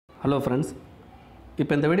Hello friends.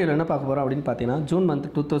 இப்போ இந்த வீடியோல என்ன பார்க்க போறோம் அப்படினு பார்த்தீனா ஜூன் மந்த்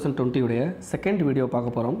 2020 உடைய செகண்ட் வீடியோ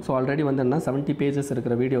பார்க்க போறோம். சோ ஆல்ரெடி வந்து என்ன 70 பேजेस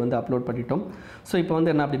இருக்கிற வீடியோ வந்து அப்லோட் பண்ணிட்டோம். சோ இப்போ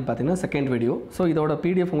வந்து என்ன அப்படினு பார்த்தீனா செகண்ட் வீடியோ. சோ இதோட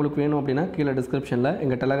PDF உங்களுக்கு வேணும் அப்படினா கீழ டிஸ்கிரிப்ஷன்ல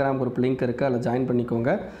எங்க Telegram group லிங்க் இருக்கு. அதல ஜாயின்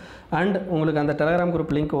பண்ணிக்கோங்க. And உங்களுக்கு அந்த Telegram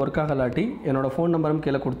group லிங்க் வர்க் ஆகலாட்டி என்னோட ஃபோன் நம்பரும்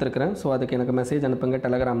கீழ கொடுத்திருக்கேன். சோ அதுக்கு எனக்கு மெசேஜ் அனுப்புங்க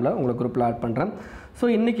Telegramல உங்களுக்கு குரூப்ல ஆட் பண்றேன். சோ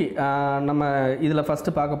இன்னைக்கு நம்ம இதுல ஃபர்ஸ்ட்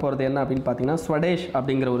பார்க்க போறது என்ன அப்படினு பார்த்தீனா ஸ்வடேஷ்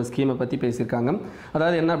அப்படிங்கற ஒரு ஸ்கீமை பத்தி பேசிருக்காங்க.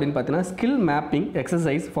 அதாவது என்ன அப்படினு பார்த்தீனா skill mapping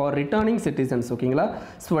exercise for returning citizens ஓகேங்களா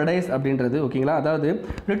ஸ்வடேஷ் அப்படின்றது ஓகேங்களா அதாவது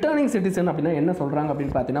ரிட்டர்னிங் சிட்டிசன் அப்படினா என்ன சொல்றாங்க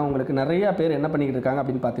அப்படினு பார்த்தீனா உங்களுக்கு நிறைய பேர் என்ன பண்ணிட்டு இருக்காங்க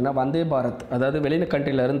அப்படினு பார்த்தீனா வந்தே பாரத் அதாவது வெளிய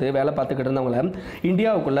கண்ட்ரில இருந்து வேலை பார்த்துக்கிட்டு இருந்தவங்க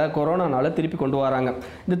இந்தியாவுக்குள்ள கொரோனானால திருப்பி கொண்டு வராங்க.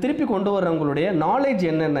 இந்த திருப்பி கொண்டு வரவங்களுடைய நாலேஜ்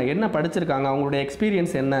என்ன படிச்சிருக்காங்க அவங்களுடைய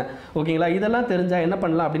எக்ஸ்பீரியன்ஸ் என்ன ஓகேங்களா இதெல்லாம் தெரிஞ்சா என்ன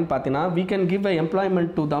பண்ணலாம் அப்படினு பார்த்தீனா we can give a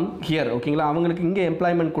employment to them here ஓகேங்களா அவங்களுக்கு இங்க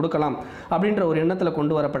எம்ப்ளாய்மென்ட் கொடுக்கலாம் அப்படிங்கற ஒரு எண்ணத்துல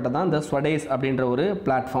கொண்டு வரப்பட்டதான் இந்த ஸ்வடேஷ் அப்படிங்கற ஒரு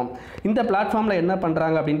பிளாட்ஃபார்ம். இந்த பிளாட்ஃபார்ம்ல என்ன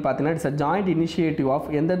பண்றாங்க அப்படினு பார்த்தீனா it's a joint initiative of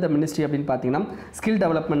எந்தெந்த மினிஸ்ட்ரி அப்படினு பார்த்தீங்கன்னா skill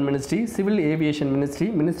development ministry, civil aviation ministry,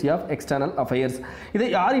 ministry of external affairs. இதை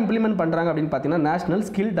யார் இம்ப்ளிமென்ட் பண்றாங்க அப்படினு பார்த்தீங்கன்னா நேஷனல்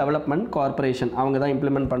ஸ்கில் டெவலப்மென்ட் கார்ப்பரேஷன் அவங்க தான்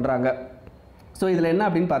இம்ப்ளிமென்ட் பண்றாங்க. So இதில் என்ன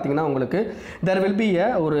அப்படின்னு பார்த்தீங்கன்னா உங்களுக்கு there will be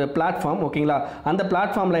ஒரு பிளாட்ஃபார்ம் ஓகேங்களா அந்த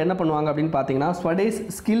பிளாட்ஃபார்மில் என்ன பண்ணுவாங்க அப்படின்னு பார்த்தீங்கன்னா ஸ்வடேஷ்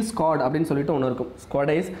ஸ்கில்ஸ் கார்டு அப்படின்னு சொல்லிட்டு ஒன்று இருக்கும்.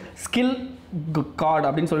 ஸ்வடேஷ் ஸ்கில் கார்டு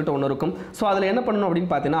அப்படின்னு சொல்லிட்டு ஒன்று இருக்கும். ஸோ அதில் என்ன பண்ணணும் அப்படின்னு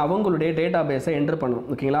பார்த்தீங்கன்னா அவங்களுடைய டேட்டா பேஸை என்ட்ரு பண்ணணும்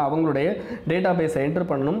ஓகேங்களா அவங்களுடைய டேட்டா பேஸை என்ட்ரு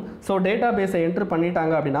பண்ணணும். ஸோ டேட்டா பேஸை என்ட்ரு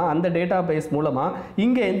பண்ணிட்டாங்க அப்படின்னா அந்த டேட்டா பேஸ் மூலமாக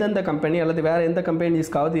இங்கே எந்தெந்த கம்பெனி அல்லது வேறு எந்த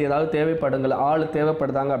கம்பெனிஸ்க்காவது ஏதாவது தேவைப்படுங்கள் ஆள்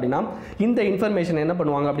தேவைப்படுதாங்க அப்படின்னா இந்த இன்ஃபர்மேஷன் என்ன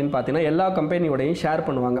பண்ணுவாங்க அப்படின்னு பார்த்தீங்கன்னா எல்லா கம்பெனியோடையும் ஷேர்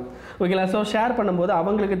பண்ணுவாங்க ஓகேங்களா. ஸோ ஷேர் பண்ணும்போது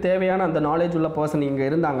அவங்களுக்கு தேவையான அந்த நாலேஜ் உள்ள பர்சன் இங்கே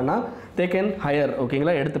இருந்தாங்கன்னா தே கேன் ஹையர்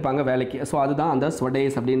ஓகேங்களா எடுத்துப்பாங்க வேலைக்கு. ஸோ அதுதான் அந்த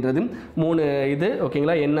ஸ்வடேஷ் அப்படின்றது 3 இது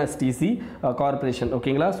ஓகேங்களா என்எஸ்டிசி கார்ப்பரேஷன்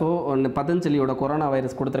ஓகேங்களா. ஸோ பதஞ்சலியோட கொரோனா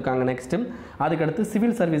வைரஸ் கொடுத்துருக்காங்க. நெக்ஸ்ட் அதுக்கடுத்து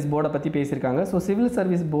சிவில் சர்வீஸ் போர்டை பற்றி பேசியிருக்காங்க. ஸோ சிவில்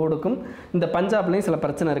சர்வீஸ் போர்டுக்கும் இந்த பஞ்சாப்லேயும் சில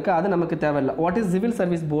பிரச்சனை இருக்குது அது நமக்கு தேவையில்லை. What is civil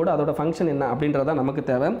service board அதோட ஃபங்க்ஷன் என்ன அப்படின்றத நமக்கு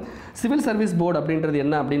தேவை. சிவில் சர்வீஸ் போர்டு அப்படின்றது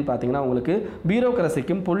என்ன அப்படின்னு பார்த்தீங்கன்னா உங்களுக்கு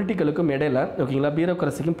பியூரோக்ரஸிக்கும் பொலிட்டிக்கலுக்கும் இடையில ஓகேங்களா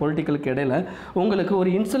பியூரோக்ரஸிக்கும் பொலிட்டிக்கலுக்கு இடையில உங்களுக்கு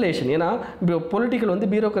ஒரு இன்சுலேஷன் ஏன்னா பொலிட்டிக்கல் வந்து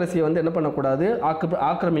பியூரோக்ரஸியை வந்து என்ன பண்ணக்கூடாது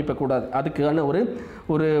ஆக்கிரமிக்கக்கூடாது அதுக்கான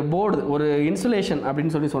ஒரு போர்டு ஒரு இன்சுலேஷன்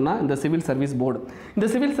அப்படின்னு சொன்னால் இந்த சிவில் சர்வீஸ் போர்டு. இந்த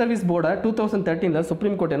சிவில் சர்வீஸ் போர்டை 2013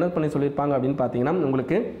 சுப்ரீம் கோர்ட் என்ன பண்ணி சொல்லியிருப்பாங்க அப்படின்னு பார்த்தீங்கன்னா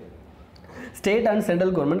உங்களுக்கு ஸ்டேட் அண்ட்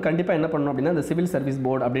சென்ட்ரல் கவர்மெண்ட் கண்டிப்பாக என்ன பண்ணணும் அப்படின்னா இந்த சிவில் சர்வீஸ்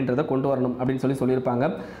போர்டு அப்படின்றத கொண்டு வரணும் அப்படின்னு சொல்லியிருப்பாங்க.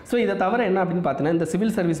 ஸோ இதை தவிர என்ன அப்படின்னு பார்த்தீங்கன்னா இந்த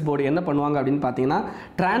சிவில் சர்வீஸ் போர்டு என்ன பண்ணுவாங்க அப்படின்னு பார்த்தீங்கன்னா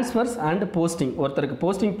டிரான்ஸ்ஃபர்ஸ் அண்ட் போஸ்டிங் ஒருத்தருக்கு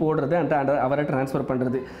போஸ்டிங் போடுறது அண்ட் அவரை டிரான்ஸ்ஃபர்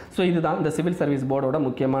பண்ணுறது. ஸோ இதுதான் இந்த சிவில் சர்வீஸ் போர்டோட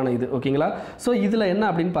முக்கியமான இது ஓகேங்களா. ஸோ இதில் என்ன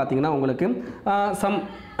அப்படின்னு பார்த்தீங்கன்னா உங்களுக்கு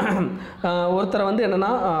ஒருத்தரை வந்து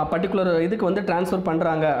என்னென்னா பர்டிகுலர் இதுக்கு வந்து ட்ரான்ஸ்ஃபர்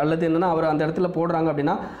பண்ணுறாங்க அல்லது என்னென்னா அவர் அந்த இடத்துல போடுறாங்க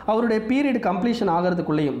அப்படின்னா அவருடைய period completion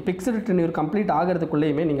ஆகிறதுக்குள்ளேயும் fixed tenure complete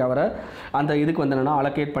ஆகிறதுக்குள்ளேயுமே நீங்கள் அவரை அந்த இதுக்கு வந்து என்னென்னா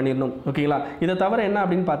அலோகேட் பண்ணிடணும் ஓகேங்களா. இதை தவிர என்ன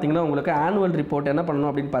அப்படின்னு பார்த்தீங்கன்னா உங்களுக்கு ஆனுவல் ரிப்போர்ட் என்ன பண்ணணும்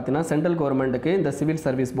அப்படின்னு பார்த்தீங்கன்னா சென்ட்ரல் கவர்மெண்ட்டுக்கு இந்த சிவில்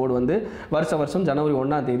சர்வீஸ் போர்டு வந்து வருஷம் ஜனவரி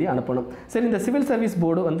 1ஆம் தேதி அனுப்பணும். சரி இந்த சிவில் சர்வீஸ்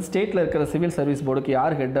போர்டு வந்து ஸ்டேட்டில் இருக்கிற சிவில் சர்வீஸ் போர்டுக்கு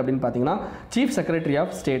யார் ஹெட் அப்படின்னு பார்த்தீங்கன்னா சீஃப் செக்ரட்டரி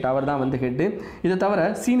ஆஃப் ஸ்டேட் அவர் தான் வந்து ஹெட்டு. இதை தவிர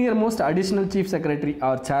senior most additional chief secretary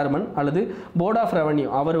R chairman அல்லது போர்ட் ஆஃப் ரெவன்யூ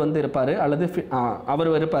அவர் வந்து இருப்பார் அல்லது அவர்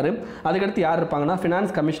இருப்பார். அதுக்கடுத்து யார் இருப்பாங்கன்னா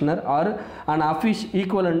finance commissioner R and அஃபிஷ்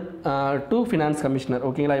equivalent to finance commissioner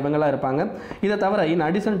ஓகேங்களா இவங்களாம் இருப்பாங்க. இதை தவிர in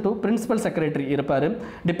addition to principal secretary இருப்பார்.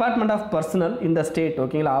 டிபார்ட்மெண்ட் ஆஃப் பர்சனல் இந்த ஸ்டேட்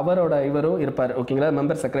ஓகேங்களா இவரும் இருப்பார் ஓகேங்களா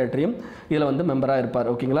மெம்பர் செக்ரட்டரியும் இதில் வந்து மெம்பராக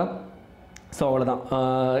இருப்பார் ஓகேங்களா. ஸோ அவ்வளோதான்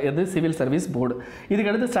இது சிவில் சர்வீஸ் போர்டு.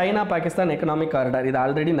 இதுக்கடுத்து சைனா பாகிஸ்தான் எக்கனாமிக் காரிடார் இது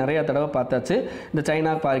ஆல்ரெடி நிறைய தடவை பார்த்தாச்சு. இந்த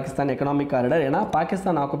சைனா பாகிஸ்தான் எக்கனாமிக் காரிடார் ஏன்னா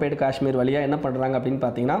பாகிஸ்தான் ஆக்குபைடு காஷ்மீர் வழியாக என்ன பண்ணுறாங்க அப்படின்னு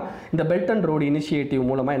பார்த்தீங்கன்னா இந்த பெல்ட் அண்ட் ரோடு இனிஷியேட்டிவ்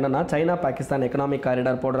மூலமாக என்னென்னா சைனா பாகிஸ்தான் எக்கனாமிக்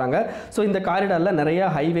காரிடார் போடுறாங்க. ஸோ இந்த காரிடாரில் நிறையா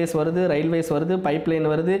ஹைவேஸ் வருது ரயில்வேஸ் வருது பைப்லைன்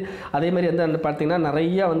வருது அதேமாதிரி வந்து பார்த்தீங்கன்னா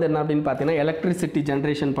நிறையா வந்து என்ன அப்படின்னு பார்த்தீங்கன்னா எலக்ட்ரிசிட்டி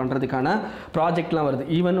ஜென்ரேஷன் பண்ணுறதுக்கான ப்ராஜெக்ட்லாம் வருது.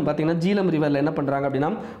 ஈவன் பார்த்தீங்கன்னா ஜீலம் ரிவரில் என்ன பண்ணுறாங்க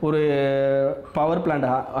அப்படின்னா ஒரு power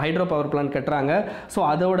plant hydro power plant கட்டுறாங்க. ஸோ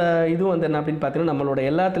அதோட இது வந்து என்ன அப்படின்னு பார்த்தீங்கன்னா நம்மளோட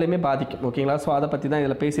எல்லாத்துலேயுமே பாதிக்கும் ஓகேங்களா. ஸோ அதை பற்றி தான்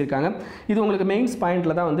இதில் பேசியிருக்காங்க. இது உங்களுக்கு மெயின்ஸ்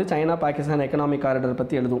பாயிண்டில் தான் வந்து சைனா பாகிஸ்தான் எக்கனாமிக் காரிடார்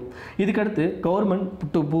பற்றி எழுதும். இதுக்கடுத்து government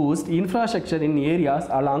to boost infrastructure in areas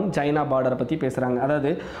along China பார்டரை பற்றி பேசுகிறாங்க.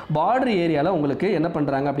 அதாவது பார்டர் ஏரியாவில் உங்களுக்கு என்ன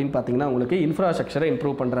பண்ணுறாங்க அப்படின்னு பார்த்தீங்கன்னா உங்களுக்கு இன்ஃப்ராஸ்ட்ரக்சரை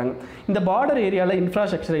இம்ப்ரூவ் பண்ணுறாங்க. இந்த பார்டர் ஏரியாவில்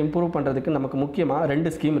இன்ஃப்ராஸ்ட்ரக்சரை இம்ப்ரூவ் பண்ணுறதுக்கு நமக்கு முக்கியமாக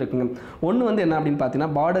 2 ஸ்கீம் இருக்குங்க. ஒன்று வந்து என்ன அப்படின்னு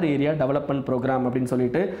பார்த்தீங்கன்னா பார்டர் ஏரியா டெவலப்மெண்ட் ப்ரோக்ராம் அப்படின்னு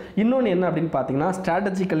சொல்லிட்டு இன்னொன்று என்ன அப்படின்னு பார்த்தீங்கன்னா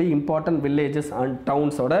strategically important villages and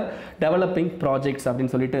towns ஓட developing projects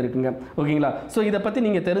அப்படின்னு சொல்லிட்டு இருக்குங்க ஓகேங்களா சோ இத பத்தி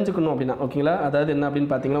நீங்க தெரிஞ்சுக்கணும் அப்படினா ஓகேங்களா அதாவது என்ன அப்படினு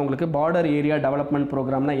பாத்தீங்கன்னா உங்களுக்கு border area development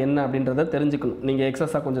programனா என்ன அப்படின்றத தெரிஞ்சுக்கணும் நீங்க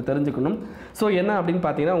எக்ஸஸா கொஞ்சம் தெரிஞ்சுக்கணும் சோ என்ன அப்படினு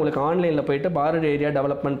பாத்தீங்கன்னா உங்களுக்கு ஆன்லைன்ல போய்ட்டு border area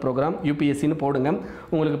development program UPSC னு போடுங்க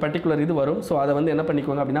உங்களுக்கு பர்టిక్యులர் இது வரும் சோ அத வந்து என்ன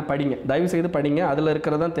பண்ணிக்கோங்க அப்படினா படிங்க தயவு செய்து படிங்க அதுல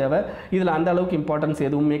இருக்குறது தான் தேவை இதுல அந்த அளவுக்கு இம்பார்ட்டன்ஸ்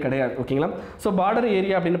எதுவுமே கிடையாது ஓகேங்களா சோ border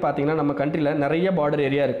area அப்படினு பாத்தீங்கன்னா நம்ம கண்ட்ரில நிறைய border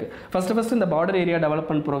area இருக்கு ஃபர்ஸ்ட் இந்த border area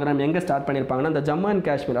development program எங்க ஸ்டார்ட் பண்ணிருப்பாங்கன்னா இந்த ஜம்மு அண்ட்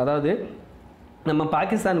காஷ்மீர் அதாவது நம்ம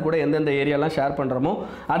பாகிஸ்தான் கூட எந்தெந்த ஏரியாலாம் ஷேர் பண்றோமோ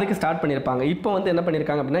அதுக்கு ஸ்டார்ட் பண்ணிருப்பாங்க இப்போ வந்து என்ன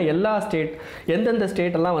பண்ணிருக்காங்க அப்படினா எல்லா ஸ்டேட் எந்தெந்த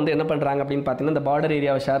ஸ்டேட் எல்லாம் வந்து என்ன பண்றாங்க அப்படினு பாத்தீங்கன்னா இந்த border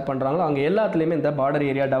ஏரியாவை ஷேர் பண்றாங்களோ அங்க எல்லாத்துலயுமே இந்த border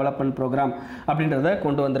area development program அப்படின்றத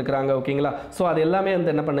கொண்டு வந்திருக்காங்க ஓகேங்களா சோ அது எல்லாமே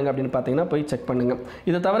வந்து என்ன பண்ணுங்க அப்படினு பாத்தீங்கன்னா போய் செக் பண்ணுங்க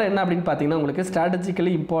இது தவிர என்ன அப்படினு பாத்தீங்கன்னா உங்களுக்கு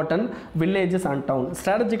strategically important villages and town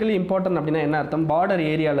strategically important அப்படினா என்ன அர்த்தம் border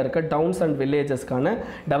ஏரியால இருக்க towns and villagesக்கான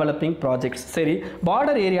developing projects சரி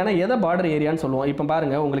border ஏரியானா எதை border ஏரியான்னு சொல்லுவோம் இப்போ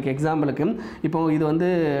பாருங்க உங்களுக்கு எக்ஸாம்பிளுக்கு இப்போ இது வந்து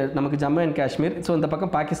நமக்கு ஜம்மு அண்ட் காஷ்மீர் சோ இந்த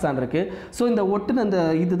பக்கம் பாகிஸ்தான் இருக்கு சோ இந்த ஒட்டுன அந்த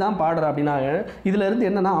இதுதான் border அப்படினா இதுல இருந்து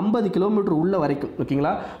என்னன்னா 50 கிலோமீட்டர் உள்ள வரைக்கும்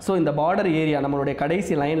ஓகேங்களா சோ இந்த border ஏரியா நம்மளுடைய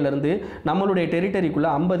கடைசி லைன்ல இருந்து நம்மளுடைய டெரிட்டரிக்குள்ள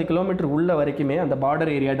 50 கிலோமீட்டர் உள்ள வரைக்குமே அந்த border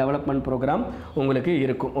ஏரியா டெவலப்மென்ட் ப்ரோகிராம் உங்களுக்கு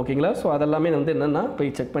இருக்கும் ஓகேங்களா சோ அதெல்லாம் வந்து என்னன்னா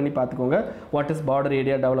போய் செக் பண்ணி பாத்துக்கோங்க what is border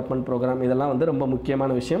area development program இதெல்லாம் வந்து ரொம்ப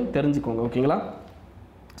முக்கியமான விஷயம் தெரிஞ்சுக்கோங்க ஓகேங்களா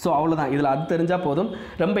சோ அவ்வளவுதான் இதுல அது தெரிஞ்சா போதும்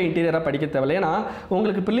ரொம்ப இன்டீரியரா படிக்க தேவையில்லை ஏனா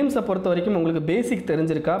உங்களுக்கு பிலிம்ஸை பொறுத்த வரைக்கும் உங்களுக்கு பேசிக்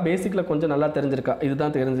தெரிஞ்சிருக்கா பேசிக்ல கொஞ்சம் நல்லா தெரிஞ்சிருக்கா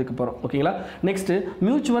இதுதான் தெரிஞ்சுக்க போறோம் ஓகேங்களா next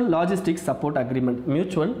mutual logistics support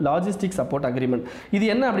agreement இது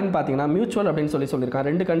என்ன அப்படினு பாத்தீங்கன்னா மியூச்சுவல் அப்படினு சொல்லிருக்காங்க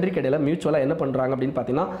ரெண்டு கண்ட்ரிக்கு இடையில மியூச்சுவலா என்ன பண்றாங்க அப்படினு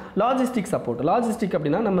பாத்தீங்கன்னா லாஜிஸ்டிக் சப்போர்ட் லாஜிஸ்டிக்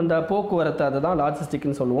அப்படினா நம்ம இந்த போக்குவரத்து அதுதான்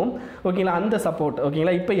லாஜிஸ்டிக்னு சொல்லுவோம் ஓகேங்களா அந்த சப்போர்ட்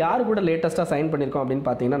ஓகேங்களா இப்போ யார் கூட லேட்டஸ்டா சைன் பண்ணிருக்கோம் அப்படினு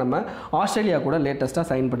பாத்தீங்கன்னா நம்ம ஆஸ்திரேலியா கூட லேட்டஸ்டா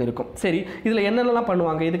சைன் பண்ணிருக்கோம் சரி இதுல என்னெல்லாம்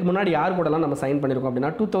பண்ணுவாங்க இதுக்கு முன்னாடி யார் கூடலாம் நம்ம சைன் பண்ணிருக்கோம் அப்படினா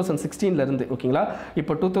 2016 ல இருந்து ஓகேங்களா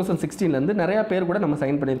இப்போ 2016 ல இருந்து நிறைய பேர் கூட நம்ம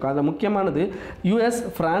சைன் பண்ணிருக்கோம் அது முக்கியமானது US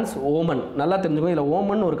பிரான்ஸ் ஓமன் நல்லா தெரிஞ்சுக்கோங்க இல்ல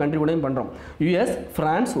ஓமன் ஒரு கண்ட்ரி கூடயும் பண்றோம் US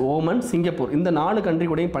பிரான்ஸ் ஓமன் சிங்கப்பூர் இந்த நாலு கண்ட்ரி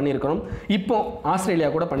கூடயும் பண்ணிருக்கோம் இப்போ ஆஸ்திரேலியா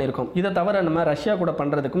கூட பண்ணிருக்கோம் இத தவிர நம்ம ரஷ்யா கூட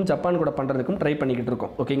பண்றதுக்கும் ஜப்பான் கூட பண்றதுக்கும் ட்ரை பண்ணிக்கிட்டு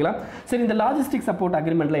இருக்கோம் ஓகேங்களா சரி இந்த லாஜிஸ்டிக் சப்போர்ட்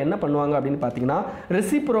அக்ரிமெண்ட்ல என்ன பண்ணுவாங்க அப்படினு பாத்தீங்கன்னா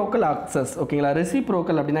ரெசிப்ரோக்கல் ஆக்சஸ் ஓகேங்களா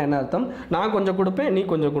ரெசிப்ரோக்கல் அப்படினா என்ன அர்த்தம் நான் கொஞ்சம் கொடுப்பேன் நீ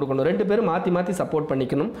கொஞ்சம் கொடுக்கணும் ரெண்டு பேரும் மாத்தி மாத்தி சப்போர்ட் பண்ணிக்கணும்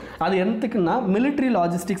அது என்னத்துக்குன்னா military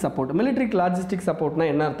logistic supportனா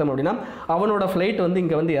என்ன அர்த்தம் அப்படினா அவனோட ஃளைட் வந்து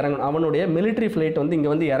இங்க வந்து இறங்கணும் அவனுடைய military flight வந்து இங்க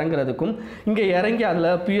வந்து இறங்குறதுக்கும் இங்க இறங்கி அதுல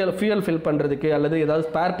fuel fill பண்றதுக்கு அல்லது ஏதாவது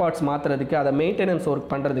ஸ்பேர் பார்ட்ஸ் மாத்துறதுக்கு அத மெயின்டெனன்ஸ் வர்க்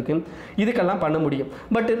பண்றதுக்கு இதுக்கெல்லாம் பண்ண முடியும்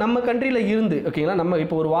பட் நம்ம கண்ட்ரில இருந்து ஓகேங்களா நம்ம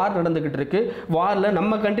இப்போ ஒரு வார் நடந்துகிட்டு இருக்கு வார்ல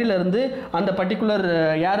நம்ம கண்ட்ரில இருந்து அந்த பர்టిక్యులர்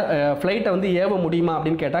ஏர் ஃளைட்டை வந்து ஏவ முடியுமா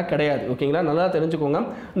அப்படினு கேட்டா கிடையாது ஓகேங்களா நல்லா தெரிஞ்சுக்கோங்க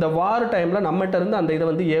இந்த வார் டைம்ல நம்மட்ட இருந்து அந்த இத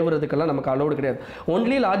வந்து ஏவுறதுக்கெல்லாம் நமக்கு அலோட் கிடையாது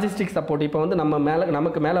only logistic support இப்போ வந்து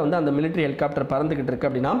நமக்கு மேல வந்து அந்த military helicopter பறந்துகிட்டு இருக்கு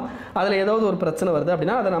அப்படினா அதுல ஏதாவது ஒரு பிரச்சனை வருது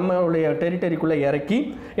அப்படினா அத நம்மளுடைய டெரிட்டரிக்குள்ள இறக்கி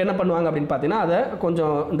என்ன பண்ணுவாங்க அப்படினு பாத்தீங்கன்னா அத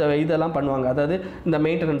கொஞ்சம் இந்த இதெல்லாம் பண்ணுவாங்க அதாவது இந்த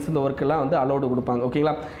மெயின்டெனன்ஸ் இந்த வர்க் எல்லாம் வந்து அலோட் கொடுப்பாங்க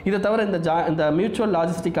ஓகேங்களா இத தவிர இந்த மியூச்சுவல்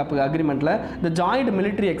லாஜிஸ்டிக் அக்ரிமெண்ட்ல இந்த ஜாயிண்ட்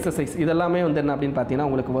military exercise இதெல்லாமே வந்து என்ன அப்படினு பாத்தீங்கன்னா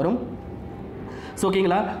உங்களுக்கு வரும் சோ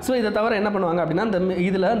ஓகேங்களா சோ இத தவிர என்ன பண்ணுவாங்க அப்படினா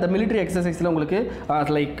இதுல அந்த military exerciseல உங்களுக்கு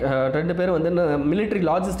லைக் ரெண்டு பேர் வந்து military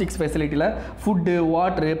logistics facilityல food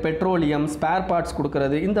water petroleum spare parts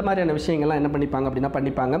கொடுக்கிறது இந்த மாதிரியான விஷயங்கள்லாம் என்ன பண்ணிப்பாங்க அப்படினா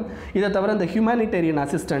பண்ணிப்பாங்க இத தவிர இந்த humanitarian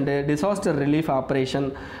assistant disaster relief operation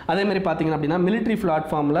அதே மாதிரி பாத்தீங்க அப்படினா military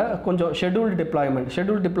platformல கொஞ்சம் scheduled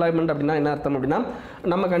deployment அப்படினா என்ன அர்த்தம் அப்படினா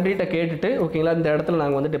நம்ம கண்ட்ரிட்ட கேட்டுட்டு ஓகேங்களா இந்த இடத்துல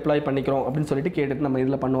நாங்க வந்து டிப்ளாய் பண்ணிக்கிறோம் அப்படினு சொல்லிட்டு கேட்டுட்டு நம்ம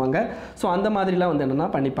இதுல பண்ணுவாங்க சோ அந்த மாதிரிலாம் வந்து என்னன்னா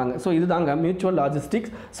பண்ணிப்பாங்க சோ இதுதாங்க மியூச்சுவல்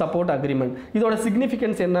லாஜிஸ்டிக்ஸ் சப்போர்ட் அக்ரிமெண்ட் இதோட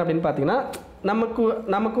சிக்னிஃபிகன்ஸ் என்ன அப்படினு பாத்தீங்கன்னா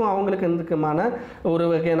நமக்கும் அவங்களுக்கு இருக்குமான ஒரு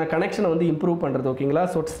வகையான கனெக்ஷனை வந்து இம்ப்ரூவ் பண்றது ஓகேங்களா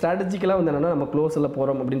சோ ஸ்ட்ராட்டஜிக்கலா வந்து என்னன்னா நம்ம க்ளோஸ்ல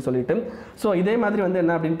போறோம் அப்படினு சொல்லிட்டு சோ இதே மாதிரி வந்து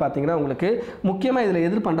என்ன அப்படினு பாத்தீங்கன்னா உங்களுக்கு முக்கியமா இதுல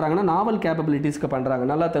எது பண்றாங்கன்னா நாவல் கேப்பபிலிட்டிஸ்க்கு பண்றாங்க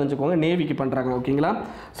நல்லா தெரிஞ்சுக்கோங்க நேவிக்கு பண்றாங்க ஓகேங்களா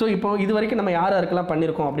சோ இப்போ இது வரைக்கும் நம்ம யாரெல்லாம்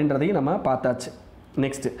பண்ணிருக்கோம் அப்படின்றதையும் நம்ம பார்த்தாச்சு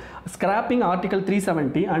Next, scrapping article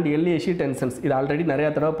 370 and LAC tensions. இது ஆல்ரெடி நிறைய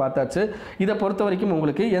தடவை பார்த்தாச்சு. இத பொறுத்த வரைக்கும்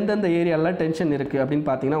உங்களுக்கு எந்தெந்த ஏரியால டென்ஷன் இருக்கு அப்படினு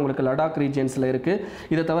பாத்தீங்கன்னா உங்களுக்கு லடாக் ரீஜன்ஸ்ல இருக்கு.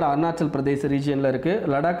 இத தவிர அருணாச்சல் பிரதேஷ் ரீஜன்ல இருக்கு.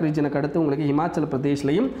 லடாக் ரீஜனுக்கு அடுத்து உங்களுக்கு ஹிமாச்சல்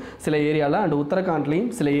பிரதேஷ்லயும் சில ஏரியால and உத்தரகாண்ட்லயும்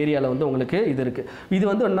சில ஏரியால வந்து உங்களுக்கு இது இருக்கு. இது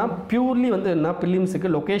வந்து என்ன பியூர்லி வந்து என்ன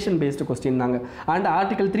பிலிம்ஸ்க்கு லொகேஷன் பேஸ்ட் क्वेश्चन தாங்க. and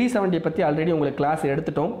article 370 பத்தி ஆல்ரெடி உங்களுக்கு கிளாஸ்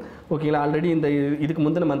எடுத்துட்டோம். ஓகேங்களா ஆல்ரெடி இந்த இதுக்கு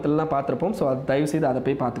முந்தின மந்த்ல எல்லாம் பார்த்திருப்போம். சோ தயவு செய்து அத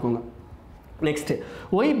போய் பாத்துக்கோங்க. Next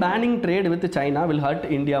Y பேனிங் trade with China will hurt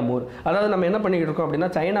India மோர். அதாவது நம்ம என்ன பண்ணிக்கிட்டு இருக்கோம் அப்படின்னா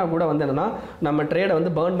சைனா கூட வந்து என்னன்னா நம்ம ட்ரேடை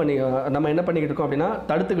வந்து பேர்ன் பண்ணி நம்ம என்ன பண்ணிக்கிட்டு இருக்கோம் அப்படின்னா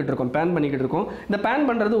தடுத்துக்கிட்டு இருக்கோம், பேன் பண்ணிக்கிட்டு இருக்கோம். இந்த பேன்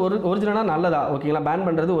பண்ணுறது ஒரிஜினலாக நல்லதா ஓகேங்களா? பேன்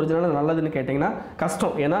பண்ணுறது ஒரிஜினலாக நல்லதுன்னு கேட்டிங்கன்னா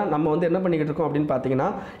கஷ்டம். ஏன்னா நம்ம வந்து என்ன பண்ணிக்கிட்டு இருக்கோம் அப்படின்னு பார்த்தீங்கன்னா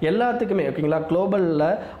எல்லாத்துக்குமே ஓகேங்களா குளோபலில்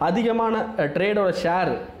அதிகமான ட்ரேடோட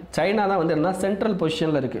ஷேர் சைனா தான் வந்து என்னன்னா சென்ட்ரல்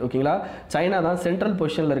பொசிஷனில் இருக்குது ஓகேங்களா? சைனா தான் சென்ட்ரல்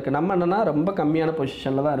பொசிஷனில் இருக்குது. நம்ம என்னென்னா ரொம்ப கம்மியான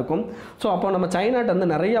பொசிஷனில் தான் இருக்கும். ஸோ அப்போ நம்ம சைனாட்ட வந்து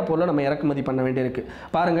நிறையா பொருளை நம்ம இறக்குமதி பண்ண வேண்டியிருக்கு.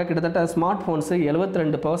 பாருங்கள் கிட்டத்தட்ட ஸ்மார்ட் ஃபோன்ஸு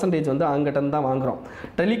 72% வந்து அங்கிட்ட தான் வாங்குகிறோம்.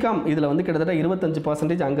 டெலிகாம் இதில் வந்து கிட்டத்தட்ட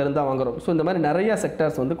 25% அங்கேருந்து தான் வாங்குகிறோம். ஸோ இந்த மாதிரி நிறையா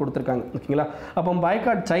செக்டர்ஸ் வந்து கொடுத்துருக்காங்க ஓகேங்களா? அப்போ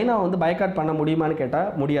சைனா வந்து பைக்காட் பண்ண முடியுமான்னு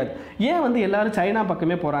கேட்டால் முடியாது. ஏன் வந்து எல்லோரும் சைனா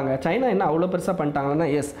பக்கமே போகிறாங்க? சைனா என்ன அவ்வளோ பெருசாக பண்ணிட்டாங்கன்னா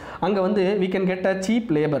எஸ், அங்கே வந்து we can get a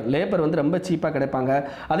cheap labour வந்து ரொம்ப சீப்பாக கிடைப்பாங்க.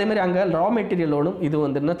 அதேமாதிரி அங்கே ரா மெட்டீரியலோடும் இது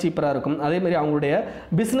வந்து இன்னும் சீப்பராக இருக்கும். அதேமாதிரி அவங்களுடைய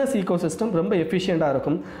பிஸ்னஸ் ஈகோசிஸ்டம் ரொம்ப எஃபிஷியண்ட்டாக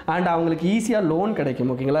இருக்கும். அண்ட் அவங்களுக்கு ஈஸியாக லோன் கிடைக்கும்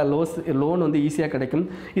ஓகேங்களா? லோன் வந்து ஈஸியாக கிடைக்கும்.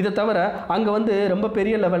 இதை தவிர அங்கே வந்து ரொம்ப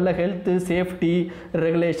பெரிய லெவலில் ஹெல்த்து, சேஃப்டி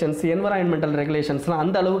ரெகுலேஷன்ஸ், என்வரான்மெண்டல் ரெகுலேஷன்ஸ்லாம்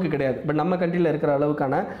அந்த அளவுக்கு கிடையாது. பட் நம்ம கண்ட்ரியில் இருக்கிற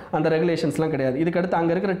அளவுக்கான அந்த ரெகுலேஷன்ஸ்லாம் கிடையாது. இதுக்கடுத்து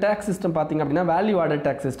அங்கே இருக்கிற டேக்ஸ் சிஸ்டம் பார்த்திங்க அப்படின்னா வேல்யூ ஆடட்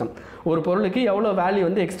டேக்ஸ் சிஸ்டம். ஒரு பொருளுக்கு எவ்வளோ வேல்யூ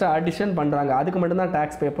வந்து எக்ஸ்ட்ரா அடிஷன் பண்ணுறாங்க அதுக்கு மட்டும்தான்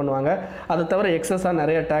டேக்ஸ் பே பண்ணுவாங்க. அதை தவிர எக்ஸஸாக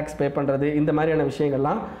நிறைய டேக்ஸ் பே பண்ணுறது இந்த மாதிரியான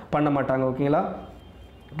விஷயங்கள்லாம் பண்ண மாட்டாங்க ஓகேங்களா?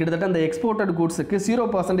 கிட்டத்தட்ட இந்த எக்ஸ்போர்ட்டட் கூட்ஸுக்கு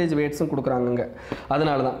 0% வேட்ஸும் கொடுக்குறாங்க.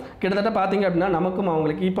 அதனால தான் கிட்டத்தட்ட பார்த்திங்க அப்படின்னா நமக்கும்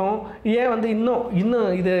அவங்களுக்கு இப்போ ஏன் வந்து இன்னும்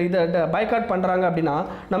இதை பைக்காட் பண்ணுறாங்க அப்படின்னா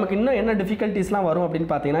நமக்கு இன்னும் என்ன டிஃபிகல்ட்டிஸ்லாம் வரும் அப்படின்னு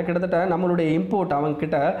பார்த்தீங்கன்னா கிட்டத்தட்ட நம்மளுடைய இம்போர்ட்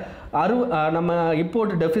அவங்கக்கிட்ட நம்ம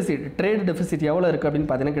இம்போர்ட் டெஃபிசிட், ட்ரேட் டெஃபிசிட் எவ்வளோ இருக்குது அப்படின்னு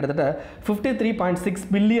பார்த்தீங்கன்னா கிட்டத்தட்ட 53.6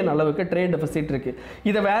 பில்லியன் அளவுக்கு ட்ரேட் டெஃபிசிட் இருக்குது.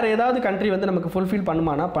 இதை வேறு ஏதாவது கண்ட்ரி வந்து நமக்கு ஃபுல்ஃபில்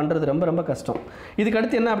பண்ணுமானா பண்ணுறது ரொம்ப ரொம்ப கஷ்டம்.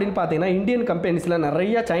 இதுக்கடுத்து என்ன அப்படின்னு பார்த்தீங்கன்னா இந்தியன் கம்பெனிஸில்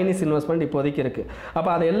நிறைய சைனீஸ் இன்வெஸ்ட்மெண்ட் இப்போதைக்கு இருக்குது. அப்போ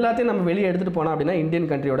அதை எல்லாத்தையும் நம்ம வெளியே எடுத்துகிட்டு போனோம் அப்படின்னா இந்தியன்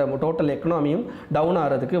கண்ட்ரியோட டோட்டல் எக்கனாமியும் டவுன்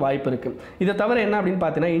ஆகிறதுக்கு வாய்ப்பு இருக்குது. இதை தவிர என்ன அப்படின்னு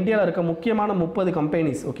பார்த்தீங்கன்னா இந்தியாவில் இருக்க முக்கியமான 30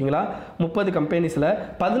 கம்பெனிஸ் ஓகேங்களா? 30 கம்பெனிஸில்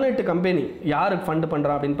 18 கம்பெனி யாருக்கு ஃபண்ட்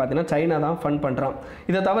பண்ணுறான் அப்படின்னு பார்த்தீங்கன்னா சைனா தான் ஃபண்ட் பண்ணுறான்.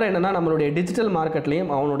 இதை தவிர என்னென்னா நம்மளுடைய டிஜிட்டல்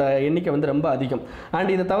மார்க்கெட்லேயும் அவனோட எண்ணிக்கை வந்து ரொம்ப அதிகம்.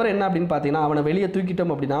 அண்ட் இதை தவிர என்ன அப்படின்னு பார்த்தீங்கன்னா அவனை வெளியே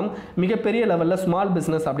தூக்கிட்டோம் அப்படின்னா மிகப்பெரிய லெவலில் ஸ்மால்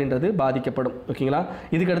பிஸ்னஸ் அப்படின்றது பாதிக்கப்படும் ஓகேங்களா?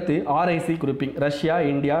 இதுக்கடுத்து RIC grouping, Russia,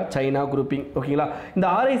 India, China grouping ஓகேங்களா? இந்த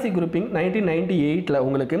ஆர்ஐசி குரூப்பிங் 1998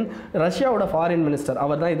 உங்களுக்கு ரஷ்யாவோட ஃபாரின் மினிஸ்டர்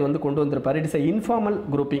அவர் தான் இது வந்து கொண்டு வந்திருப்பார். It is a informal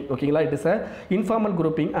grouping ஓகேங்களா? It is a informal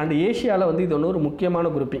grouping. And ஏஷியாவில் வந்து இது ஒரு முக்கியமான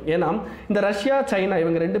குரூப்பிங். ஏன்னா இந்த ரஷ்யா, சைனா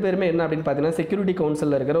இவங்க ரெண்டு பேருமே என்ன அப்படின்னு பார்த்தீங்கன்னா செக்யூரிட்டி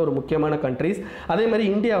கவுன்சிலில் இருக்கிற ஒரு முக்கியமான கண்ட்ரிஸ். அதே மாதிரி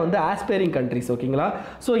இந்தியா வந்து ஆஸ்பைரிங் கண்ட்ரிஸ் ஓகேங்களா?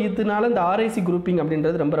 ஸோ இதனால இந்த ஆர்ஐசி குரூப்பிங்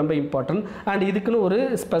அப்படின்றது ரொம்ப ரொம்ப இம்பார்ட்டன்ட். அண்ட் இதுக்குன்னு ஒரு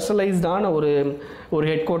ஸ்பெஷலைஸ்டான ஒரு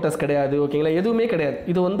ஹெட் குவார்ட்டர்ஸ் கிடையாது ஓகேங்களா? எதுவுமே கிடையாது.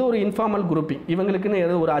 இது வந்து ஒரு இன்ஃபார்மல் குரூப்பிங். இவங்களுக்குன்னு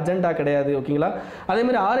எதுவும் ஒரு அஜெண்டா கிடையாது ஓகேங்களா? அதே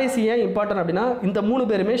மாதிரி ஆர்ஐசி ஏன் இம்பார்ட்டன்ட் அப்படின்னா இந்த 3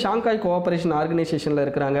 பேருமே ஷாங்காய் கோஆபரேஷன் ஆர்கனைசேஷனில்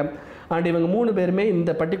இருக்கிறாங்க. அண்ட் இவங்க 3 பேருமே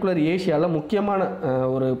இந்த பர்டிகுலர் ஏஷியாவில் முக்கியமான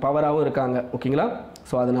ஒரு பவராகவும் இருக்காங்க ஓகேங்களா?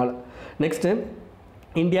 ஸோ அதனால் next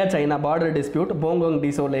India China border dispute போங்கோங்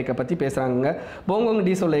டீசோ லேக்கை பற்றி பேசுகிறாங்க. போங்கோங்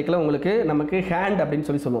டீசோ லேக்கில் உங்களுக்கு நமக்கு ஹேண்ட் அப்படின்னு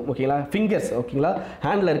சொல்லி சொல்லுவோம் ஓகேங்களா? ஃபிங்கர்ஸ் ஓகேங்களா?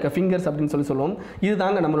 ஹேண்டில் இருக்க ஃபிங்கர்ஸ் அப்படின்னு சொல்லி சொல்லுவோம். இது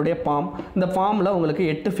தாங்க நம்மளுடைய பாம். இந்த பாமில் உங்களுக்கு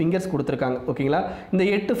 8 ஃபிங்கர்ஸ் கொடுத்துருக்காங்க ஓகேங்களா? இந்த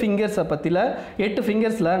 8 ஃபிங்கர்ஸை பற்றியில் 8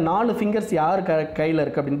 ஃபிங்கர்ஸில் 4 ஃபிங்கர்ஸ் யார் கையில்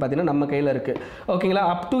இருக்குது அப்படின்னு பார்த்தீங்கன்னா நம்ம கையில் இருக்குது ஓகேங்களா?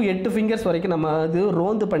 அப் டு 8 ஃபிங்கர்ஸ் வரைக்கும் நம்ம அது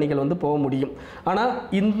ரோந்து பணிகள் வந்து போக முடியும். ஆனால்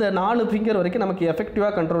இந்த 4 ஃபிங்கர் வரைக்கும் நமக்கு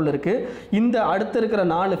எஃபெக்டிவாக கண்ட்ரோல் இருக்குது. இந்த அடுத்து இருக்கிற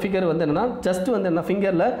 4 ஃபிங்கர் வந்து என்னென்னா ஜஸ்ட் வந்து என்ன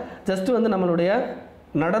ஜஸ்ட் வந்து நம்மளுடைய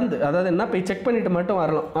நடந்து அதாவது என்ன போய் செக் பண்ணிட்டு மட்டும்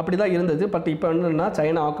வரலாம் அப்படி தான் இருந்தது. பட் இப்போ என்னன்னா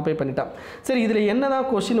சைனா ஆக்குபை பண்ணிட்டான். சரி இதில் என்னதான்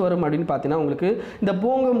கொஸ்டின் வரும் அப்படின்னு பார்த்தீங்கன்னா உங்களுக்கு இந்த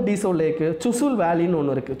போங்கம் டீசோ லேக்கு, சுசூல் வேலின்னு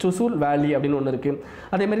ஒன்று இருக்குது, சுசூல் வேலி அப்படின்னு ஒன்று இருக்குது.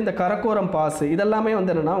 அதேமாதிரி இந்த கரக்கோரம் பாஸ் இதெல்லாமே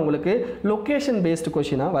வந்து என்னென்னா உங்களுக்கு லொக்கேஷன் பேஸ்டு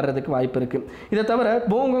கொஸ்டினாக வர்றதுக்கு வாய்ப்பு இருக்குது. இதை தவிர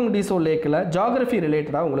போங்கம் டீசோ லேக்கில் ஜாகிரஃபி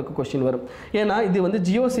ரிலேட்டடாக உங்களுக்கு கொஸ்டின் வரும். ஏன்னா இது வந்து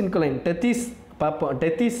ஜியோசின்குலைன் டெத்திஸ் பார்ப்போம்.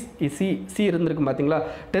 டெத்திஸ் சி இருந்திருக்கும் பார்த்தீங்களா?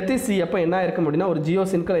 டெத்திஸ் சி எப்போ என்ன ஆயிருக்கும் அப்படின்னா ஒரு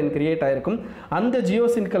ஜியோசின்குலைன் கிரியேட் ஆகிருக்கும். அந்த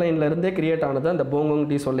ஜியோசின்குலைன்லேருந்தே கிரியேட் ஆனது அந்த போங்கோங்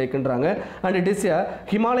டீசோ லேக்குன்றாங்க. அண்ட் இட் இஸ்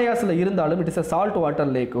ஹிமாலயாஸில் இருந்தாலும் it is salt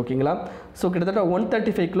water lakh ஓகேங்களா? ஸோ கிட்டத்தட்ட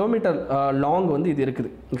 135 கிலோமீட்டர் லாங் வந்து இது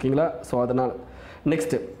இருக்குது ஓகேங்களா? ஸோ அதனால்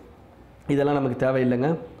நெக்ஸ்ட்டு இதெல்லாம் நமக்கு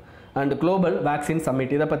தேவையில்லைங்க. அண்ட் குளோபல் வேக்சின்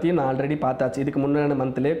சம்மிட் இதை பற்றியும் நான் ஆல்ரெடி பார்த்தாச்சு. இதுக்கு முன்னாடி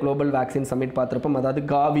மந்த்லேயே குளோபல் வேக்சின் சம்மிட் பார்த்துருப்போம். அதாவது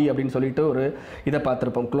காவி அப்படின்னு சொல்லிட்டு ஒரு இதை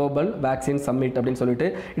பார்த்துருப்போம். குளோபல் வேக்சின் சம்மிட் அப்படின்னு சொல்லிட்டு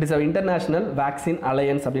it is international vaccine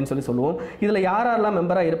alliance அப்படின்னு சொல்லுவோம். இதில் யாரெல்லாம்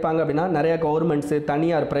மெம்பராக இருப்பாங்க அப்படின்னா நிறைய கவர்மெண்ட்ஸு,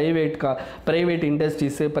 தனியார் private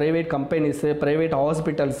industries, private companies, private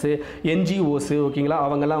hospitals, NGOs ஓகேங்களா?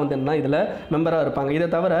 அவங்கெல்லாம் வந்து என்ன இதில் மெம்பராக இருப்பாங்க. இதை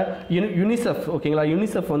தவிர யுனிசெஃப் ஓகேங்களா?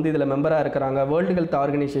 யுனிசெஃப் வந்து இதில் மெம்பராக இருக்கிறாங்க. வேர்ல்டு ஹெல்த்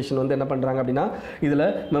ஆர்கனைசேஷன் வந்து என்ன பண்ணுறாங்க அப்படின்னா இதில்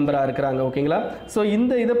மெம்பராக மெம்பராக இருக்கிறாங்க. ஓகேங்களா? ஸோ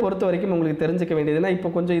இந்த இதை பொறுத்த வரைக்கும் உங்களுக்கு தெரிஞ்சுக்க வேண்டியதுன்னா இப்போ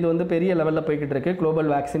கொஞ்சம் இது வந்து பெரிய லெவலில் போய்கிட்டு இருக்கு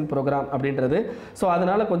குளோபல் வேக்சின் ப்ரோக்ராம் அப்படின்றது. ஸோ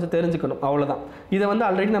அதனால் கொஞ்சம் தெரிஞ்சுக்கணும், அவ்வளோதான். இதை வந்து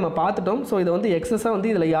ஆல்ரெடி நம்ம பார்த்துட்டோம். ஸோ இதை வந்து எக்ஸஸாக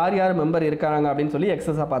வந்து இதில் யார் யார் மெம்பர் இருக்காங்க அப்படின்னு சொல்லி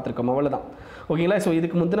எக்ஸஸாக பார்த்துருக்கோம், அவ்வளோதான். ஓகேங்களா? ஸோ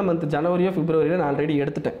இதுக்கு முந்தின மந்த் ஜனவரியோ பிப்ரவரியோ நான் ஆல்ரெடி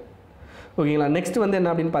எடுத்துட்டேன். ஓகேங்களா? நெக்ஸ்ட் வந்து என்ன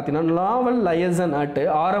அப்படின்னு பார்த்தீங்கன்னா நாவல் லயசன் அட்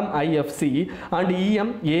RMIFC அண்ட்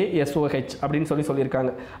EMASOH அப்படின்னு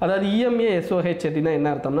சொல்லியிருக்காங்க. அதாவது EMASOH அப்படின்னா என்ன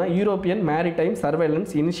அர்த்தம்னா European maritime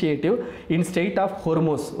surveillance initiative in state of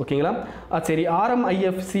Hormuz. ஓகேங்களா? சரி,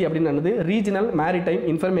 RMIFC அப்படின்னு regional maritime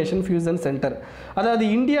information fusion centre. அதாவது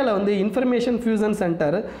இந்தியாவில் வந்து information fusion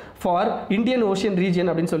centre for Indian ocean region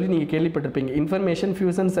அப்படின்னு சொல்லி நீங்கள் கேள்விப்பட்டிருப்பீங்க. Information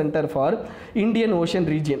fusion centre for Indian ocean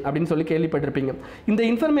region அப்படின்னு சொல்லி கேள்விப்பட்டிருப்பீங்க. இந்த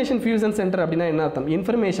இன்ஃபர்மேஷன் ஃபியூசன் சென்டர் அப்படின்னா என்ன அர்த்தம்?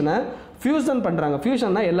 இன்ஃபர்மேஷனை ஃபியூசன் பண்ணுறாங்க.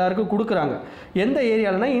 ஃபியூஷன்னா எல்லாருக்கும் கொடுக்குறாங்க. எந்த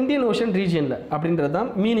ஏரியாலனா இந்தியன் ஓஷன் ரீஜியனில் அப்படின்றது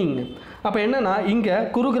தான் மீனிங். அப்போ என்னன்னா இங்கே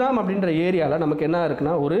குருகிராம் அப்படின்ற ஏரியாவில் நமக்கு என்ன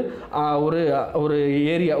இருக்குன்னா ஒரு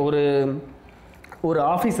ஏரியா ஒரு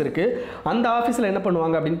ஆஃபீஸ் இருக்குது. அந்த ஆஃபீஸில் என்ன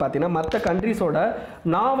பண்ணுவாங்க அப்படின்னு பார்த்தீங்கன்னா மற்ற கண்ட்ரிஸோட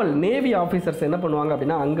நாவல் நேவி ஆஃபீஸர்ஸ் என்ன பண்ணுவாங்க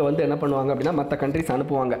அப்படின்னா அங்கே வந்து என்ன பண்ணுவாங்க அப்படின்னா மற்ற கண்ட்ரிஸ்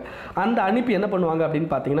அனுப்புவாங்க. அந்த அனுப்பி என்ன பண்ணுவாங்க அப்படின்னு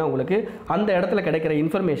பார்த்தீங்கன்னா உங்களுக்கு அந்த இடத்துல கிடைக்கிற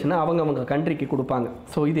இன்ஃபர்மேஷனை அவங்க கண்ட்ரிக்கு கொடுப்பாங்க.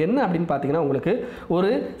 ஸோ இது என்ன அப்படின்னு பார்த்தீங்கன்னா உங்களுக்கு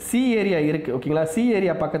ஒரு சி ஏரியா இருக்குது. ஓகேங்களா? சி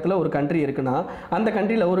ஏரியா பக்கத்தில் ஒரு கண்ட்ரி இருக்குன்னா அந்த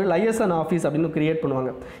கண்ட்ரியில் ஒரு லயசன் ஆஃபீஸ் அப்படின்னு கிரியேட்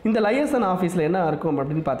பண்ணுவாங்க. இந்த லயசன் ஆஃபீஸில் என்ன இருக்கும்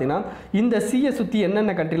அப்படின்னு பார்த்தீங்கன்னா இந்த சியை சுற்றி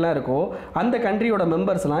என்னென்ன கண்ட்ரிலாம் இருக்கோ அந்த கண்ட்ரியோட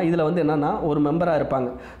மெம்பர்ஸ்லாம் இதில் வந்து என்னென்னா ஒரு மெம்பராக இருப்பாங்க.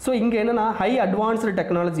 ஸோ இங்கே என்னன்னா ஹை அட்வான்ஸ்டு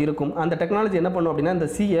டெக்னாலஜி இருக்கும். அந்த டெக்னாலஜி என்ன பண்ணும் அப்படின்னா இந்த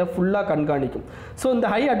சியை ஃபுல்லாக கண்காணிக்கும். ஸோ இந்த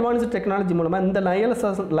ஹை அட்வான்ஸ்டு டெக்னாலஜி மூலமாக இந்த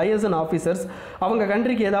லயசன் ஆஃபீஸர்ஸ் அவங்க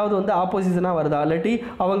கண்ட்ரிக்கு ஏதாவது வந்து ஆப்போசிஷனாக வருதா, இல்லாட்டி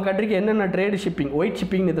அவங்க கண்ட்ரிக்கு என்னென்ன ட்ரேடு ஷிப்பிங் ஒயிட்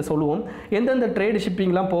ஷிப்பிங்னு இதை சொல்லுவோம், எந்தெந்த ட்ரேடு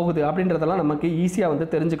ஷிப்பிங்லாம் போகுது அப்படின்றதெல்லாம் நமக்கு ஈஸியாக வந்து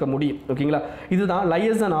தெரிஞ்சுக்க முடியும். ஓகேங்களா? இதுதான்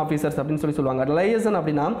லயசன் ஆஃபீஸர்ஸ் அப்படின்னு சொல்லுவாங்க. லயசன்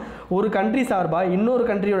அப்படின்னா ஒரு கண்ட்ரி சார்பாக இன்னொரு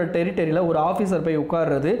கண்ட்ரியோட டெரிட்டரியில் ஒரு ஆஃபீஸர் போய்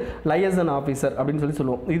உட்கார்றது லயசன் ஆஃபீஸர் அப்படின்னு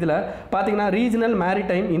சொல்லுவோம். இதில் பார்த்தீங்கன்னா regional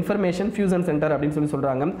maritime information fusion centre அப்படின்னு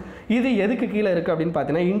சொல்கிறாங்க. இது எதுக்கு கீழே இருக்குது அப்படின்னு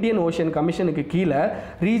பார்த்தீங்கன்னா இந்தியன் ஓஷன் கமிஷனுக்கு கீழே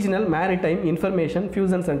regional maritime information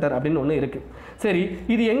fusion centre அப்படின்னு ஒன்று இருக்குது. சரி,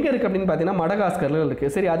 இது எங்கே இருக்குது அப்படின்னு பார்த்தீங்கன்னா மடகாஸ்கரில்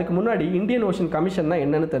இருக்குது. சரி, அதுக்கு முன்னாடி இந்தியன் ஓஷன் கமிஷன்னா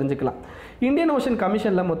என்னன்னு தெரிஞ்சுக்கலாம். இந்தியன் ஓஷன்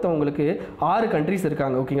கமிஷனில் மொத்தம் உங்களுக்கு 6 கண்ட்ரிஸ்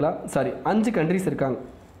இருக்காங்க. ஓகேங்களா? சாரி, 5 கண்ட்ரிஸ் இருக்காங்க.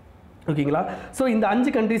 ஓகேங்களா? ஸோ இந்த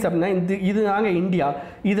 5 கண்ட்ரிஸ் அப்படின்னா இது நாங்கள் இந்தியா.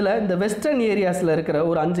 இதில் இந்த வெஸ்டர்ன் ஏரியாஸில் இருக்கிற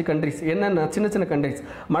ஒரு 5 கண்ட்ரிஸ் என்னென்ன சின்ன சின்ன countries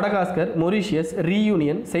Madagascar, Mauritius,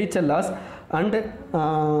 reunion, செய்ச்சல்லாஸ்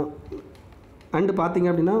and பார்த்தீங்க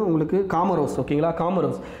அப்படின்னா உங்களுக்கு காமரோஸ். ஓகேங்களா?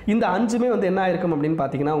 காமரோஸ். இந்த 5மே வந்து என்ன ஆயிருக்கும் அப்படின்னு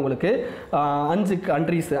பார்த்தீங்கன்னா உங்களுக்கு 5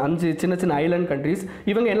 கண்ட்ரிஸ், 5 சின்ன சின்ன ஐலண்ட் கண்ட்ரிஸ்.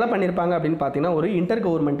 இவங்க எல்லாம் பண்ணியிருப்பாங்க அப்படின்னு பார்த்தீங்கன்னா ஒரு இன்டர்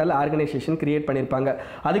கவர்மெண்டல் ஆர்கனைசேஷன் கிரியேட் பண்ணியிருப்பாங்க.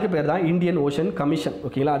 அதுக்கு பேர் தான் இந்தியன் ஓஷன் கமிஷன்.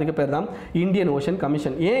 ஓகேங்களா? அதுக்கு பேர் தான் இந்தியன் ஓஷன்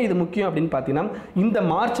கமிஷன். ஏன் இது முக்கியம் அப்படின்னு பார்த்தீங்கன்னா இந்த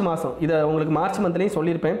மார்ச் மாதம், இதை உங்களுக்கு மார்ச் மந்த்லேயும்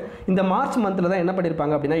சொல்லியிருப்பேன், இந்த மார்ச் மந்தில் தான் என்ன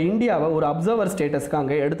பண்ணியிருப்பாங்க அப்படின்னா இந்தியாவை ஒரு அப்சர்வர் ஸ்டேட்டஸ்க்கு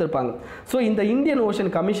அங்கே எடுத்திருப்பாங்க. ஸோ இந்த இந்தியன்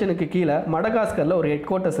ஓஷன் கமிஷனுக்கு கீழே மடகாஸ்கரில் ஒரு ஹெட்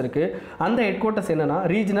குவார்ட்டர்ஸ் இருக்குது. அந்த ஹெட் குவார்ட்டர்ஸ் என்னன்னா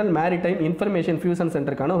ரீஜனல் மேரிடைம் இன்ஃபர்மேஷன் ஃபியூசன்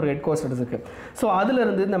சென்டருக்கான ஒரு ஹெட் குவார்ட்டர்ஸ் இருக்கு. ஸோ அதுல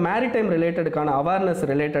இருந்து இந்த மேரிடைம் ரிலேட்டடுக்கான அவேர்னஸ்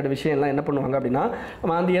ரிலேட்டட் விஷயம்லாம் என்ன பண்ணுவாங்க அப்படின்னா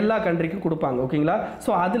அந்த எல்லா கண்ட்ரிக்கும் கொடுப்பாங்க. ஓகேங்களா?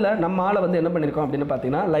 ஸோ அதில் நம்ம ஆளை வந்து என்ன பண்ணியிருக்கோம் அப்படின்னு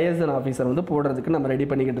பார்த்தீங்கன்னா லயசன் ஆஃபீஸர் வந்து போடுறதுக்கு நம்ம ரெடி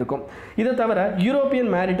பண்ணிக்கிட்டு இருக்கோம். இதை தவிர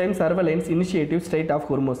European maritime surveillance initiative state of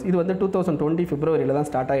Hormuz இது வந்து 2020 பிப்ரவரியில் தான்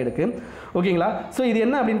ஸ்டார்ட் ஆகிருக்கு. ஓகேங்களா? ஸோ இது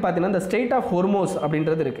என்ன அப்படின்னு பார்த்தீங்கன்னா இந்த ஸ்டேட் ஆஃப் ஹொர்மோஸ்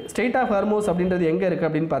அப்படின்றது இருக்குது. ஸ்டேட் ஆஃப் ஹொர்மோஸ் அப்படின்றது எங்கே இருக்குது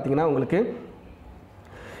அப்படின்னு பார்த்தீங்கன்னா உங்களுக்கு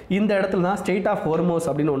இந்த இடத்துல தான் ஸ்டேட் ஆஃப் ஹோர்மோஸ்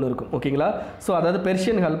அப்படின்னு ஒன்று இருக்கும். ஓகேங்களா? ஸோ அதாவது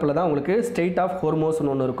பெர்ஷியன் கல்ஃபில் தான் உங்களுக்கு ஸ்டேட் ஆஃப்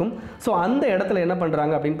ஹோர்மோஸ்னு ஒன்று இருக்கும். ஸோ அந்த இடத்துல என்ன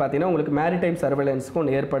பண்ணுறாங்க அப்படின்னு பார்த்தீங்கன்னா உங்களுக்கு மேரிடைம் சர்வேலன்ஸ்க்கு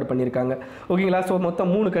ஒன்று ஏற்பாடு பண்ணியிருக்காங்க. ஓகேங்களா? ஸோ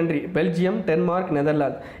மொத்தம் 3 கண்ட்ரி பெல்ஜியம், டென்மார்க்,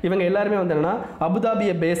 நெதர்லாந்து இவங்க எல்லாருமே வந்து என்னன்னா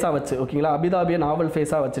அபுதாபியை பேஸாக வச்சு, ஓகேங்களா, அபுதாபியை நாவல்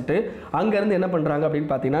ஃபேஸாக வச்சுட்டு அங்கேருந்து என்ன பண்ணுறாங்க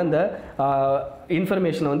அப்படின்னு பார்த்தீங்கன்னா இந்த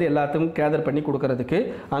இன்ஃபர்மேஷனை வந்து எல்லாத்துக்கும் கேதர் பண்ணி கொடுக்கறதுக்கு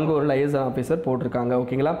அங்கே ஒரு லயசன் ஆஃபீஸர் போட்டிருக்காங்க.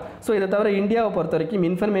 ஓகேங்களா? ஸோ இதை தவிர இந்தியாவை பொறுத்த வரைக்கும்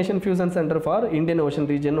information fusion centre for Indian ocean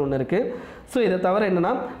region ஒன்று இருக்குது. ஸோ இதை தவிர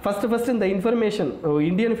என்னென்னா ஃபஸ்ட்டு இந்த information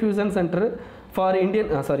Indian fusion centre for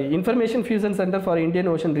information fusion centre for Indian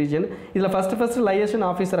ocean region இதில் ஃபஸ்ட்டு லயசன்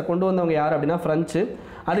ஆஃபீஸரை கொண்டு வந்தவங்க யார் அப்படின்னா ஃப்ரெஞ்சு,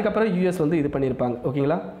 அதுக்கப்புறம் யூஎஸ் வந்து இது பண்ணியிருப்பாங்க.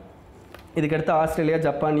 ஓகேங்களா? இதுக்கடுத்து ஆஸ்திரேலியா,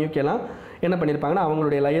 ஜப்பான், யூகேலாம் என்ன பண்ணியிருப்பாங்கன்னா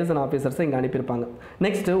அவங்களுடைய லயசன் ஆஃபீஸர்ஸை இங்கே அனுப்பியிருப்பாங்க.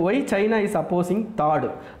 Next Y China is opposing thought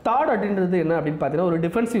அப்படின்றது என்ன அப்படின்னு பார்த்தீங்கன்னா ஒரு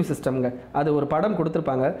டிஃபென்சிவ் சிஸ்டம்ங்க. அது ஒரு படம்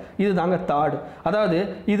கொடுத்துருப்பாங்க. இது தாங்க தாட். அதாவது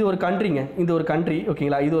இது ஒரு கண்ட்ரிங்க, இது ஒரு கண்ட்ரி.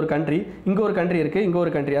 ஓகேங்களா? இது ஒரு கண்ட்ரி, இங்கே ஒரு கண்ட்ரி இருக்குது, இங்கே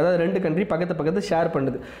ஒரு கண்ட்ரி, அதாவது 2 கண்ட்ரி பக்கத்து ஷேர்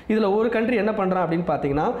பண்ணுது. இதில் ஒரு கண்ட்ரி என்ன பண்ணுறான் அப்படின்னு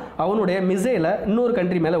பார்த்தீங்கன்னா அவனுடைய மிசைலை இன்னொரு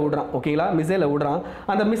கண்ட்ரி மேலே விடுறான். ஓகேங்களா? மிசைலை விடுறான்.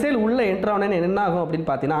 அந்த மிசைல் உள்ளே என்ட்ரானே என்ன ஆகும் அப்படின்னு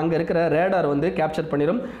பார்த்தீங்கன்னா அங்கே இருக்கிற ரேடார் வந்து கேப்சர்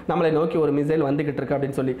பண்ணிடும் நம்மளை நோக்கி ஒரு மிசைல் வந்துகிட்டு இருக்கு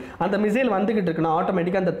அப்படின்னு சொல்லி. அந்த மிசைல் வந்துகிட்டு இருக்குன்னா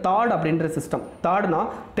ஆட்டோமேட்டிக்காக அந்த தாட் அப்படின்ற system, தாட்னா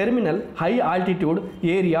terminal high altitude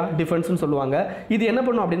area டிஃபென்ஸ்னு சொல்லுவாங்க. இது என்ன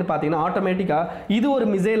பண்ணும் அப்படின்னு பார்த்தீங்கன்னா ஆட்டோமேட்டிக்காக இது ஒரு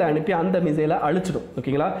மிசைலை அனுப்பி அந்த மிசைலை அழிச்சிடும்.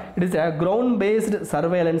 ஓகேங்களா? It is ground based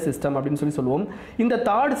surveillance system அப்படின்னு சொல்லுவோம். இந்த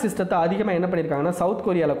தாட் சிஸ்டத்தை அதிகமாக என்ன பண்ணியிருக்காங்கன்னா சவுத்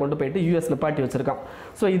கொரியாவில் கொண்டு போயிட்டு யூஎஸ் நிப்பாட்டி வச்சிருக்கான்.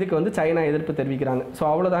 ஸோ இதுக்கு வந்து சைனா எதிர்ப்பு தெரிவிக்கிறாங்க. ஸோ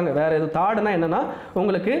அவ்வளோதாங்க. வேறு எதுவும் தாடுனா என்னென்னா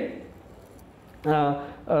உங்களுக்கு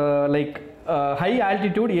like high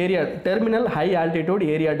altitude area, terminal high altitude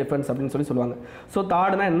area defence அப்படின்னு சொல்லுவாங்க. ஸோ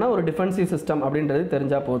தாடுனா என்ன, ஒரு டிஃபென்சிவ் சிஸ்டம் அப்படின்றது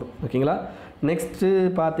தெரிஞ்சால் போதும். ஓகேங்களா? நெக்ஸ்ட்டு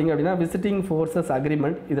பார்த்தீங்க அப்படின்னா விசிட்டிங் ஃபோர்ஸஸ்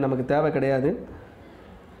அக்ரிமெண்ட். இது நமக்கு தேவை கிடையாது.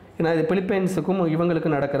 ஏன்னா இது பிலிப்பைன்ஸுக்கும்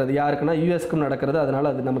இவங்களுக்கும் நடக்கிறது, யாருக்குன்னா யூஎஸ்க்கும் நடக்கிறது,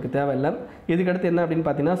 அதனால் அது நமக்கு தேவையில்லை. இதுக்கடுத்து என்ன அப்படின்னு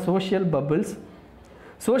பார்த்தீங்கன்னா சோஷியல் பபிள்ஸ்.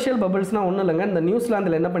 சோஷியல் பபிள்ஸ்னால் ஒன்றும் இல்லைங்க. இந்த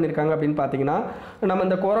நியூசிலாந்தில் என்ன பண்ணியிருக்காங்க அப்படின்னு பார்த்தீங்கன்னா நம்ம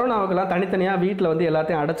இந்த கொரோனாவுக்கெல்லாம் தனித்தனியாக வீட்டில் வந்து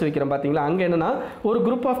எல்லாத்தையும் அடைச்சி வைக்கிறோம் பார்த்தீங்களா, அங்கே என்னென்னா ஒரு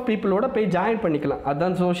குரூப் ஆஃப் பீப்புளோட போய் ஜாயின் பண்ணிக்கலாம்.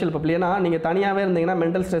 அதுதான் சோஷியல் பபிள். ஏன்னா நீங்கள் தனியாகவே இருந்தீங்கன்னா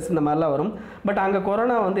மென்டல் ஸ்ட்ரெஸ் இந்த மாதிரிலாம் வரும். பட் அங்கே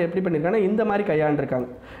கொரோனா வந்து எப்படி பண்ணியிருக்காங்கன்னா இந்த மாதிரி கையாண்டிருக்காங்க.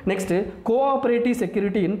 நெக்ஸ்ட்டு கோஆப்ரேட்டிவ்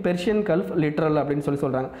செக்யூரிட்டி இன் பெர்ஷியன் கல்ஃப் லிட்ரல் அப்படின்னு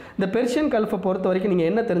சொல்கிறாங்க. இந்த பெர்ஷியன் கல்ஃபை பொறுத்த வரைக்கும் நீங்கள்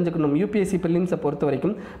என்ன தெரிஞ்சுக்கணும், யூபிஎஸ்சி பிரிலிம்ஸை பொறுத்த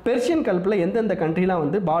வரைக்கும் பெர்ஷியன் கல்ஃபில் எந்தெந்த கண்ட்ரிலாம்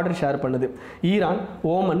வந்து பார்டர் ஷேர் பண்ணுது, Iran,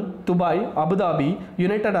 Oman, Dubai, Abu Dhabi,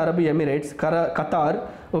 United அரபு எமிரேட்ஸ், கத்தார்,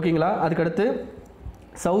 ஓகேங்களா, அதுக்கடுத்து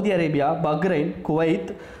சவுதி அரேபியா, பஹ்ரைன், குவைத்,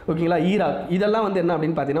 ஓகேங்களா, ஈராக், இதெல்லாம் வந்து என்ன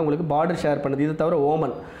அப்படின்னு பார்த்தீங்கன்னா உங்களுக்கு பார்டர் ஷேர் பண்ணுது. இதை தவிர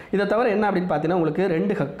ஓமன், இதை தவிர என்ன அப்படின்னு பார்த்தீங்கன்னா உங்களுக்கு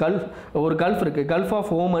ரெண்டு கல்ஃப், ஒரு கல்ஃப் இருக்குது, கல்ஃப்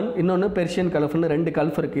ஆஃப் ஓமன், இன்னொன்று பெர்ஷியன் கல்ஃப்னு ரெண்டு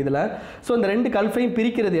கல்ஃப் இருக்குது இதில். ஸோ இந்த ரெண்டு கல்ஃபையும்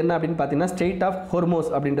பிரிக்கிறது என்ன அப்படின்னு பார்த்தீங்கன்னா ஸ்டேட் ஆஃப் ஹொர்மோஸ்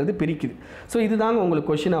அப்படின்றது பிரிக்குது. ஸோ இதுதாங்க உங்களுக்கு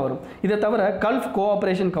கொஷினாக வரும். இதை தவிர கல்ஃப்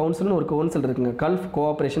கோஆப்ரேஷன் கவுன்சில்னு ஒரு கவுன்சில் இருக்குங்க, கல்ஃப்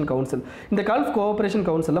கோஆப்ரேஷன் கவுன்சில். இந்த கல்ஃப் கோஆப்ரேஷன்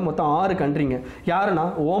கவுன்சிலில் மொத்தம் 6 கண்ட்ரிங்க. யாருன்னா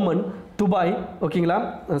ஓமன், துபாய், ஓகேங்களா,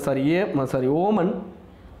 ஓமன்,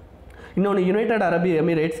 இன்னொன்று யுனைடெட் அரபு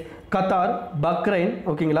எமிரேட்ஸ், கத்தார், பஹ்ரைன்,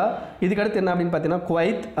 ஓகேங்களா, இதுக்கடுத்து என்ன அப்படின்னு பார்த்தீங்கன்னா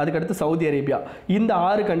குவைத், அதுக்கடுத்து சவுதி அரேபியா. இந்த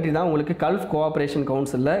 6 கண்ட்ரி தான் உங்களுக்கு கல்ஃப் கோஆப்ரேஷன்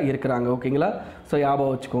கவுன்சிலில் இருக்கிறாங்க. ஓகேங்களா? ஸோ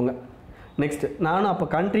ஞாபகம் வச்சுக்கோங்க. நெக்ஸ்ட் நானும் அப்போ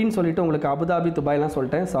கண்ட்ரின்னு சொல்லிவிட்டு உங்களுக்கு அபுதாபி, துபாய்லாம்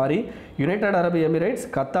சொல்லிட்டேன், சாரி. யுனைடெட் அரபு Emirates,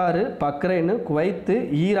 Qatar, Bahrain, Kuwait,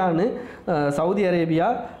 Iran, Saudi Arabia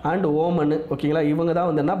and ஓமனு, ஓகேங்களா, இவங்க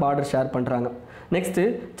தான் வந்து என்ன பார்டர் ஷேர் பண்ணுறாங்க. Next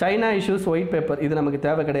China issues white paper, இது நமக்கு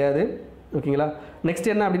தேவை கிடையாது. ஓகேங்களா? நெக்ஸ்ட்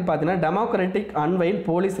என்ன அப்படின்னு பார்த்தீங்கன்னா democratic unveil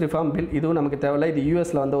police reform bill, இதுவும் நமக்கு தேவையில்லை. இது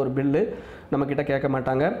யூஎஸில் வந்த ஒரு பில்லு, நம்மக்கிட்ட கேட்க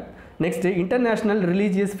மாட்டாங்க. Next international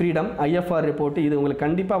religious freedom IFR report, இது உங்களுக்கு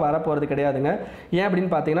கண்டிப்பாக வரப்போகிறது கிடையாதுங்க. ஏன்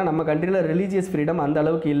அப்படின்னு பார்த்தீங்கன்னா நம்ம கண்ட்ரியில் ரிலீஜியஸ் ஃப்ரீடம் அந்த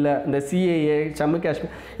அளவுக்கு இல்லை. இந்த சிஏஏ, ஜம்மு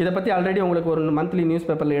காஷ்மீர், இதை பற்றி ஆல்ரெடி உங்களுக்கு ஒரு மந்த்லி நியூஸ்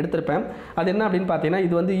பேப்பரில் எடுத்திருப்பேன். அது என்ன அப்படின்னு பார்த்தீங்கன்னா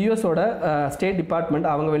இது வந்து யூஎஸோட ஸ்டேட் டிபார்ட்மெண்ட்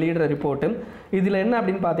அவங்க வெளியிடுற ரிப்போர்ட்டு. இதில் என்ன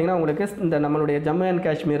அப்படின்னு பார்த்தீங்கன்னா உங்களுக்கு இந்த நம்மளுடைய Jammu and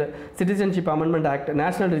Kashmir citizenship amendment act,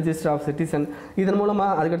 national register of citizen, இதன்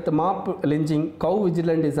மூலமாக அதுக்கடுத்து மாப் லிஞ்சிங், கவு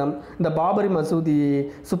விஜிலண்டிசம், இந்த பாபரி மசூதி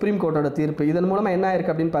சுப்ரீம் கோர்ட்டோட தீர்ப்பு, இதன் மூலமாக என்ன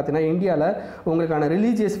ஆயிருக்கு அப்படின்னு பார்த்தீங்கன்னா இந்தியாவில் உங்களுக்கான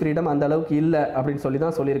ரிலீஜியஸ் ஃப்ரீடம் அந்த அளவுக்கு இல்லை அப்படின்னு சொல்லி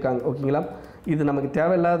தான் சொல்லியிருக்காங்க. ஓகேங்களா? இது நமக்கு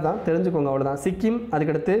தேவையில்லாத தான், தெரிஞ்சுக்கோங்க, அவ்வளோதான். சிக்கிம்,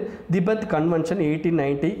 அதுக்கடுத்து திபெத் கன்வென்ஷன்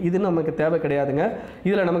 1890, இது நமக்கு தேவை கிடையாதுங்க.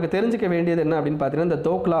 இதில் நமக்கு தெரிஞ்சிக்க வேண்டியது என்ன அப்படின்னு பார்த்தீங்கன்னா இந்த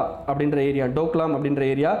டோக்லா அப்படின்ற ஏரியா, டோக்லாம் அப்படின்ற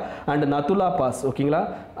ஏரியா அண்ட் நத்துலா பாஸ், ஓகேங்களா,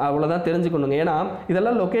 அவ்வளோதான் தெரிஞ்சுக்கணுங்க. ஏன்னா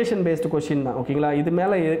இதெல்லாம் லொக்கேஷன் பேஸ்டு கொஷின் தான். ஓகேங்களா? இது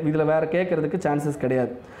மேலே இதில் வேறு கேட்குறதுக்கு சான்சஸ்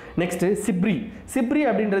கிடையாது. நெக்ஸ்ட்டு சிப்ரி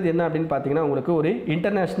அப்படின்றது என்ன அப்படின்னு பார்த்தீங்கன்னா உங்களுக்கு ஒரு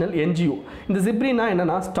இன்டர்நேஷ்னல் என்ஜிஓ. இந்த சிப்ரினா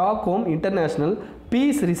என்னென்னா Stockholm international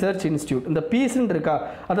piece research institute. இந்த பீஸ்ன்னு இருக்கா,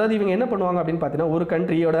 அதாவது இவங்க என்ன பண்ணுவாங்க அப்படின்னு பார்த்தீங்கன்னா ஒரு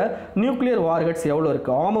கண்ட்ரியோட நியூக்ளியர் வார்ஹெட்ஸ் எவ்வளோ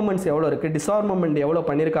இருக்குது, ஆர்மமெண்ட்ஸ் எவ்வளோ இருக்குது, டிஸ்ஆர்மமெண்ட் எவ்வளோ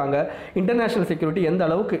பண்ணியிருக்காங்க, இன்டர்நேஷ்னல் செக்யூரிட்டி எந்த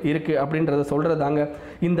அளவுக்கு இருக்குது அப்படின்றத சொல்கிறதாங்க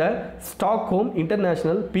இந்த Stockholm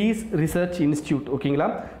international piece research institute. ஓகேங்களா?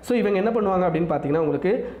 ஸோ இவங்க என்ன பண்ணுவாங்க அப்படின்னு பார்த்தீங்கன்னா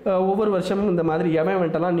உங்களுக்கு ஒவ்வொரு வருஷமும் இந்த மாதிரி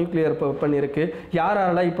எவென்ட்டெல்லாம் நியூக்ளியர் வெப்பன் இருக்குது,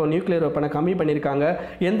 யாரெல்லாம் இப்போ நியூக்ளியர் வெப்பனை கம்மி பண்ணியிருக்காங்க,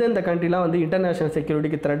 எந்தெந்த கண்ட்ரிலாம் வந்து இன்டர்நேஷ்னல்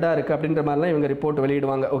செக்யூரிட்டிக்கு த்ரெட்டாக இருக்குது அப்படின்ற மாதிரிலாம் இவங்க ரிப்போர்ட்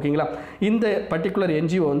வெளியிடுவாங்க. ஓகேங்களா? இந்த பர்டிகுலர்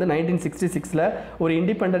என்ஜிஓ வந்து 1966 ஒரு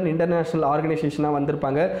இண்டிபெண்டன்ட் இன்டர்நேஷனல் ஆர்கனைசேஷனாக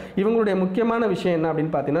வந்திருப்பாங்க. இவங்களுடைய முக்கியமான விஷயம் என்ன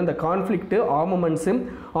அப்படின்னு பார்த்தீங்கன்னா இந்த கான்ஃப்ளிக்ட், ஆர்மமெண்ட்ஸு,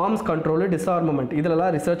 ஆர்ம்ஸ் கண்ட்ரோலு, டிஸ்ஆர்மமெண்ட்,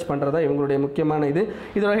 இதெல்லாம் ரிசர்ச் பண்ணுறதா இவங்களுடைய முக்கியமான இது.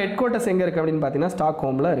 இதோட ஹெட் குவார்ட்டர்ஸ் எங்கே இருக்குது அப்படின்னு பார்த்தீங்கன்னா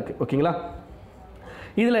ஸ்டாக்ஹோமில் இருக்குது. ஓகேங்களா?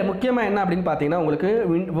 இதில் முக்கியமாக என்ன அப்படின்னு பார்த்தீங்கன்னா உங்களுக்கு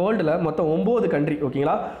வேர்ல்டில் மொத்தம் 9 கண்ட்ரி,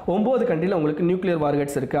 ஓகேங்களா, 9 கண்ட்ரியில் உங்களுக்கு நியூக்ளியர்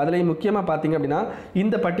வார்ஹெட்ஸ் இருக்குது. அதில் முக்கியமாக பார்த்தீங்க அப்படின்னா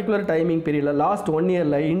இந்த பர்டிகுலர் டைமிங் பீரியடில் லாஸ்ட் 1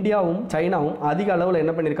 இயரில் இந்தியாவும் சைனாவும் அதிக அளவில்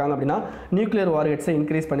என்ன பண்ணியிருக்காங்க அப்படின்னா நியூக்ளியர் வார்ஹெட்ஸை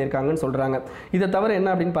இன்க்ரீஸ் பண்ணியிருக்காங்கன்னு சொல்கிறாங்க. இதை தவிர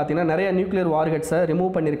என்ன அப்படின்னு பார்த்தீங்கன்னா நிறைய நியூக்ளியர் வார்ஹெட்ஸை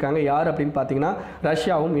ரிமூவ் பண்ணியிருக்காங்க. யார் அப்படின்னு பார்த்தீங்கன்னா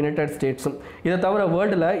ரஷ்யாவும் யுனைடெட் ஸ்டேட்ஸும். இதை தவிர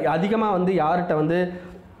வேர்ல்டில் அதிகமாக வந்து யார்கிட்ட வந்து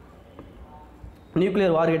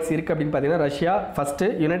நியூக்ளியர் வார்ஹெட்ஸ் இருக்குது அப்படின்னு பார்த்தீங்கன்னா ரஷ்யா ஃபஸ்ட்டு,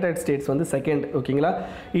 யுனைடெட் ஸ்டேட்ஸ் வந்து செகண்ட். ஓகேங்களா?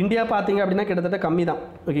 இந்தியா பார்த்தீங்க அப்படின்னா கிட்டத்தட்ட கம்மி தான்.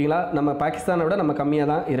 ஓகேங்களா? நம்ம பாகிஸ்தானை விட நம்ம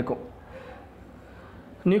கம்மியாக தான் இருக்கும்.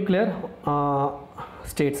 Nuclear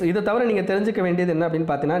states. இதை தவிர நீங்கள் தெரிஞ்சுக்க வேண்டியது என்ன அப்படின்னு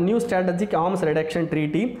பார்த்தீங்கன்னா new strategic arms reduction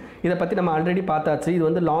treaty. இதை பற்றி நம்ம ஆல்ரெடி பார்த்தாச்சு. இது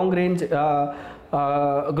வந்து லாங் ரேஞ்ச்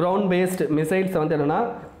கிரவுண்ட் பேஸ்டு மிசைல்ஸை வந்து என்னென்னா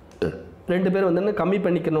 2 பேர் வந்து கம்மி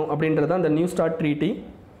பண்ணிக்கணும் அப்படின்றது அந்த நியூ ஸ்டார்ட் ட்ரீட்டி.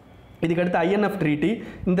 இதுக்கடுத்து INF ட்ரீட்டி.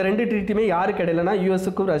 இந்த 2 ட்ரீட்டியுமே யாருக்கு இடையிலனா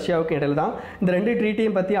யூஎஸ்க்கும் ரஷ்யாவுக்கும் இடையில தான். இந்த 2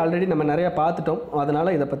 ட்ரீட்டியும் பற்றி ஆல்ரெடி நம்ம நிறையா பார்த்துட்டோம், அதனால்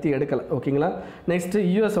இதை பற்றி எடுக்கலை. ஓகேங்களா. நெக்ஸ்ட்டு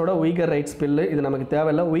யூஎஸோட உய்கர் ரைட்ஸ் பில்லு, இது நமக்கு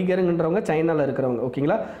தேவையில்லை. உய்கருங்கன்றவங்க சைனாவில் இருக்கிறவங்க.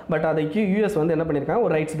 ஓகேங்களா. பட் அதுக்கு யூஎஸ் வந்து என்ன பண்ணியிருக்காங்க,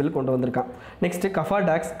 ஒரு ரைட்ஸ் பில் கொண்டு வந்திருக்கான். Next கஃபா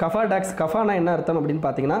tax. கஃபானா என்ன அர்த்தம் அப்படின்னு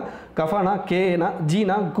பார்த்தீங்கன்னா, கஃபானா கேனா,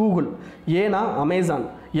 ஜீனா கூகுள், ஏனா அமேசான்,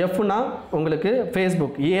 எஃப்னா உங்களுக்கு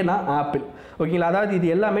ஃபேஸ்புக், ஏனா ஆப்பிள். ஓகேங்களா. அதாவது இது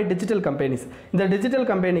எல்லாமே டிஜிட்டல் கம்பெனிஸ். இந்த டிஜிட்டல்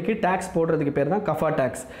கம்பெனிக்கு டேக்ஸ் போடுறதுக்கு பேர் தான் கஃபா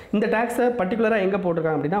டேக்ஸ். இந்த டேக்ஸை பர்டிகுலராக எங்கே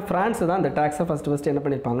போட்டிருக்காங்க அப்படின்னா ஃப்ரான்ஸ் தான் இந்த டேக்ஸை ஃபஸ்ட்டு என்ன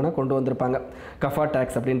பண்ணியிருப்பாங்கன்னா கொண்டு வந்திருப்பாங்க, கஃபா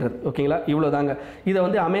டேக்ஸ் அப்படின்றது. ஓகேங்களா. இவ்வளோ தாங்க. இதை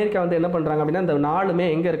வந்து அமெரிக்கா வந்து என்ன பண்ணுறாங்க அப்படின்னா இந்த 4மே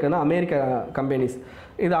எங்கே இருக்குன்னா அமெரிக்கா கம்பெனிஸ்.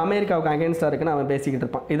 இது அமெரிக்காவுக்கு அகேன்ஸ்டாக இருக்குன்னு அவன் பேசிக்கிட்டு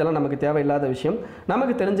இருப்பான். இதெல்லாம் நமக்கு தேவையில்லாத விஷயம்.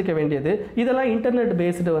 நமக்கு தெரிஞ்சுக்க வேண்டியது இதெல்லாம் இன்டர்நெட்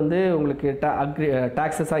பேஸ்டு வந்து உங்களுக்கு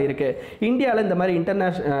டாக்ஸஸாக இருக்குது. இந்தியாவில் இந்த மாதிரி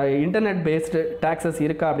இன்டர்நெட் பேஸ்டு டாக்ஸஸ்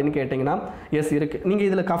இருக்கா அப்படின்னு கேட்டிங்கன்னா எஸ் இருக்குது. நீங்கள்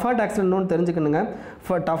இதில் கஃபா டேக்ஸ் இன்னொன்று தெரிஞ்சுக்கணுங்க.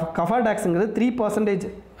 கஃபா டேக்ஸுங்கிறது 3%,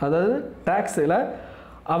 அதாவது டேக்ஸில்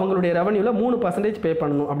அவங்களுடைய ரெவன்யூவில் 3% பே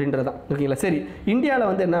பண்ணணும் அப்படின்றது தான். ஓகேங்களா. சரி, இந்தியாவில்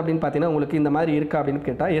வந்து என்ன அப்படின்னு பார்த்தீங்கன்னா உங்களுக்கு இந்த மாதிரி இருக்கா அப்படின்னு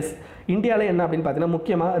கேட்டால் எஸ், இந்தியாவில் என்ன அப்படின்னு பார்த்தீங்கன்னா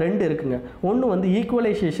முக்கியமாக 2 இருக்குங்க. ஒன்று வந்து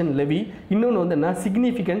ஈக்குவலைசேஷன் லெவி, இன்னொன்று வந்து என்ன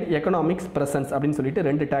சிக்னிஃபிகண்ட் எக்கனாமிக்ஸ் ப்ரெசன்ஸ் அப்படின்னு சொல்லிட்டு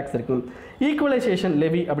 2 டேக்ஸ் இருக்குங்க. ஈக்குவலைசேஷன்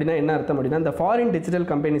லெவி அப்படின்னா என்ன அர்த்தம் அப்படின்னா இந்த ஃபாரின் டிஜிட்டல்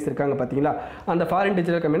கம்பெனிஸ் இருக்காங்க பார்த்தீங்களா, அந்த ஃபாரின்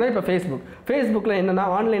டிஜிட்டல் கம்பெனினா இப்போ ஃபேஸ்புக்கில் என்னென்னா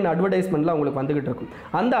ஆன்லைன் அட்வர்டைஸ்மெண்ட்லாம் உங்களுக்கு வந்துகிட்டு இருக்கும்.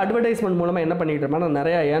 அந்த அட்வர்டைஸ்மெண்ட் மூலமாக என்ன பண்ணிக்கிட்டு இருப்பான்,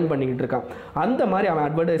 நிறையா ஏர்ன் பண்ணிக்கிட்டு இருக்கான். அந்த மாதிரி அவன்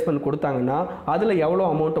அட்வர்டைஸ்மெண்ட் கொடுத்தாங்கன்னா அதில் எவ்வளோ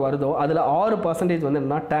அமௌண்ட் வருதோ அதில் 6% வந்து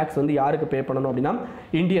என்ன டேக்ஸ் வந்து யாருக்கு பே பண்ணணும் அப்படின்னா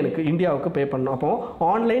இந்தியாவுக்கு பே பண்ணணும். அப்போ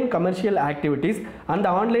ஆன்லைன் கமர்ஷியல் ஆக்டிவிட்டீஸ், அந்த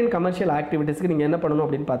ஆன்லைன் கமர்ஷியல் ஆக்டிவிட்டீஸ்க்கு நீங்கள் என்ன பண்ணணும்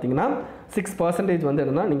அப்படின்னு பார்த்தீங்கன்னா 6% வந்து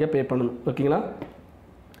என்னன்னா நீங்கள் பே பண்ணணும். ஓகேங்களா.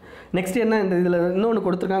 நெக்ஸ்ட் என்ன இந்த இதில் இன்னொன்று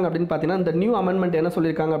கொடுத்துருக்காங்க அப்படின்னு பார்த்தீங்கன்னா இந்த நியூ அமெண்ட்மெண்ட் என்ன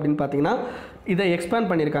சொல்லியிருக்காங்க அப்படின்னு பார்த்தீங்கன்னா இதை எக்ஸ்பேண்ட்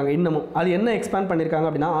பண்ணியிருக்காங்க இன்னமும். அது என்ன எக்ஸ்பேண்ட் பண்ணியிருக்காங்க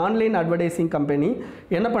அப்படின்னா ஆன்லைன் அட்வர்டைசிங் கம்பெனி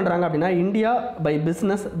என்ன பண்ணுறாங்க அப்படின்னா India by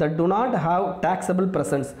business that to not have taxable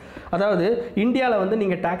presence. அதாவது இந்தியாவில் வந்து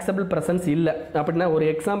நீங்கள் டாக்ஸபிள் ப்ரெசன்ஸ் இல்லை அப்படின்னா ஒரு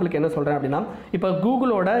எக்ஸாம்பிளுக்கு என்ன சொல்கிறேன் அப்படின்னா இப்போ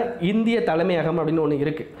கூகுளோட இந்திய தலைமையகம் அப்படின்னு ஒன்று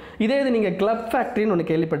இருக்குது. இதே இது நீங்கள் கிளப் ஃபேக்ட்ரின்னு ஒன்று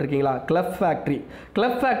கேள்விப்பட்டிருக்கீங்களா. கிளப்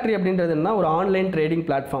ஃபேக்ட்ரி அப்படின்றது என்ன, ஒரு ஆன்லைன் ட்ரேடிங்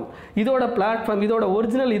பிளாட்ஃபார்ம். இதோட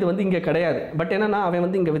ஒரிஜினல் இது வந்து இங்கே கிடையாது. பட் என்னன்னா அவன்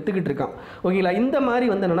வந்து இங்கே வித்துக்கிட்டு இருக்கான். ஓகேங்களா. இந்த மாதிரி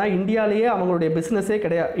வந்து என்னன்னா இந்தியாவிலேயே அவங்களுடைய பிஸ்னஸே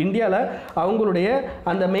கிடையாது, இந்தியாவில் அவங்களுடைய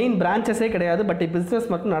அந்த மெயின் பிரான்ச்சஸே கிடையாது. பட் பிஸ்னஸ்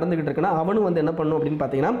மட்டும் நடந்துகிட்டு இருக்குன்னா அவனும் வந்து என்ன பண்ணணும் அப்படின்னு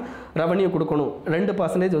பார்த்தீங்கன்னா ரெவன்யூ கொடுக்கணும்,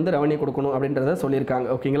 2% வந்து ரெவன்யூ கொடுக்கணும் அப்படின்றத சொல்லியிருக்காங்க.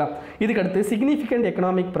 ஓகேங்களா. இதுக்கடுத்து சிக்னிஃபிகண்ட்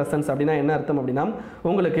எக்கனாமிக் ப்ரெசன்ஸ் அப்படின்னா என்ன அர்த்தம் அப்படின்னா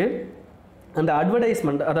உங்களுக்கு அந்த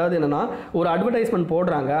அட்வர்டைஸ்மெண்ட், அதாவது என்னென்னா ஒரு அட்வர்டைஸ்மெண்ட்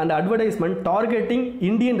போடுறாங்க, அந்த அட்வர்டைஸ்மெண்ட் டார்கெட்டிங்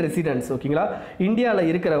இந்தியன் ரெசிடென்ட்ஸ். ஓகேங்களா. இந்தியாவில்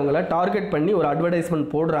இருக்கிறவங்கள டார்கெட் பண்ணி ஒரு அட்வர்டைஸ்மெண்ட்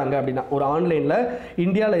போடுறாங்க அப்படின்னா ஒரு ஆன்லைனில்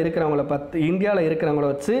இந்தியாவில் இருக்கிறவங்கள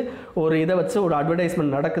வச்சு ஒரு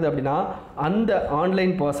அட்வர்டைஸ்மெண்ட் நடக்குது அப்படின்னா அந்த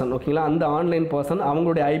ஆன்லைன் பர்சன், ஓகேங்களா, அந்த ஆன்லைன் பர்சன்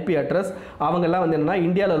அவங்களுடைய ஐபி அட்ரஸ் அவங்கெல்லாம் வந்து என்னென்னா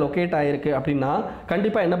இந்தியாவில் லொக்கேட் ஆகிருக்கு அப்படின்னா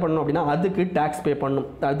கண்டிப்பாக என்ன பண்ணணும் அப்படின்னா அதுக்கு டேக்ஸ் பே பண்ணணும்.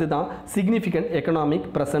 அதுதான் சிக்னிஃபிகண்ட்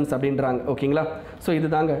எக்கனாமிக் ப்ரெசன்ஸ் அப்படின்றாங்க. ஓகேங்களா. ஸோ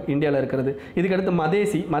இதுதாங்க இந்தியாவில் இருக்கிறது. இதுக்கடுத்து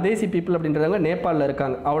மதேசி பீப்புள் அப்படின்றவங்க நேபாளில்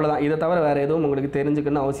இருக்காங்க. அவ்வளோதான். இதை தவிர வேறு எதுவும் உங்களுக்கு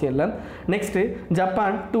தெரிஞ்சுக்கணும்னு அவசியம் இல்லை. Next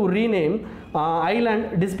Japan to rename island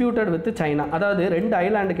disputed with China. அதாவது 2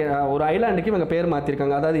 ஐலாண்டுக்கு ஒரு ஐலாண்டுக்கு இவங்க பேர்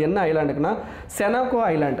மாற்றிருக்காங்க. அதாவது என்ன ஐலாண்டுக்குன்னா செனாக்கோ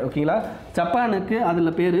ஐலாண்ட். ஓகேங்களா. ஜப்பானுக்கு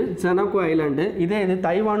அதில் பேர் செனாக்கோ ஐலாண்டு. இதே இது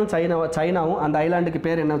தைவானும் சைனாவும் அந்த ஐலாண்டுக்கு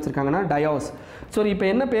பேர் என்ன வச்சுருக்காங்கன்னா டயோஸ். ஸோ இப்போ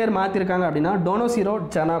என்ன பேர் மாற்றிருக்காங்க அப்படின்னா டொனோசிரோ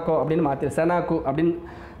செனாக்கோ அப்படின்னு செனாக்கு அப்படின்னு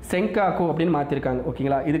செங்காக்கு அப்படின்னு மாற்றிருக்காங்க.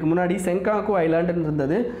 ஓகேங்களா. இதுக்கு முன்னாடி செங்காக்கு ஐலாண்டுன்னு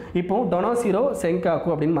இருந்தது, இப்போ டொனோசிரோ செங்காக்கு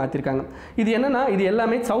அப்படின்னு மாற்றிருக்காங்க. இது என்னென்னா இது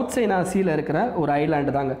எல்லாமே சவுத் சைனா சீல இருக்கிற ஒரு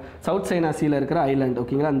ஐலாண்டு தாங்க, சவுத் சைனா சீல இருக்கிற ஐலாண்டு.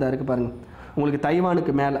 ஓகேங்களா. அந்த இருக்குது பாருங்கள் உங்களுக்கு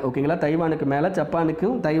தைவானுக்கு மேலே. ஓகேங்களா. தைவானுக்கு மேலே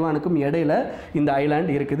ஜப்பானுக்கும் தைவானுக்கும் இடையில இந்த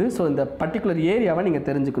ஐலாண்டு இருக்குது. ஸோ இந்த பர்டிகுலர் ஏரியாவை நீங்கள்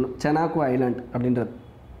தெரிஞ்சுக்கணும், செனாக்கு ஐலாண்டு அப்படின்றது.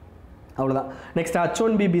 அவ்வளோதான். நெக்ஸ்ட்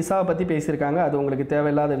H1B விசாவை பற்றி பேசியிருக்காங்க, அது உங்களுக்கு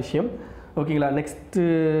தேவையில்லாத விஷயம். ஓகேங்களா.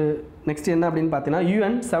 நெக்ஸ்ட் என்ன அப்படின்னு பார்த்தீங்கன்னா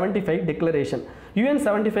UN75 டிக்ளரேஷன்.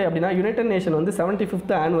 UN75 அப்படின்னா யுனைடெட் நேஷன் வந்து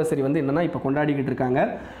 75th ஆனிவர்சரி வந்து என்னென்னா இப்போ கொண்டாடிக்கிட்டு இருக்காங்க.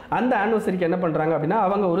 அந்த ஆனிவர்சரிக்கு என்ன பண்ணுறாங்க அப்படின்னா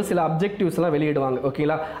அவங்க ஒரு சில அப்ஜெக்டிவ்ஸ்லாம் வெளியிடுவாங்க.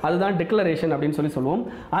 ஓகேங்களா. அதுதான் டிக்ளரேஷன் அப்படின்னு சொல்லுவோம்.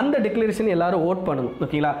 அந்த டிக்ளரேஷன் எல்லாரும் ஓட் பண்ணணும்.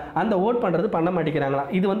 ஓகேங்களா. அந்த ஓட் பண்ணுறது பண்ண மாட்டேங்கிறாங்களா,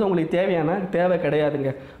 இது வந்து உங்களுக்கு தேவை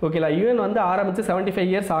கிடையாதுங்க. ஓகேங்களா. UN வந்து ஆரம்பித்து 75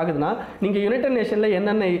 இயர்ஸ் ஆகுதுன்னா நீங்கள் யுனைடெட் நேஷனில்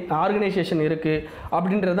என்னென்ன ஆர்கனைசேஷன் இருக்குது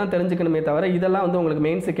அப்படின்றதான் தெரிஞ்சுக்கணுமே தவிர இதெல்லாம் வந்து உங்களுக்கு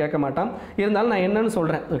மெயின்ஸு கேட்க மாட்டான். இருந்தாலும் நான் என்னன்னு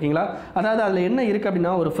சொல்கிறேன். ஓகேங்களா. அதாவது அதில் என்ன இருக்குது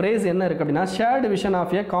அப்படின்னா ஒரு ஃப்ரேஸ் என்ன இருக்குது அப்படின்னா shared vision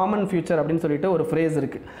of A common future அப்படின்னு சொல்லிட்டு ஒரு ஃப்ரேஸ்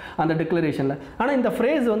இருக்குது அந்த டிக்ளரேஷனில். ஆனால் இந்த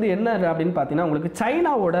ஃப்ரேஸ் வந்து என்ன அப்படின்னு பார்த்தீங்கன்னா உங்களுக்கு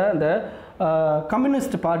சைனாவோட அந்த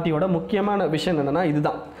கம்யூனிஸ்ட் பார்ட்டியோட முக்கியமான விஷயம் என்னென்னா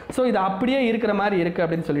இதுதான். ஸோ இது அப்படியே இருக்கிற மாதிரி இருக்குது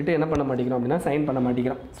அப்படின்னு சொல்லிட்டு என்ன பண்ண மாட்டேங்கிறோம் அப்படின்னா சைன் பண்ண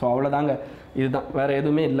மாட்டேங்கிறோம். ஸோ அவ்வளோதாங்க, இதுதான், வேறு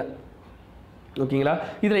எதுவுமே இல்லை. ஓகேங்களா.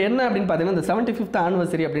 இதில் என்ன அப்படின்னு பார்த்தீங்கன்னா இந்த 75th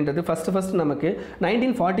ஆனிவர்சரி அப்படின்றது ஃபஸ்ட்டு நமக்கு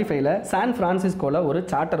 1945 சான் ஃப்ரான்சிஸ்கோவில் ஒரு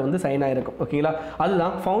சார்ட்டர் வந்து சைன் ஆகிருக்கும். ஓகேங்களா.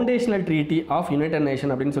 அதுதான் foundational treaty of United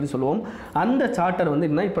nation அப்படின்னு சொல்லுவோம். அந்த சார்ட்டர் வந்து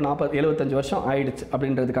இன்னும் இப்போ 75 வருஷம் ஆயிடுச்சு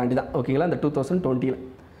அப்படின்றதுக்காண்டி தான். ஓகேங்களா. இந்த 2020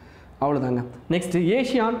 அவ்வளோதாங்க. Next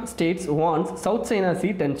ASEAN states வான்ஸ் south China C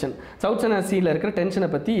tension. South China சீயில் இருக்கிற டென்ஷனை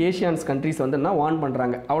பற்றி ஏஷியான்ஸ் கண்ட்ரிஸ் வந்து வார்ன்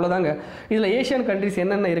பண்ணுறாங்க. அவ்வளோதாங்க. இதில் ஏஷியன் கண்ட்ரிஸ்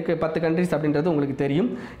என்னென்ன இருக்குது 10 கண்ட்ரிஸ் அப்படின்றது உங்களுக்கு தெரியும்.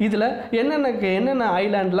 இதில் என்னென்ன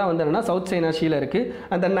ஐலாண்ட்லாம் வந்து என்னென்னா சவுத் சைனா சீயில் இருக்குது.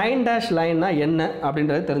 அந்த 9 லைன்னா என்ன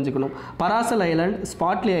அப்படின்றது தெரிஞ்சுக்கணும். பராசல் ஐலாண்ட்,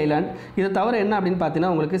 ஸ்பாட்லி ஐலாண்ட், இதை தவிர என்ன அப்படின்னு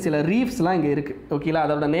பார்த்தீங்கன்னா உங்களுக்கு சில ரீஃப்ஸ்லாம் இங்கே இருக்குது. ஓகேங்களா.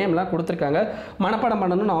 அதோட நேம்லாம் கொடுத்துருக்காங்க. மனப்பாடம்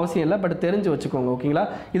பண்ணணும்னு அவசியம் இல்லை, பட் தெரிஞ்சு வச்சுக்கோங்க. ஓகேங்களா.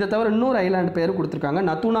 இதை தவிர இன்னொரு ஐலாண்ட் பேர் கொடுத்துருக்காங்க,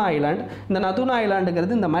 நத்துனா ஐலாண்ட். இந்த நத்துனா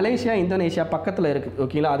ஐலாண்டுங்கிறது இந்த மலேசியா இந்தோனேஷியா பக்கத்தில் இருக்குது.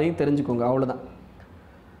 ஓகேங்களா. அதையும் தெரிஞ்சுக்கோங்க. அவ்வளோதான்.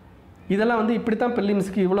 இதெல்லாம் வந்து இப்படி தான்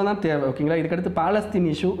ப்ரிலிம்ஸ்க்கு இவ்வளோ தான் தேவை. ஓகேங்களா. இதுக்கடுத்து பாலஸ்தீன்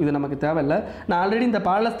இஷ்யூ இது நமக்கு தேவையில்லை. நான் ஆல்ரெடி இந்த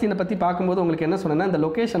பாலஸ்தீனை பற்றி பார்க்கும்போது உங்களுக்கு என்ன சொன்னேன்னா இந்த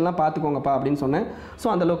லொக்கேஷன்லாம் பார்த்துக்கோங்கப்பா அப்படின்னு சொன்னேன். ஸோ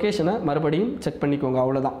அந்த லொக்கேஷனை மறுபடியும் செக் பண்ணிக்கோங்க.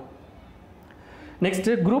 அவ்வளோதான்.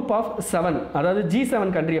 நெக்ஸ்ட்டு குரூப் ஆஃப் 7, அதாவது G7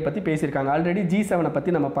 கண்ட்ரியை பற்றி பேசியிருக்காங்க. ஆல்ரெடி G7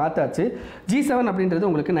 பற்றி நம்ம பார்த்தாச்சு. G7 அப்படின்றது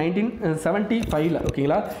உங்களுக்கு 1975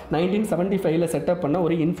 ஓகேங்களா 1975 செட்டப் பண்ண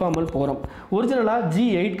ஒரு இன்ஃபார்மல் ஃபோரம். ஒரிஜினலாக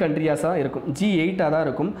G8 கண்ட்ரியாஸாக இருக்கும், G8 தான்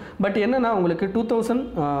இருக்கும். பட் என்னென்னா உங்களுக்கு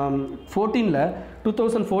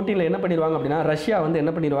 2014 என்ன பண்ணிடுவாங்க அப்படின்னா ரஷ்யா வந்து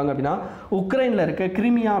என்ன பண்ணிடுவாங்க அப்படின்னா உக்ரைனில் இருக்க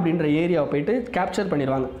கிரிமியா அப்படின்ற ஏரியாவை போயிட்டு கேப்சர்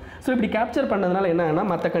பண்ணிடுவாங்க. ஸோ இப்படி கேப்சர் பண்ணதுனால என்னன்னா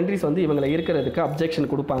மற்ற கண்ட்ரிஸ் வந்து இவங்களை இருக்கிறதுக்கு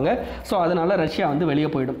அப்ஜெக்ஷன் கொடுப்பாங்க. ஸோ அதனால் ரஷ்யா வந்து வெளியே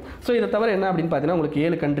போயிடும். ஸோ இதை தவிர என்ன அப்படின்னு பார்த்தீங்கன்னா உங்களுக்கு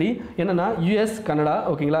 7 கண்ட்ரி என்னென்னா US, கனடா,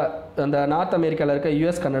 ஓகேங்களா, அந்த நார்த் அமெரிக்காவில் இருக்க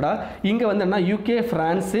US, கனடா, இங்கே வந்து என்ன UK,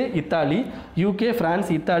 France, Italy, UK, France,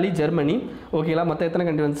 Italy, Germany, ஓகேங்களா. மொத்தம் எத்தனை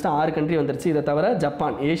கண்ட்ரி வந்துச்சுன்னா 6 கண்ட்ரி வந்துருச்சு. இதை தவிர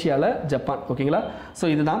ஜப்பான், ஏஷியாவில் ஜப்பான். ஓகேங்களா. ஸோ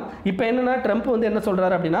இதுதான். இப்போ என்னென்னா ட்ரம்ப் வந்து என்ன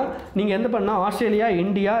சொல்கிறாரு அப்படின்னா நீங்கள் எந்த பண்ணால் ஆஸ்திரேலியா,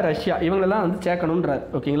 இந்தியா, ரஷ்யா இவங்களெல்லாம் வந்து சேர்க்கணுன்றார்.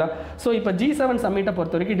 ஓகேங்களா. ஸோ இப்போ G7 சம்மிட்டை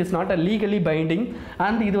பொறுத்த வரைக்கும் it is not a legally binding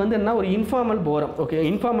and இது வந்து என்ன ஒரு informal forum. Okay,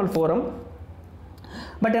 informal forum.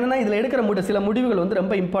 But என்னன்னா இதில் எடுக்கிற சில முடிவுகள் வந்து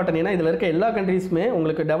ரொம்ப இம்பார்ட்டன்ட். ஏன்னா இதில் இருக்க எல்லா கண்ட்ரீஸுமே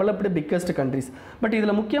உங்களுக்கு டெவலப்டு பிக்கஸ்ட் கண்ட்ரீஸ். பட்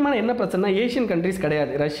இதில் முக்கியமான என்ன பிரச்சனை, ஏஷியன் கண்ட்ரீஸ்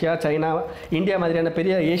கிடையாது. ரஷ்யா, சைனா, இந்தியா மாதிரியான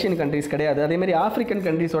பெரிய ஏஷியன் கண்ட்ரீஸ் கிடையாது. அதேமாதிரி ஆஃப்ரிக்கன்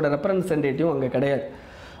கண்ட்ரீஸோட ரெப்ரசன்டேட்டிவ் அங்கே கிடையாது.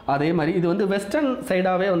 அதே மாதிரி இது வந்து வெஸ்டர்ன்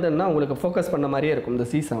சைடாகவே வந்து என்ன உங்களுக்கு ஃபோக்கஸ் பண்ண மாதிரியே இருக்கும் இந்த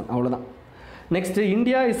G7. அவ்வளோதான். Next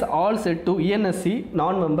India is all set to ENSC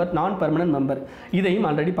நான் பெர்மனன்ட் மெம்பர். இதையும்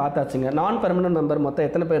ஆல்ரெடி பார்த்தாச்சுங்க. நான் பெர்மனன்ட் மெம்பர் மொத்தம்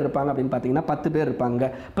எத்தனை பேர் இருப்பாங்க அப்படின்னு பார்த்தீங்கன்னா 10 பேர் இருப்பாங்க.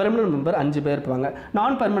 பெர்மனன்ட் மெம்பர் 5 பேர் இருப்பாங்க.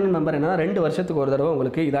 நான் பெர்மனன்ட் மெம்பர் என்ன 2 வருஷத்துக்கு ஒரு தடவை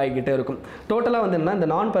உங்களுக்கு இதாகிக்கிட்டே இருக்கும். டோட்டலாக வந்து என்ன இந்த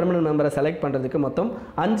நான் பெர்மனன்ட் மெம்பரை செலக்ட் பண்ணுறதுக்கு மொத்தம்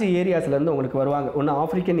 5 ஏரியாஸ்லேருந்து உங்களுக்கு வருவாங்க. ஒன்று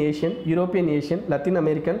African Asian, European Asian, Latin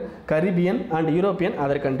American, Caribbean and European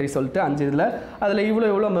other country சொல்லிட்டு 5 இதில் அதில்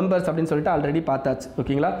இவ்வளோ மெம்பர்ஸ் அப்படின்னு சொல்லிட்டு ஆல்ரெடி பார்த்தாச்சு.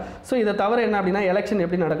 ஓகேங்களா. ஸோ இதை தவிர என்ன அப்படின்னா எலெக்ஷன்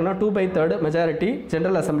எப்படி நடக்குன்னா 2/3 மெஜாரிட்டி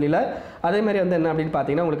ஜெனரல் அசம்பிளியில், அதே மாதிரி வந்து என்ன அப்படின்னு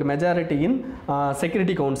பார்த்தீங்கன்னா உங்களுக்கு மெஜாரிட்டி இன்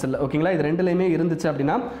செக்யூரிட்டி கவுன்சில். ஓகேங்களா. இது ரெண்டுலேயுமே இருந்துச்சு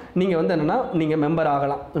அப்படின்னா நீங்கள் வந்து என்னென்னா நீங்கள் மெம்பர்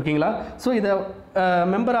ஆகலாம். ஓகேங்களா. ஸோ இதை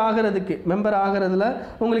மெம்பர் ஆகிறதுல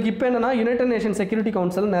உங்களுக்கு இப்போ என்னென்னா யுனைடெட் நேஷன் செக்யூரிட்டி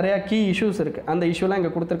கவுன்சில் நிறையா கீ இஷ்யூஸ் இருக்குது. அந்த இஷ்யூலாம்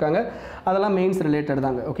இங்கே கொடுத்துருக்காங்க. அதெல்லாம் மெயின்ஸ் ரிலேட்டட்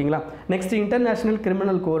தாங்க. ஓகேங்களா. Next international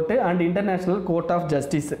criminal court and international court of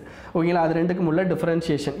justice. ஓகேங்களா. அது ரெண்டுக்கும் உள்ள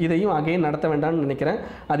டிஃபரன்ஷியேஷன் இதையும் அகைன் நடத்த வேண்டாம்னு நினைக்கிறேன்.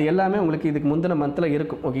 அது எல்லாமே உங்களுக்கு இதுக்கு முந்தின மந்தில்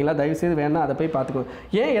இருக்கும். ஓகேங்களா. தயவுசெய்து வேணால் அதை போய் பார்த்துக்கோங்க.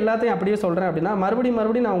 ஏன் எல்லாத்தையும் அப்படியே சொல்கிறேன் அப்படின்னா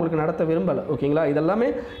மறுபடியும் நான் உங்களுக்கு நடத்த விரும்பலை. ஓகேங்களா. இதெல்லாமே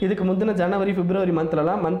இதுக்கு முந்தின ஜனவரி, பிப்ரவரி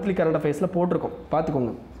மந்த்லலாம் மந்த்லி கரண்ட் அஃபேர்ஸில் போட்டிருக்கோம்,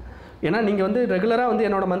 பார்த்துக்கோங்க. ஏன்னா நீங்கள் வந்து ரெகுலராக வந்து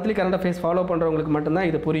என்னோட மந்த்லி கரண்ட் அஃபேர்ஸ் ஃபாலோ பண்ணுறவங்களுக்கு மட்டும்தான்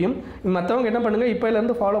இது புரியும். மற்றவங்க என்ன பண்ணுங்கள்,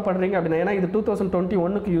 இப்போலேருந்து ஃபாலோ பண்ணுறீங்க அப்படின்னா, ஏன்னா இது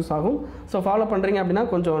 2021க்கு யூஸ் ஆகும். ஸோ ஃபாலோ பண்ணுறீங்க அப்படின்னா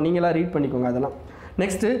கொஞ்சம் நீங்களாக ரீட் பண்ணிக்கோங்க அதெல்லாம்.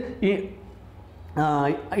 Next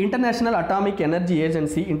international atomic energy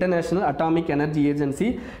agency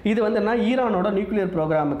இது வந்து என்ன ஈரானோட நியூக்ளியர்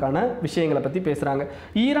ப்ரோக்ராமுக்கான விஷயங்களை பற்றி பேசுகிறாங்க.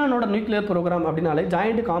 ஈரானோட நியூக்ளியர் ப்ரோக்ராம் அப்படின்னாலே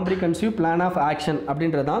joint comprehensive plan of action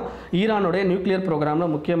அப்படின்றது தான் ஈரானோடைய நியூக்ளியர்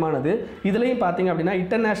ப்ரோக்ராமில் முக்கியமானது. இதுலேயும் பார்த்தீங்க அப்படின்னா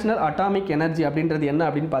இன்டர்நேஷ்னல் அட்டாமிக் எனர்ஜி அப்படின்றது என்ன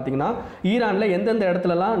அப்படின்னு பார்த்தீங்கன்னா ஈரானில் எந்தெந்த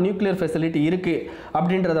இடத்துலலாம் நியூக்ளியர் ஃபெசிலிட்டி இருக்குது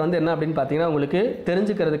அப்படின்றத வந்து என்ன அப்படின்னு பார்த்தீங்கன்னா உங்களுக்கு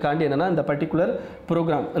தெரிஞ்சுக்கிறதுக்காண்டி என்னென்னா இந்த பர்டிகுலர்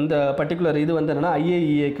ப்ரோக்ராம், இந்த பர்டிகுலர் இது வந்து என்னென்னா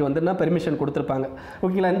IAEAக்கு வந்து என்ன பெர்மிஷன் கொடுத்துருப்பாங்க. சொல்லுவாங்க.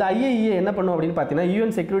 ஓகேங்களா? இந்த IAEA என்ன பண்ணும் அப்படின்னு பார்த்தீங்கன்னா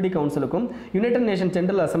UN security கவுன்சிலுக்கும் United nation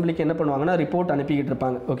general அசம்பிளிக்கு என்ன பண்ணுவாங்கன்னா ரிப்போர்ட் அனுப்பிக்கிட்டு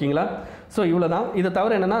இருப்பாங்க. ஓகேங்களா? ஸோ இவ்வளோ தான். இதை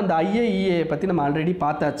தவிர என்னன்னா அந்த IAEA பற்றி நம்ம ஆல்ரெடி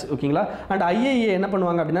பார்த்தாச்சு. ஓகேங்களா? அண்ட் IAEA என்ன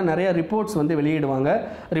பண்ணுவாங்க அப்படின்னா நிறைய ரிப்போர்ட்ஸ் வந்து வெளியிடுவாங்க.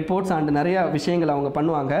 ரிப்போர்ட்ஸ் அண்ட் நிறைய விஷயங்கள் அவங்க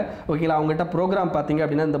பண்ணுவாங்க. ஓகேங்களா? அவங்ககிட்ட ப்ரோக்ராம் பார்த்தீங்க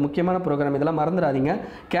அப்படின்னா இந்த முக்கியமான ப்ரோக்ராம் இதெல்லாம் மறந்துடாதீங்க.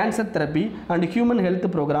 Cancer therapy and human health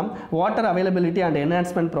program, water availability and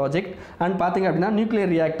enhancement project and பார்த்தீங்க அப்படின்னா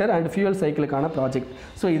nuclear reactor and fuel சைக்கிளுக்கான project.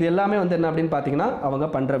 So இது எல்லாமே வந்து என்ன அப்படின்னு பார்த்தீங்கன்னா அவங்க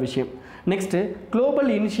பண்ணுற விஷயம். Next global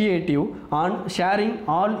initiative on sharing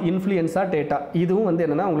all influenza data. இதுவும் வந்து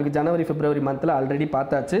என்னென்னா உங்களுக்கு ஜனவரி பிப்ரவரி மந்தில் ஆல்ரெடி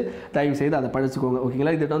பார்த்தாச்சு. தயவு செய்து அதை படிச்சுக்கோங்க.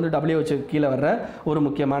 ஓகேங்களா? இது வந்து WHO கீழே வர்ற ஒரு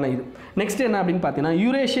முக்கியமான இது. நெக்ஸ்ட் என்ன அப்படின்னு பார்த்தீங்கன்னா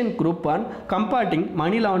Eurasian group on கம்பாட்டிங்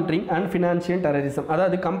money laundering and financial terrorism.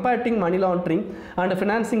 அதாவது கம்பாட்டிங் மணி லாண்ட்ரிங் அண்ட்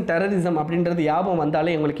ஃபினான்சிங் டெரரிசம் அப்படின்றது ஞாபகம்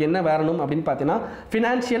வந்தாலே உங்களுக்கு என்ன வரணும் அப்படின்னு பார்த்தீங்கன்னா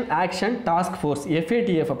financial action task force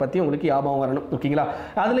FATF பற்றி உங்களுக்கு ஞாபகம் வரணும். ஓகேங்களா?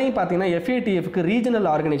 அதுலேயும் பார்த்தீங்கன்னா FATFக்கு ரீஜனல்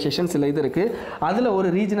ஆர்கனைசேஷன் சில இது இருக்குது. அதில் ஒரு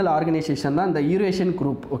ரீஜனல் ஆர்கனைசேஷன் தான் இந்த யூரேஷியன்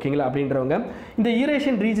குரூப். ஓகேங்களா? அப்படின்றவங்க இந்த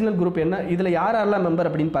யூரேஷியன் ரீஜனல் குரூப் என்ன, இதில் யாரெல்லாம் மெம்பர்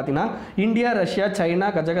அப்படின்னு பார்த்தீங்கன்னா India, Russia, China,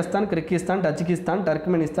 Kazakhstan, Kyrgyzstan, Tajikistan,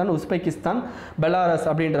 Turkmenistan, Uzbekistan, Belarus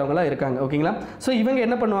அப்படின்றவங்களாம் இருக்காங்க. ஓகேங்களா? ஸோ இவங்க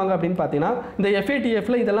என்ன பண்ணுவாங்க அப்படின்னு பார்த்தீங்கன்னா இந்த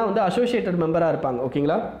FATFல இதெல்லாம் வந்து அசோசியேட்டட் மெம்பராக இருப்பாங்க.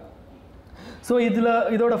 ஓகேங்களா? ஸோ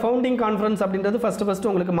இதோட ஃபவுண்டிங் கான்ஃபரன்ஸ் அப்படின்றது ஃபஸ்ட்டு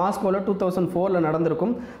உங்களுக்கு மாஸ்கோவில் 2004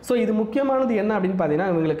 நடந்திருக்கும். ஸோ இது முக்கியமானது என்ன அப்படின்னு பார்த்தீங்கன்னா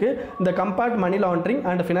இவங்களுக்கு இந்த கம்பார்ட் மணி லாண்ட்ரிங்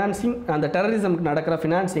அண்ட் ஃபினான்சிங் அந்த டெரரிசம்க்கு நடக்கிற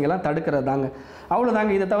ஃபினான்சிங் எல்லாம் தடுக்கிறது தாங்க.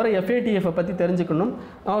 அவ்வளோதாங்க. இதை தவிர FATF பற்றி தெரிஞ்சுக்கணும்.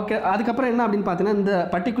 ஓகே, அதுக்கப்புறம் என்ன அப்படின்னு பார்த்தீங்கன்னா இந்த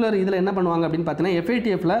பர்டிகுலர் இதில் என்ன பண்ணுவாங்க அப்படின்னு பார்த்தீங்கன்னா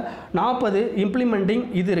FATFல 40 இம்ப்ளிமெண்டிங்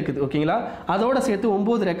இது இருக்குது. ஓகேங்களா? அதோட சேர்த்து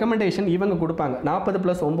 9 ரெக்கமெண்டேஷன் இவங்க கொடுப்பாங்க. 40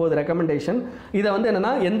 + 9 ரெக்கமெண்டேஷன். இதை வந்து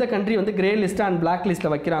என்னென்னா எந்த கண்ட்ரி வந்து கிரே லிஸ்ட் அண்ட் பிளாக்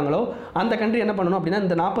லிஸ்ட்டில் வைக்கிறாங்களோ அந்த கண்ட்ரி என்ன பண்ணணும் அப்படின்னா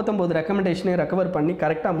இந்த 49 ரெக்கமெண்டேஷனை ரெக்கவர் பண்ணி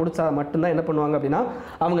கரெக்டாக முடிச்சா மட்டும்தான் என்ன பண்ணுவாங்க அப்படின்னா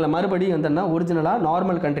அவங்கள மறுபடியும் வந்து ஒரிஜினலாக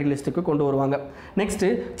நார்மல் கண்ட்ரி லிஸ்ட்டுக்கு கொண்டு வருவாங்க. Next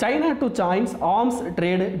China to joints arms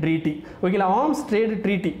trade treaty. ஓகேங்களா? ஆர்ம்ஸ் ட்ரேடு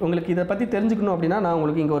ட்ரீட்டி உங்களுக்கு இதை பற்றி தெரிஞ்சுக்கணும் அப்படின்னா நான்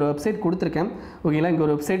உங்களுக்கு இங்கே ஒரு வெப்சைட் கொடுத்துருக்கேன். ஓகேங்களா? இங்கே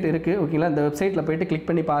ஒரு வெப்சைட் இருக்குது. ஓகேங்களா? இந்த வெப்சைட்டில் போய்ட்டு கிளிக்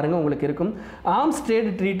பண்ணி பாருங்கள், உங்களுக்கு இருக்கும். ஆர்ம்ஸ்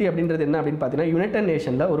ட்ரேடு ட்ரீட்டி அப்படின்றது என்ன அப்படின்னு பார்த்தீங்கன்னா யுனைடெட்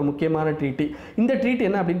நேஷனில் ஒரு முக்கியமான ட்ரீட்டி. இந்த ட்ரீட்டி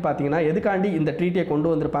என்ன அப்படின்னு பார்த்தீங்கன்னா எதுக்காண்டி இந்த ட்ரீட்டியை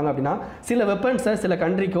கொண்டு வந்திருப்பாங்க அப்படின்னா சில வெப்பன்ஸை சில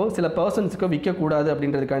கண்ட்ரிக்கோ சில பர்சன்ஸுக்கோ விற்கக்கூடாது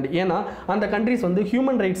அப்படின்றதுக்காண்டி. ஏன்னா அந்த கண்ட்ரிஸ் வந்து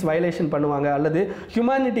ஹியூமன் ரைட்ஸ் வயலேஷன் பண்ணுவாங்க அல்லது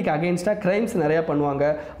ஹியூமனிட்டிக்கு அகெயின்ஸ்டாக கிரைம்ஸ் நிறையா பண்ணுவாங்க,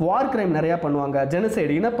 வார் கிரைம் நிறையா பண்ணுவாங்க,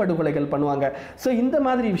 ஜெனசைடு இனப்படுகொலைகள் பண்ணுவாங்க. ஸோ இந்த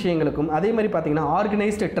மாதிரி விஷயங்களுக்கும் அதே மாதிரி பார்த்தீங்கன்னா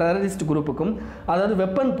ஆர்கனைஸ்டு டெரரிஸ்ட் குரூப்புக்கும் அதாவது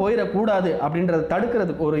வெப்பன் போயிடக்கூடாது அப்படின்றத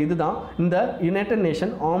தடுக்கிறதுக்கு ஒரு இதுதான் இந்த United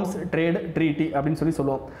nation arms trade treaty அப்படின்னு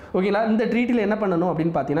சொல்லுவோம். ஓகேங்களா? இந்த ட்ரீட்டியில் என்ன பண்ணணும்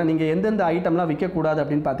அப்படின்னு பார்த்தீங்கன்னா நீங்கள் எந்தெந்த ஐட்டம்லாம் விற்கக்கூடாது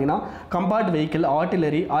அப்படின்னு பார்த்தீங்கன்னா கம்பார்ட் வெஹிக்கிள்,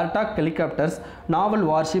 ஆர்டிலரி, அட்டாக் ஹெலிகாப்டர்ஸ், நாவல்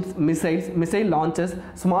warships, missile launches,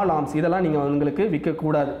 small arms இதெல்லாம் நீங்கள் உங்களுக்கு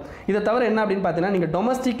விற்கக்கூடாது. இதை தவிர என்ன அப்படின்னு பார்த்தீங்கன்னா நீங்கள்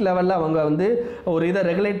டொமஸ்டிக் லெவலில் அவங்க வந்து ஒரு இதை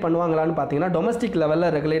ரெகுலேட் பண்ணுவாங்களான்னு பார்த்தீங்கன்னா டொமஸ்டிக்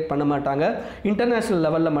லெவலில் ரெகுலேட் பண்ண மாட்டாங்க. இன்டர்நேஷ்னல்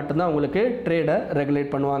லெவலில் மட்டும்தான் உங்களுக்கு ட்ரேடை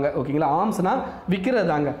ரெகுலேட் பண்ணுவாங்க. ஓகேங்களா? ஆர்ம்ஸ்னால்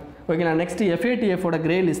விற்கிறதாங்க. ஓகேங்களா? நெக்ஸ்ட் FATFோட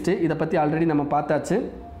கிரே லிஸ்ட்டு இதை பற்றி ஆல்ரெடி நம்ம பார்த்தாச்சு.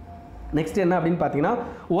 நெக்ஸ்ட் என்ன அப்படின்னு பார்த்தீங்கன்னா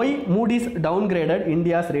ஒய் மூடிஸ் டவுன்கிரேடட்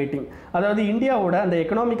இந்தியாஸ் ரேட்டிங். அதாவது இந்தியாவோட அந்த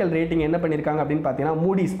எக்கனாமிக்கல் ரேட்டிங் என்ன பண்ணியிருக்காங்க அப்படின்னு பார்த்தீங்கன்னா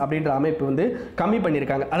மூடிஸ் அப்படின்ற அமைப்பு வந்து கம்மி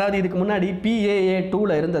பண்ணியிருக்காங்க. அதாவது இதுக்கு முன்னாடி PAA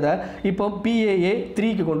 2ல் இருந்ததை இப்போ PAA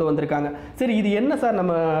 3க்கு கொண்டு வந்திருக்காங்க. சரி, இது என்ன சார்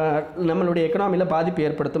நம்மளுடைய எக்கனாமியில் பாதிப்பு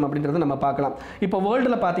ஏற்படுத்தும் அப்படின்றத நம்ம பார்க்கலாம். இப்போ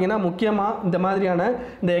வேர்ல்டில் பார்த்தீங்கன்னா முக்கியமாக இந்த மாதிரியான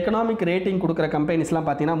இந்த எக்கனாமிக் ரேட்டிங் கொடுக்குற கம்பெனிஸ்லாம்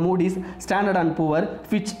பார்த்தீங்கன்னா Moody's, standard and poor,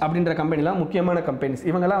 Fitch அப்படின்ற கம்பெனிலாம் முக்கியமான கம்பெனிஸ்.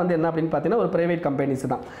 இவங்கெல்லாம் வந்து என்ன அப்படின்னு பார்த்தீங்கன்னா ஒரு பிரைவேட் கம்பெனிஸ்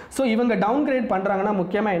தான். ஸோ இவங்க டவுன்கிரேட் பண்ணுறாங்கன்னா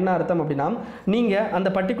முக்கியமாக என்ன அர்த்தம் அப்படின்னா நீங்கள் அந்த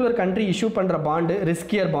பர்டிகுலர் கண்ட்ரி இஷ்யூ பண்ணுற பாண்டு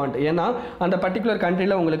ரிஸ்கியர் பாண்ட். ஏன்னா அந்த பர்டிகுலர்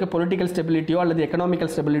கண்ட்ரியில் உங்களுக்கு பொலிட்டிக்கல் ஸ்டெபிலிட்டியோ அல்லது எக்கனாமிக்கல்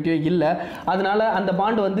ஸ்டெபிலிட்டியோ இல்லை. அதனால அந்த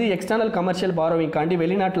பாண்டு வந்து எக்ஸ்டர்னல் கமர்ஷியல் பாரோவிங்காண்டி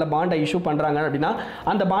வெளிநாட்டில் பாண்டை இஷ்யூ பண்ணுறாங்க அப்படின்னா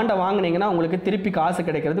அந்த பாண்டை வாங்கினீங்கன்னா உங்களுக்கு திருப்பி காசு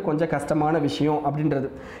கிடைக்கிறது கொஞ்சம் கஷ்டமான விஷயம் அப்படின்றது.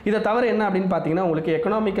 இதை தவிர என்ன அப்படின்னு பார்த்தீங்கன்னா உங்களுக்கு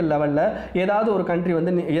எக்கனாமிக்கல் லெவலில் ஏதாவது ஒரு கண்ட்ரி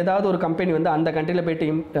வந்து ஏதாவது ஒரு கம்பெனி வந்து அந்த கண்ட்ரியில் போய்ட்டு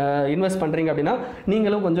இன்வெஸ்ட் பண்ணுறீங்க அப்படின்னா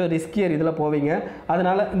நீங்களும் கொஞ்சம் ரிஸ்கியர் இதில் போவீங்க.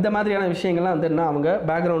 அதனால் இந்த மாதிரியான விஷயங்கள்லாம் வந்து என்ன அவங்க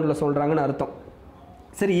பேக்ரவுண்டில் சொல்கிறாங்கன்னு அர்த்தம்.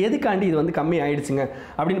 சரி, எதுக்காண்டி இது வந்து கம்மி ஆயிடுச்சுங்க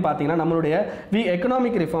அப்படின்னு பார்த்தீங்கன்னா நம்மளுடைய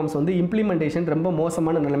எக்கனாமிக் ரிஃபார்ம்ஸ் வந்து இம்ப்ளிமெண்டேஷன் ரொம்ப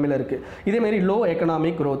மோசமான நிலைமையில் இருக்குது. இதேமாரி லோ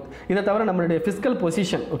எக்கனாமிக் க்ரோத். இதை தவிர நம்மளுடைய ஃபிஸ்கல்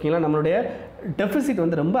பொசிஷன் ஓகேங்களா நம்மளுடைய டெஃபிசிட்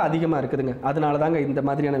வந்து ரொம்ப அதிகமாக இருக்குதுங்க. அதனால தாங்க இந்த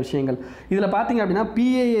மாதிரியான விஷயங்கள். இதில் பார்த்தீங்க அப்படின்னா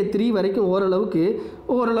PAA 3 வரைக்கும்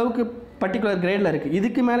ஓரளவுக்கு பர்டிகுலர் கிரேடில் இருக்குது.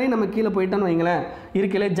 இதுக்கு மேலேயும் நம்ம கீழே போயிட்டோன்னு வைங்களேன்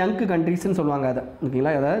இருக்கலே ஜங்க் கண்ட்ரிஸ்ன்னு சொல்லுவாங்க. அதை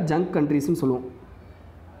ஓகேங்களா, அதாவது ஜங்க் கண்ட்ரிஸ்ன்னு சொல்லுவோம்.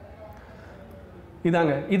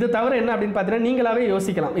 இதாங்க. இது தவிர என்ன அப்படின்னு பார்த்தீங்கன்னா நீங்களாவே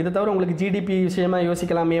யோசிக்கலாம். இது தவிர உங்களுக்கு GDP விஷயமா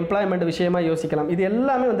யோசிக்கலாம், எம்ப்ளாய்மெண்ட் விஷயமா யோசிக்கலாம். இது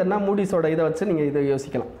எல்லாமே வந்து என்ன மூடிஸோட இதை வச்சு நீங்கள் இதை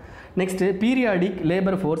யோசிக்கலாம். Next periodic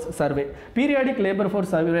labour force survey. Periodic labour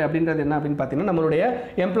force survey அப்படின்றது என்ன அப்படின்னு பார்த்தீங்கன்னா நம்மளுடைய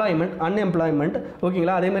எம்ப்ளாய்மெண்ட், அன்எம்ப்ளாய்மெண்ட்,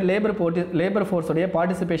 ஓகேங்களா, அதேமாதிரி லேபர் ஃபோர்ஸோடைய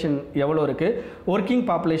பார்ட்டிசிபேஷன் எவ்வளோ இருக்குது, ஒர்க்கிங்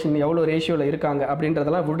பாப்புலேஷன் எவ்வளோ ரேஷியோவில் இருக்காங்க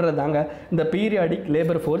அப்படின்றதெல்லாம் விடுறதாங்க இந்த பீரியாடிக்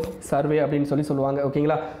லேபர் ஃபோர்ஸ் சர்வே அப்படின்னு சொல்லுவாங்க.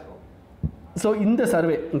 ஓகேங்களா. ஸோ இந்த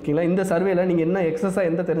சர்வே, ஓகேங்களா, இந்த சர்வேல நீங்கள் என்ன எக்ஸஸாக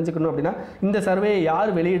எந்த தெரிஞ்சுக்கணும் அப்படின்னா இந்த சர்வே யார்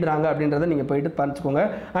வெளியிடுறாங்க அப்படின்றத நீங்கள் போயிட்டு பார்த்துக்கோங்க.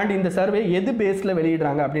 அண்ட் இந்த சர்வே எது பேஸில்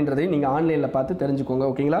வெளியிடுறாங்க அப்படின்றதையும் நீங்கள் ஆன்லைனில் பார்த்து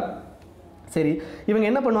தெரிஞ்சுக்கோங்க. ஓகேங்களா. சரி, இவங்க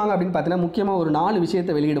என்ன பண்ணுவாங்க அப்படின்னு பார்த்தீங்கன்னா முக்கியமாக ஒரு 4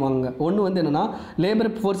 விஷயத்தை வெளியிடுவாங்க. ஒன்று வந்து என்னென்னா லேபர்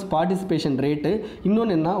ஃபோர்ஸ் பார்ட்டிசிபேஷன் ரேட்டு,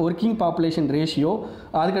 இன்னொன்று என்ன ஒர்க்கிங் பாப்புலேஷன் ரேஷியோ,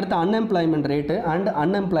 அதுக்கடுத்து அன்எம்ப்ளாய்மெண்ட் ரேட்டு அண்ட்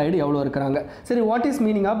அன்எம்ப்ளாய்டு எவ்வளோ இருக்கிறாங்க. சரி, what is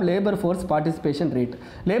meaning of labour force participation rate?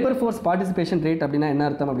 Labour force participation rate அப்படின்னா என்ன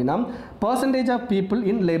அர்த்தம் அப்படின்னா percentage of people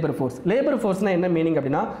in labour force. Labour ஃபோர்ஸ்னால் என்ன மீனிங்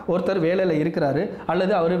அப்படின்னா ஒருத்தர் வேலையில் இருக்கிறாரு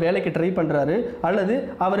அல்லது அவர் வேலைக்கு ட்ரை பண்ணுறாரு அல்லது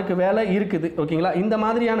அவருக்கு வேலை இருக்குது. ஓகேங்களா. இந்த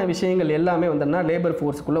மாதிரியான விஷயங்கள் எல்லாமே வந்தோம்னா லேபர்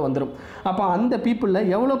ஃபோர்ஸுக்குள்ளே வந்துடும். அப்போ அந்த பீப்புளில்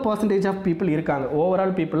எவ்வளோ பர்சன்டேஜ் ஆஃப் பீப்புள் இருக்காங்க,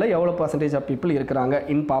 ஓவரால் பீப்புளில் எவ்வளோ பர்சன்டேஜ் ஆஃப் பீப்புள் இருக்கிறாங்க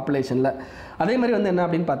இன் பாப்புலேஷனில். அதே மாதிரி வந்து என்ன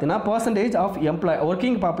அப்படின்னு பார்த்தீங்கன்னா பர்சன்டேஜ் ஆஃப்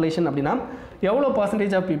ஒர்க்கிங் பாப்புலேஷன் அப்படின்னா எவ்வளோ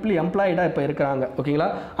பர்சன்டேஜ் ஆஃப் பீப்புள் எம்ப்ளாய்டாக இப்போ இருக்கிறாங்க. ஓகேங்களா.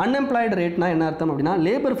 அன்எம்ப்ளாய்டு ரேட்னா என்ன அர்த்தம் அப்படின்னா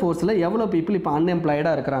லேபர் ஃபோர்ஸில் எவ்வளோ பீப்புள் இப்போ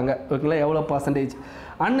அன்எம்ப்ளாய்டாக இருக்கிறாங்க. ஓகேங்களா. எவ்வளோ பர்சன்டேஜ்.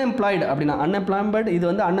 அன்எம்ப்ளாய்டு அப்படின்னா அன்எம்ப்ளாய்மெண்ட், இது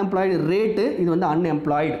வந்து அன்எம்ப்ளாய்டு ரேட்டு, இது வந்து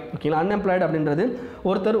அன்எம்ப்ளாய்டு. ஓகேங்களா. அன்எம்ப்ளாய்டு அப்படின்றது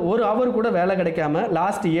ஒருத்தர் ஒரு ஹவர் கூட வேலை கிடைக்காம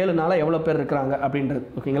லாஸ்ட் 7 நாளாக எவ்வளோ பேர் இருக்கிறாங்க அப்படின்றது.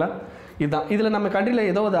 ஓகேங்களா. இதுதான் இதில் நம்ம கண்ட்ரியில்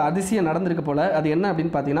ஏதோ ஒரு அதிசயம் நடந்திருக்கு போல். அது என்ன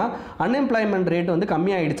அப்படின்னு பார்த்தீங்கன்னா அன்எம்ப்ளாய்மெண்ட் ரேட் வந்து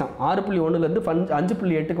கம்மியாகிடுச்சான். 6.1லேருந்து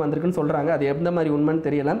 5.8க்கு வந்திருக்குன்னு சொல்கிறாங்க. அது எந்த மாதிரி உண்மைன்னு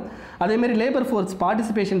தெரியலை. அதேமாதிரி labour force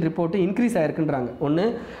participation report increase ஆகிருக்குன்றாங்க. ஒன்று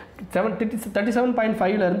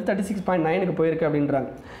 37.5லேருந்து 36.9க்கு போயிருக்கு அப்படின்றாங்க.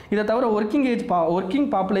 இதை தவிர working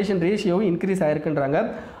population ரேஷியோவும் increase ஆகிருக்குன்றாங்க.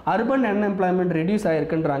 Urban unemployment reduce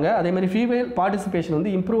ஆகிருக்குன்றாங்க. அதேமாதிரி ஃபீமேல் பார்ட்டிசிபேஷன்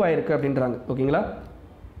வந்து இம்ப்ரூவ் ஆகிருக்கு அப்படின்றாங்க. ஓகேங்களா.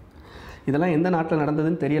 இதெல்லாம் எந்த நாட்டில்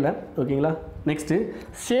நடந்ததுன்னு தெரியல. ஓகேங்களா. Next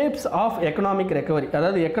shapes of economic recovery.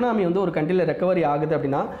 அதாவது எக்கனாமி வந்து ஒரு கண்ட்ரியில் ரெக்கவரி ஆகுது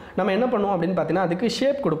அப்படின்னா நம்ம என்ன பண்ணுவோம் அப்படின்னு பார்த்தீங்கன்னா அதுக்கு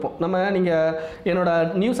ஷேப் கொடுப்போம். நீங்கள் என்னோட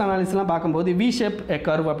நியூஸ் அனாலிசிஸ்லாம் பார்க்கும்போது வி ஷேப் எ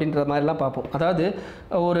கர்வ் அப்படின்ற மாதிரிலாம் பார்ப்போம். அதாவது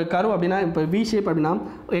ஒரு கர்வ் அப்படின்னா இப்போ வி ஷேப் அப்படின்னா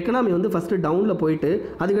எக்கனாமி வந்து ஃபஸ்ட்டு டவுனில் போயிட்டு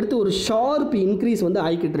அதுக்கடுத்து ஒரு ஷார்ப் இன்க்ரீஸ் வந்து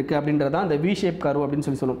ஆகிக்கிட்டு இருக்குது அப்படின்றது தான் அந்த வி ஷேப் கர்வ்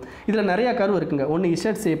அப்படின்னு சொல்லுவோம். இதில் நிறையா கர்வ் இருக்குங்க. ஒன்று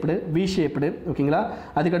இசட் ஷேப்டு, வி ஷேப்டு, ஓகேங்களா,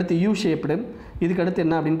 அதுக்கடுத்து யூ ஷேப்டு, இதுக்கடுத்து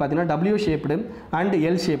என்ன அப்படின்னு பார்த்தீங்கன்னா W shaped and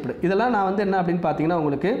L shaped. இதெல்லாம் நான் வந்து என்ன அப்படின்னு பார்த்தீங்கன்னா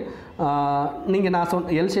உங்களுக்கு நீங்கள் நான்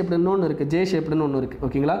எல் ஷேப்டுன்னு ஒன்று இருக்குது, ஜே ஷேப்டுன்னு ஒன்று இருக்குது.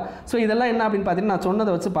 ஓகேங்களா. ஸோ இதெல்லாம் என்ன அப்படின்னு பார்த்தீங்கன்னா நான்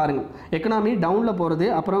சொன்னதை வச்சு பாருங்கள். எக்கனாமி டவுனில் போகிறது,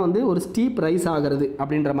 அப்புறம் வந்து ஒரு ஸ்டீப் ரைஸ் ஆகிறது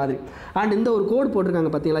அப்படின்ற மாதிரி. அண்ட் இந்த ஒரு கோட்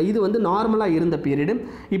போட்டிருக்காங்க பார்த்தீங்களா, இது வந்து நார்மலாக இருந்த பீரியடு.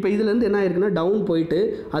 இப்போ இதுலேருந்து என்ன ஆயிருக்குன்னா டவுன் போயிட்டு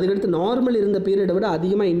அதுக்கடுத்து நார்மல் இருந்த பீரியடை விட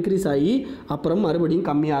அதிகமாக இன்க்ரீஸ் ஆகி அப்புறம் மறுபடியும்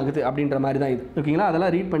கம்மியாகுது அப்படின்ற மாதிரி தான் இது. ஓகேங்களா.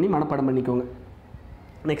 அதெல்லாம் ரீட் பண்ணி மனப்பாடம் பண்ணிக்கோங்க.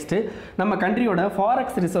 நெக்ஸ்ட்டு நம்ம கண்ட்ரியோட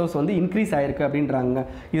ஃபாரெக்ஸ் ரிசர்வ்ஸ் வந்து இன்க்ரீஸ் ஆகிருக்கு அப்படின்றாங்க.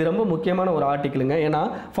 இது ரொம்ப முக்கியமான ஒரு ஆர்டிக்கிளுங்க. ஏன்னா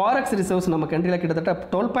ஃபாரெக்ஸ் ரிசர்வ்ஸ் நம்ம கண்ட்ரியில் கிட்டத்தட்ட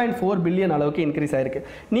 12.4 பில்லியன் அளவுக்கு இன்க்ரீஸ் ஆகிருக்கு.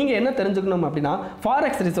 நீங்கள் என்ன தெரிஞ்சுக்கணும் அப்படின்னா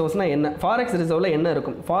ஃபாரெக்ஸ் ரிசர்வ்ஸ்னால் என்ன, ஃபாரெக்ஸ் ரிசர்வில் என்ன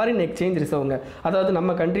இருக்கும், ஃபாரின் எக்ஸ்சேஞ்ச் ரிசர்வ்ங்க. அதாவது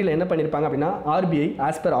நம்ம கண்ட்ரியில் என்ன பண்ணியிருப்பாங்க அப்படின்னா ஆர்பிஐ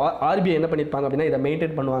ஆர்பிஐ என்ன பண்ணியிருப்பாங்க அப்படின்னா இதை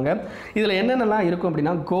மெயின்டைன் பண்ணுவாங்க. இதில் என்னென்னலாம் இருக்கும்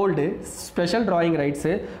அப்படின்னா gold, special drawing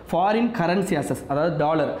rights, foreign currency assess, அதாவது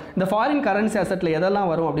டாலர். இந்த ஃபாரின் கரன்சி அசட்டில்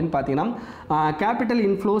எதெல்லாம் வரும் அப்படின்னு பார்த்தீங்கன்னா கேபிட்டல்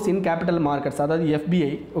இன்ஃப்ளோஸ் இன் கேபிட்டல் மார்க்கெட்ஸ், அதாவது எஃபிஐ.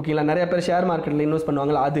 ஓகேங்களா. நிறைய பேர் ஷேர் மார்க்கெட்டில் இன்வெஸ்ட்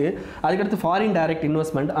பண்ணுவாங்களா அது. அதுக்கடுத்து foreign direct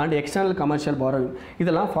investment and external commercial borrowing.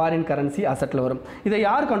 இதெல்லாம் ஃபாரின் கரன்சி அசட்டில் வரும். இதை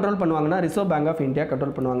யார் கண்ட்ரோல் பண்ணுவாங்கன்னா reserve bank of India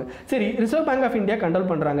control பண்ணுவாங்க. சரி, reserve bank of India control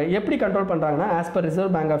பண்ணுறாங்க. எப்படி கண்ட்ரோல் பண்ணுறாங்கன்னா as per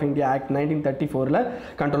reserve bank of India act 1934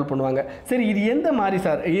 control பண்ணுவாங்க. சரி, இது எந்த மாதிரி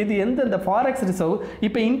சார், இது இந்த ஃபாரெக்ஸ் ரிசர்வ்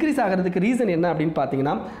இப்போ இன்க்ரீஸ் ஆகிறதுக்கு ரீசன் என்ன அப்படின்னு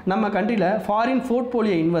பார்த்தீங்கன்னா நம்ம கண்ட்ரியில் ஃபாரின்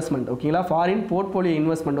போர்ட்போலியோ இன்வெஸ்ட்மெண்ட், ஓகேங்களா, ஃபாரின் போர்ட்போலியோ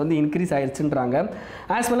இன்வெஸ்ட்மெண்ட் வந்து இன்க்ரீஸ் ஆயிடுச்சுன்றாங்க.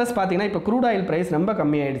 ஆஸ் வெல் அஸ் பார்த்தீங்கன்னா இப்போ க்ரூட் ஆயில் ப்ரைஸ் ரொம்ப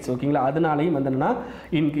கம்மியாயிடுச்சு. ஓகேங்களா. அதனாலையும் வந்துன்னா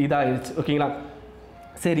இதாகிடுச்சு. ஓகேங்களா.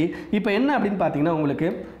 சரி, இப்போ என்ன அப்படின்னு பார்த்தீங்கன்னா உங்களுக்கு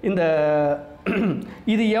இந்த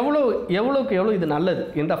இது எவ்வளோக்கு எவ்வளோ இது நல்லது.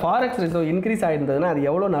 இந்த ஃபாரெக்ஸ் ரிசர்வ் இன்க்ரீஸ் ஆகிருந்ததுன்னா அது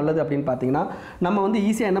எவ்வளோ நல்லது அப்படின்னு பார்த்தீங்கன்னா நம்ம வந்து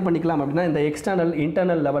ஈஸியாக என்ன பண்ணிக்கலாம் அப்படின்னா இந்த எக்ஸ்டர்னல்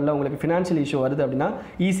இன்டர்னல் லெவலில் உங்களுக்கு ஃபினான்ஷியல் இஷ்யூ வருது அப்படின்னா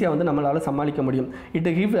ஈஸியாக வந்து நம்மளால் சமாளிக்க முடியும். It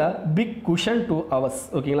give a big cushion to hours.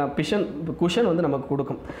 ஓகேங்களா. குஷன் வந்து நமக்கு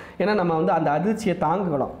கொடுக்கும். ஏன்னா நம்ம வந்து அந்த அதிர்ச்சியை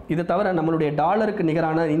தாங்கலாம். இது தவிர நம்மளுடைய டாலருக்கு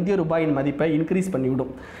நிகரான இந்திய ரூபாயின் மதிப்பை இன்க்ரீஸ்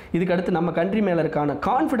பண்ணிவிடும். இதுக்கடுத்து நம்ம கண்ட்ரி மேலே இருக்கான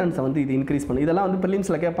கான்ஃபிடன்ஸை வந்து இது இன்க்ரீஸ் பண்ணும். இதெல்லாம் வந்து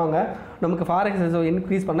ப்ரிலிம்ஸில் கேட்பாங்க. நமக்கு ஃபாரெக்ஸ் ரிசர்வ்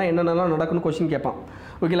இன்க்ரீஸ் பண்ணால் என்னென்னலாம் நடக்குன்னு கொஸ்டின் கேட்பான்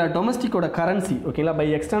ஓகேங்களா. டொமஸ்டிக்கோட கரன்சி ஓகேங்களா பை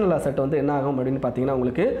எக்ஸ்டர்னல் அசெட் வந்து என்ன ஆகும் அப்படின்னு பார்த்தீங்கன்னா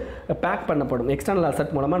உங்களுக்கு பேக் பண்ணப்படும். எக்ஸ்டர்னல்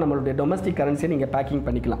அசெட் மூலமாக நம்மளுடைய டொமஸ்டிக் கரன்சியை நீங்கள் பேக்கிங்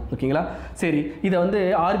பண்ணிக்கலாம் ஓகேங்களா. சரி, இதை வந்து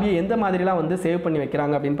ஆர்பிஐ எந்த மாதிரிலாம் வந்து சேவ் பண்ணி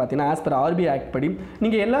வைக்கிறாங்க அப்படின்னு பார்த்தீங்கன்னா ஆஸ் பர் ஆர்பிஐ ஆக்ட் படி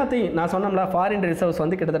நீங்கள் எல்லாத்தையும் நான் சொன்னோம்ல ஃபாரின் ரிசர்வ்ஸ்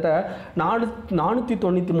வந்து கிட்டத்தட்ட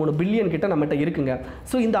 493 பில்லியன் கிட்ட நம்மகிட்ட இருக்குங்க.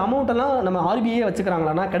 ஸோ இந்த அமௌண்ட்டெல்லாம் நம்ம ஆர்பிஐயே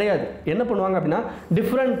வச்சுக்கிறாங்களான்னா கிடையாது. என்ன பண்ணுவாங்க அப்படின்னா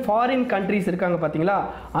டிஃப்ரெண்ட் ஃபாரின் கண்ட்ரீஸ் இருக்காங்க பார்த்தீங்களா,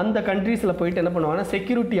 அந்த கண்ட்ரீஸில் போயிட்டு என்ன பண்ணுவாங்கன்னா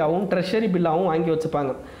செக்யூரிட்டியாகவும் ட்ரெஷரி பில்லாகவும் வாங்கி வச்சுப்பாங்க.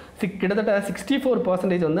 கிட்டத்தட்ட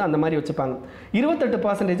 64% வந்து அந்த மாதிரி வச்சுப்பாங்க.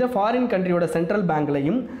 28% ஃபாரின் கண்ட்ரியோட சென்ட்ரல்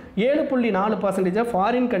பேங்க்லையும் 7.4%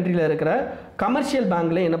 ஃபாரின் கண்ட்ரியில் இருக்கிற கமர்ஷியல்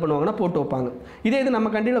பேங்க்லையும் என்ன பண்ணுவாங்கன்னா போட்டு வைப்பாங்க. இதே இது நம்ம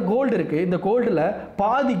கண்ட்ரியில் கோல்டு இருக்குது, இந்த கோல்டில்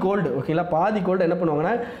பாதி கோல்டு ஓகேங்களா, பாதி கோல்டு என்ன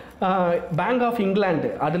பண்ணுவாங்கன்னா பேங்க் ஆஃப்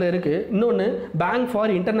இங்கிலாந்து அதில் இருக்குது, இன்னொன்று பேங்க்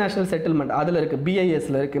ஃபார் இன்டர்நேஷனல் செட்டில்மெண்ட் அதில் இருக்குது,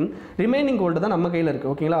 பிஐஎஸில் இருக்குது. ரிமைனிங் கோல்டு தான் நம்ம கையில்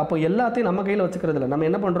இருக்குது ஓகேங்களா. அப்போ எல்லாத்தையும் நம்ம கையில் வச்சுக்கிறதில்ல, நம்ம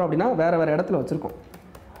என்ன பண்ணுறோம் அப்படின்னா வேறு வேறு இடத்துல வச்சுருக்கோம்.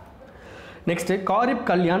 Next kharif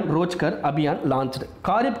Kalyan Rozgar Abhiyan launched.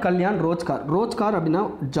 காரிப் கல்யாண் ரோஜ்கார் அப்படின்னா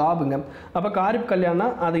ஜாபுங்க. அப்போ காரிப் கல்யாணா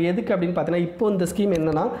அது எதுக்கு அப்படின்னு பார்த்தீங்கன்னா இப்போ இந்த ஸ்கீம்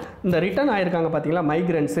என்னன்னா இந்த ரிட்டர்ன் ஆயிருக்காங்க பார்த்தீங்களா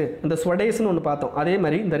மைக்ரெண்ட்ஸு, இந்த ஸ்வடேஸ்னு ஒன்று பார்த்தோம். அதே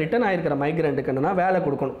மாதிரி இந்த ரிட்டர்ன் ஆயிருக்கிற மைக்ரெண்ட்டுக்கு என்னன்னா வேலை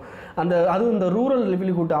கொடுக்கணும். அதுவும் இந்த ரூரல்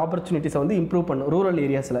லிவ்லிஹுட் ஆப்பர்ச்சுனிட்டிஸை வந்து இம்ப்ரூவ் பண்ணும் ரூரல்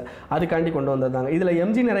ஏரியாஸில், அதுக்காண்டி கொண்டு வந்திருந்தாங்க. இதில்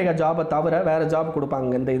எம்ஜி நரேகா ஜாபை தவிர வேறு ஜாப்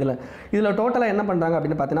கொடுப்பாங்க இந்த இதில் டோட்டலாக என்ன பண்ணுறாங்க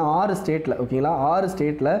அப்படின்னு பார்த்தீங்கன்னா 6 ஸ்டேட்டில் ஓகேங்களா, 6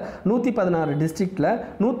 ஸ்டேட்டில் 116 டிஸ்ட்ரிக்டில்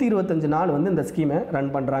 125 நாள் வந்து இந்த ஸ்கீமை ரன்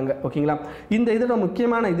பண்ணுறாங்க ஓகேங்களா. இந்த இதோட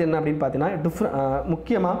முக்கியமான இது என்ன அப்படின்னு பார்த்தீங்கன்னா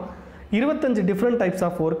முக்கியமாக 25 டிஃப்ரெண்ட் டைப்ஸ்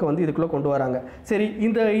ஆஃப் ஒர்க்கை வந்து இதுக்குள்ளே கொண்டு வராங்க. சரி,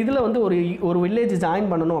 இந்த இதில் வந்து ஒரு வில்லேஜ் ஜாயின்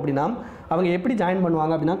பண்ணணும் அப்படின்னா அவங்க எப்படி ஜாயின்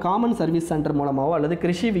பண்ணுவாங்க அப்படின்னா காமன் சர்வீஸ் சென்டர் மூலமாகவோ அல்லது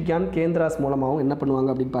கிருஷி விக்யான் கேந்திராஸ் மூலமாகவும் என்ன பண்ணுவாங்க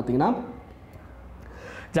அப்படின்னு பார்த்தீங்கன்னா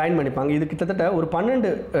ஜாயின் பண்ணிப்பாங்க. இது கிட்டத்தட்ட ஒரு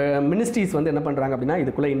 12 மினிஸ்ட்ரிஸ் வந்து என்ன பண்ணுறாங்க அப்படின்னா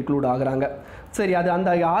இதுக்குள்ளே இன்க்ளூட் ஆகுறாங்க. சரி, அது அந்த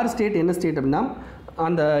 6 ஸ்டேட் என்ன ஸ்டேட் அப்படின்னா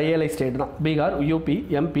அந்த 7 ஸ்டேட் தான், பீகார், யூபி,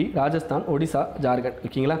 எம்பி, ராஜஸ்தான், ஒடிசா, ஜார்க்கண்ட்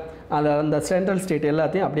ஓகேங்களா. அந்த சென்ட்ரல் ஸ்டேட்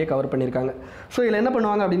எல்லாத்தையும் அப்படியே கவர் பண்ணியிருக்காங்க. ஸோ இதில் என்ன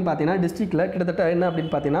பண்ணுவாங்க அப்படின்னு பார்த்தீங்கன்னா டிஸ்ட்ரிக்டில் கிட்டத்தட்ட என்ன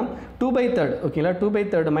அப்படின்னு பார்த்தீங்கன்னா 2/3 ஓகேங்களா,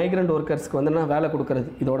 2/3 மைக்ரெண்ட் ஒர்க்கர்ஸ்க்கு வந்து என்ன வேலை கொடுக்குறது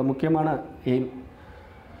இதோட முக்கியமான எய்ம்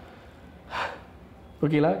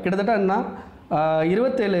ஓகேங்களா. கிட்டத்தட்ட என்ன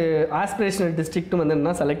 27 ஆஸ்பிரேஷனல் டிஸ்ட்ரிக்ட்டும் வந்து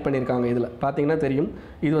என்ன செலக்ட் பண்ணியிருக்காங்க. இதில் பார்த்தீங்கன்னா தெரியும்,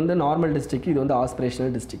 இது வந்து நார்மல் டிஸ்ட்ரிக்ட், இது வந்து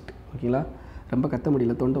ஆஸ்பிரேஷனல் டிஸ்ட்ரிக்ட் ஓகேங்களா. ரொம்ப கத்த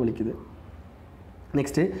முடியல, தொண்டை வலிக்குது.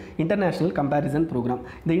 Next international comparison program.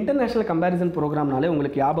 இந்த இன்டர்நேஷ்னல் கம்பேரிசன் ப்ரோக்ராம்னாலே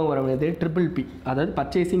உங்களுக்கு ஞாபகம் வர வேண்டியது PPP, அதாவது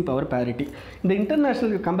பர்ச்சேசிங் பவர் பேரிட்டி. இந்த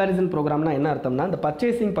இன்டர்நேஷ்னல் கம்பேரிசன் ப்ரோக்ராம்னா என்ன அர்த்தம்னா இந்த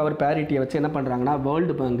பர்ச்சேசிங் பவர் பேரிட்டியை வச்சு என்ன பண்ணுறாங்கன்னா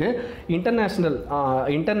வேர்ல்டு பேங்க்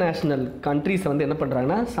இன்டர்நேஷ்னல் கண்ட்ரீஸை வந்து என்ன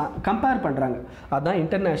பண்ணுறாங்கன்னா கம்பேர் பண்ணுறாங்க. அதுதான்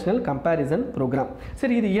இன்டர்நேஷ்னல் கம்பேரிசன் ப்ரோக்ராம்.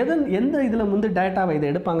 சரி, இது எந்த இதில் வந்து டேட்டாவை இதை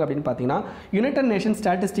எடுப்பாங்க அப்படின்னு பார்த்தீங்கன்னா யுனைடெட் நேஷன்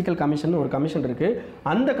ஸ்டாட்டிஸ்டிக்கல் கமிஷன் ஒரு கமிஷன் இருக்குது.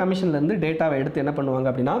 அந்த கமிஷன்லேருந்து டேட்டாவை எடுத்து என்ன பண்ணுவாங்க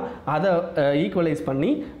அப்படின்னா அதை ஈக்குவலைஸ் பண்ணி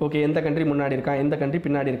ஓகே எந்த கண்ட்ரி முன்னாடி இருக்கான் எந்த கண்ட்ரி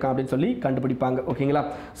பின்னாடி இருக்கான் அப்படின்னு சொல்லி கண்டுபிடிப்பாங்க ஓகேங்களா.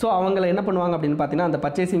 ஸோ அவங்கள என்ன பண்ணுவாங்க அப்படின்னு பார்த்தீங்கன்னா அந்த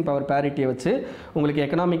பர்ச்சேசிங் பவர் பேரிட்டியை வச்சு உங்களுக்கு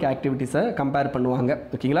எக்கனாமிக் ஆக்டிவிட்டீஸை கம்பேர் பண்ணுவாங்க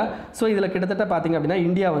ஓகேங்களா. ஸோ இதில் கிட்டத்தட்ட பார்த்தீங்க அப்படின்னா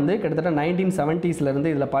இந்தியா வந்து கிட்டத்தட்ட 1970s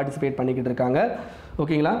இதில் பார்ட்டிசிபேட் பண்ணிக்கிட்டு இருக்காங்க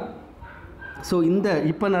ஓகேங்களா. ஸோ இந்த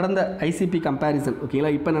இப்போ நடந்த ஐசிபி கம்பேரிசன்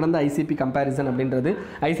ஓகேங்களா, இப்போ நடந்த ஐசிபி கம்பேரிசன் அப்படின்றது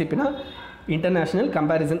ஐசிபினா இன்டர்நேஷ்னல்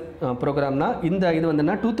கம்பேரிசன் ப்ரோக்ராம்னா இந்த இது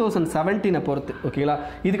வந்துன்னா 2017 பொறுத்து ஓகேங்களா.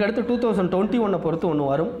 இதுக்கு அடுத்து 2021 பொறுத்து ஒன்று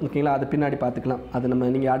வரும் ஓகேங்களா, அது பின்னாடி பார்த்துக்கலாம். அது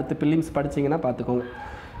நீங்கள் அடுத்து பிலிம்ஸ் படிச்சிங்கன்னா பார்த்துக்கோங்க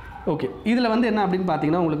ஓகே. இதில் வந்து என்ன அப்படின்னு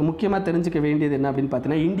பார்த்தீங்கன்னா உங்களுக்கு முக்கியமாக தெரிஞ்சிக்க வேண்டியது என்ன அப்படின்னு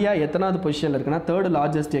பார்த்தீங்கன்னா இந்தியா எத்தனாவது பொசிஷனில் இருக்குன்னா 3rd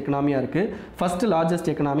லார்ஜஸ்ட் எக்கனாமியாக இருக்குது. ஃபஸ்ட்டு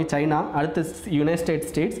லார்ஜஸ்ட் எக்கனாமி சைனா, அடுத்து யுனைடெட்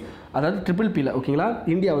ஸ்டேட்ஸ், அதாவது PPPல ஓகேங்களா.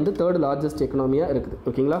 இந்தியா வந்து 3rd லார்ஜஸ்ட் எக்கனாமியாக இருக்குது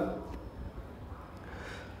ஓகேங்களா.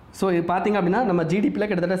 ஸோ இது பார்த்திங்க அப்படின்னா நம்ம ஜிடிபியில்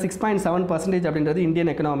கிட்டத்தட்ட 6.7% அப்படின்றது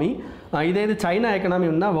இந்தியன் எக்கனாமி. இதே இது சைனா எக்கனாமி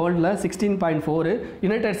வந்து வேர்ல்டில் 16.4,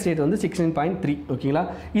 யுனைடெட் ஸ்டேட்ஸ் வந்து 16.3 ஓகேங்களா.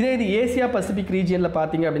 இதே இது ஏசியா பசிபிக் ரீஜியனில்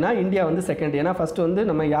பார்த்திங்க அப்படின்னா இந்தியா வந்து செகண்ட். ஏன்னா ஃபஸ்ட்டு வந்து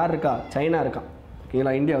நம்ம யார் இருக்கா, சைனா இருக்கா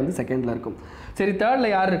ஓகேங்களா, இந்தியா வந்து செகண்டில் இருக்கும். சரி,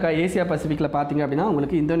 தேர்டில் யார் இருக்கா ஏசியா பசிபிக்கில் பார்த்திங்க அப்படின்னா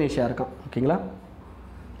உங்களுக்கு இந்தோனேஷியா இருக்கான் ஓகேங்களா.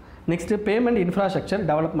 Next payment infrastructure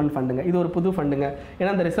development ஃபண்டுங்க. இது ஒரு புது ஃபண்டுங்க.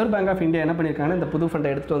 ஏன்னா இந்த ரிசர்வ் பேங்க் ஆஃப் இந்தியா என்ன பண்ணியிருக்காங்கன்னா இந்த புது ஃபண்டை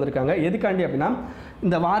எடுத்துகிட்டு வந்திருக்காங்க. எதுக்காண்டி அப்படின்னா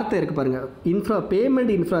இந்த வார்த்தை இருக்குது பாருங்கள்,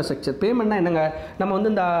 பேமெண்ட் இன்ஃப்ராஸ்ட்ரக்சர். பேமெண்ட்னா என்னங்க, நம்ம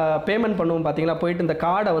வந்து இந்த பேமெண்ட் பண்ணுவோம் பார்த்தீங்களா, போயிட்டு இந்த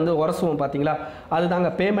கார்டை வந்து உரசுவோம் பார்த்தீங்களா,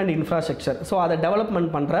 அதுதாங்க பேமெண்ட் இன்ஃப்ராஸ்ட்ரக்சர். ஸோ அதை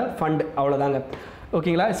டெவலப்மெண்ட் பண்ணுற ஃபண்டு அவ்வளோதாங்க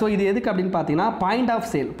ஓகேங்களா. ஸோ இது எதுக்கு அப்படின்னு பார்த்தீங்கன்னா பாயிண்ட் ஆஃப்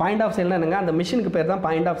சேல்னா என்னங்க, அந்த மிஷினுக்கு பேர் தான்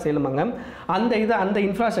பாயிண்ட் ஆஃப் சேலுமாங்க. அந்த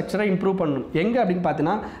இன்ஃப்ராஸ்ட்ரக்சரை இம்ப்ரூவ் பண்ணணும். எங்கே அப்படின்னு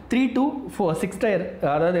பார்த்தீங்கன்னா 3 to 6 டயர்,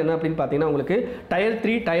 அதாவது என்ன அப்படின்னு பார்த்தீங்கன்னா உங்களுக்கு Tier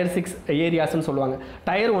 3 Tier 6 ஏரியாஸ்ன்னு சொல்லுவாங்க.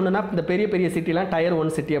 Tier 1னா இந்த பெரிய பெரிய சிட்டிலாம் Tier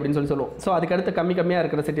 1 சிட்டி அப்படின்னு சொல்லுவோம். ஸோ அதுக்கடுத்து கம்மியாக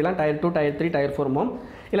இருக்கிற சிட்டிலாம் Tier 2 Tier 3 Tier 4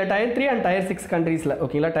 இல்லை Tier 3 and Tier 6 கண்ட்ரீஸில்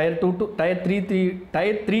ஓகேங்களா. Tier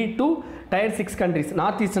 3 to tyre 6 countries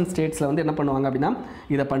north eastern ஸ்டேட்ஸில் வந்து என்ன பண்ணுவாங்க அப்படின்னா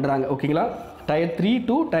இதை பண்ணுறாங்க. ஓகேங்களா, tyre 3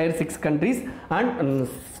 to tyre 6 countries and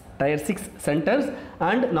tyre 6 centres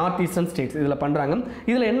and north eastern states இதில் பண்ணுறாங்க.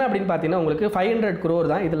 இதில் என்ன அப்படின்னு பார்த்தீங்கன்னா உங்களுக்கு 500 crore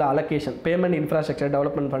தான் இதில் அலோகேஷன் பேமெண்ட் இன்ஃப்ராஸ்ட்ரக்சர்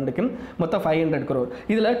டெவலப்மெண்ட் ஃபண்டுக்கு மொத்தம் 500 crore.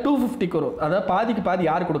 இதில் 250 crore அதாவது பாதிக்கு பாதி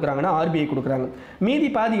யார் கொடுக்குறாங்கன்னா ஆர்பிஐ கொடுக்குறாங்க. மீதி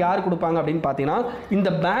பாதி யார் கொடுப்பாங்க அப்படின்னு பார்த்தீங்கன்னா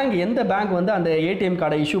இந்த பேங்க் எந்த பேங்க் வந்து அந்த ஏடிஎம்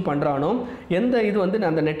கார்டை இஷ்யூ பண்ணுறானோ எந்த இது வந்து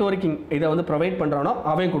அந்த நெட்வொர்க்கிங் இதை வந்து ப்ரொவைட் பண்ணுறானோ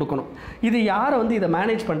அவன் கொடுக்கணும். இது யாரை வந்து இதை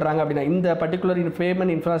மேனேஜ் பண்ணுறாங்க அப்படின்னா இந்த பர்டிகுலர்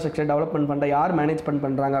பேமெண்ட் இன்ஃப்ராஸ்ட்ரக்சர் டெவலப்மெண்ட் ஃபண்டை யார் மேனேஜ்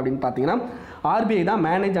பண்ணுறாங்க அப்படின்னு பார்த்தீங்கன்னா ஆர்பிஐ தான்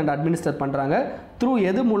மேனேஜ் அண்ட் அட்மினிஸ்டர் பண்ணுறாங்க. த்ரூ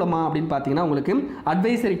எது மூலமாக அப்படின்னு பார்த்தீங்கன்னா உங்களுக்கு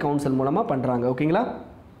அட்வைசரி கவுன்சில் மூலமாக பண்ணுறாங்க. ஓகேங்களா,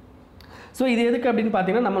 ஸோ இது எதுக்கு அப்படின்னு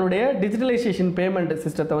பார்த்தீங்கன்னா நம்மளுடைய டிஜிட்டலைசேஷன் பேமெண்ட்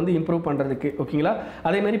சிஸ்டத்தை வந்து இம்ப்ரூவ் பண்ணுறதுக்கு. ஓகேங்களா,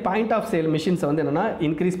 அதேமாதிரி பாயிண்ட் ஆஃப் சேல் மிஷின்ஸை வந்து என்னென்னா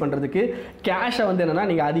இன்க்ரீஸ் பண்ணுறதுக்கு, கேஷை வந்து என்னென்னா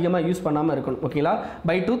நீங்கள் அதிகமாக யூஸ் பண்ணாமல் இருக்கணும். ஓகேங்களா,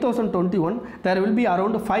 by 2021 there will be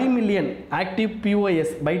around 5 million active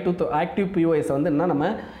POS active POS வந்து என்ன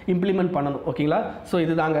நம்ம இம்ப்ளிமெண்ட் பண்ணணும். ஓகேங்களா, ஸோ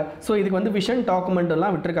இதுதாங்க. ஸோ இதுக்கு வந்து விஷன்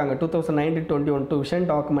டாக்குமெண்ட்லாம் விட்டுருக்காங்க. 2019-21 விஷன்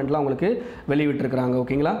டாக்குமெண்ட்லாம் உங்களுக்கு வெளியிட்டிருக்கிறாங்க.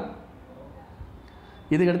 ஓகேங்களா,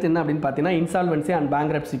 இதுக்கடுத்து என்ன அப்படின்னு பார்த்தீங்கன்னா இன்சால்வன்சி அண்ட்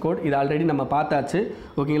பேங்க்ரப்சி கோட் இது ஆல்ரெடி நம்ம பார்த்தாச்சு.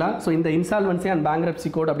 ஓகேங்களா, ஸோ இந்த இன்சால்வன்சி அண்ட் பேங்க்ரப்சி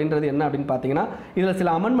கோட் அப்படின்றது என்ன அப்படின்னு பார்த்தீங்கன்னா இதில் சில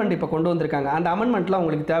அமெண்ட்மெண்ட் இப்போ கொண்டு வந்திருக்காங்க. அந்த அமெண்ட்மெண்ட்லாம்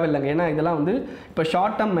உங்களுக்கு தேவையில்லைங்க, ஏன்னா இதெல்லாம் வந்து இப்போ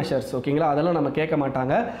ஷார்ட் டேர்ம் மெஷர்ஸ். ஓகேங்களா, அதெல்லாம் நம்ம கேட்க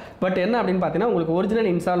மாட்டாங்க. பட் என்ன அப்படின்னு பார்த்தீங்கன்னா உங்களுக்கு ஒரிஜினல்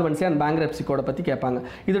இன்சால்வன்சி அண்ட் பேங்க்ரப்சி கோடை பற்றி கேட்பாங்க.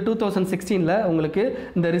 இது 2016 உங்களுக்கு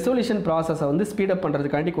இந்த ரிசொல்யூஷன் ப்ராசஸை வந்து ஸ்பீடப்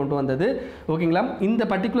பண்ணுறதுக்காண்டி கொண்டு வந்தது. ஓகேங்களா, இந்த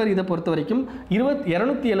பர்டிகுலர் இதை பொறுத்த வரைக்கும்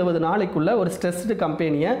 270 நாளைக்குள்ள ஒரு ஸ்ட்ரெஸ்டு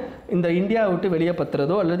கம்பெனியை இந்த இந்தியா விட்டு வெளியே பத்துறதோ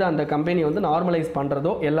அல்லது அந்த கம்பெனி வந்து நார்மலைஸ்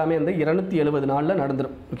பண்ணுறதோ எல்லாமே வந்து 270 நாளில்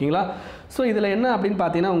நடந்துடும். ஓகேங்களா, ஸோ இதில் என்ன அப்படின்னு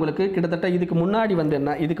பார்த்தீங்கன்னா உங்களுக்கு கிட்டத்தட்ட இதுக்கு முன்னாடி வந்து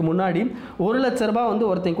என்ன இதுக்கு முன்னாடி 1 லட்ச ரூபாய் வந்து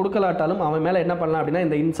ஒருத்தன் கொடுக்கலாட்டாலும் அவன் மேலே என்ன பண்ணலாம் அப்படின்னா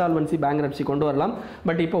இந்த இன்சால்வன்சி பேங்க்ரப்சி கொண்டு வரலாம்.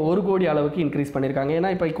 பட் இப்போ 1 கோடி அளவுக்கு இன்க்ரீஸ் பண்ணியிருக்காங்க.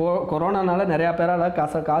 ஏன்னா இப்போ கொரோனானால நிறையா பேரால்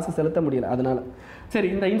காசு செலுத்த முடியல. அதனால சரி,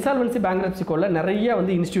 இந்த இன்சால்வன்சி பேங்க்ரப்சி கோட்ல நிறைய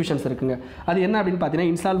வந்து இன்ஸ்டிடியூஷன்ஸ் இருக்குங்க. அது என்ன அப்படின்னு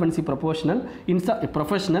பார்த்தீங்கன்னா insolvency professional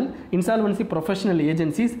insolvency professional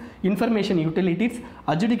agencies, information utilities,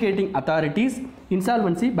 adjudicating authorities,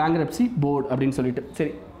 insolvency bankruptcy board அப்படின்னு சொல்லிட்டு.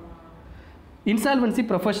 சரி, இன்சால்வன்சி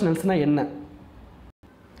ப்ரொஃபஷனல்ஸ்னால் என்ன?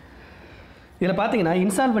 இதில் பார்த்தீங்கன்னா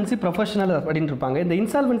இன்சால்வன்சி ப்ரொஃபஷனல் அப்படின்னு இருப்பாங்க. இந்த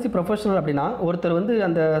இன்சால்வன்சி ப்ரொஃபஷனல் அப்படின்னா ஒருத்தர் வந்து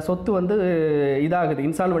அந்த சொத்து வந்து இதாகுது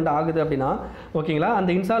இன்சால்வெண்ட் ஆகுது அப்படின்னா ஓகேங்களா,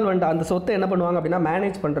 அந்த சொத்தை என்ன பண்ணுவாங்க அப்படின்னா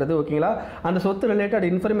மேனேஜ் பண்ணுறது. ஓகேங்களா, அந்த சொத்து ரிலேட்டட்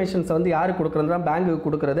இன்ஃபர்மேஷன்ஸை வந்து யாருக்கு கொடுக்குறதுனா பேங்க்குக்கு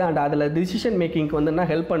கொடுக்குறது அண்ட் அதில் டிசிஷன் மேக்கிங்க்கு வந்து என்ன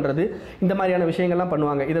ஹெல்ப் பண்ணுறது, இந்த மாதிரியான விஷயங்கள்லாம்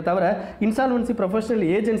பண்ணுவாங்க. இதை தவிர இன்சால்வன்சி ப்ரொஃபஷனல்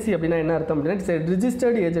ஏஜென்சி அப்படின்னா என்ன அர்த்தம் அப்படின்னா இட்ஸ்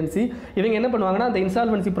ரிஜிஸ்டர்டு ஏஜென்சி. இவங்க என்ன பண்ணுவாங்கன்னா அந்த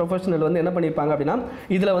இன்சால்வன்சி ப்ரொஃபஷனல் வந்து என்ன பண்ணியிருப்பாங்க அப்படின்னா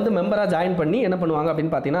இதில் வந்து மெம்பராக ஜாயின் பண்ணி என்ன பண்ணுவாங்க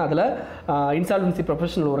அப்படின்னு பார்த்தீங்கன்னா அதில் இன்சால்வன்சி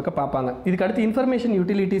ப்ரொஃபஷனல் ஒர்க்கை பார்ப்பாங்க. இதுக்கு அடுத்து இன்ஃபர்மேஷன்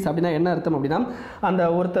யூட்டிலிட்டிஸ் அப்படின்னா என்ன அர்த்தம் அப்படின்னா அந்த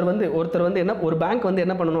ஒருத்தர் வந்து என்ன ஒரு பேங்க் வந்து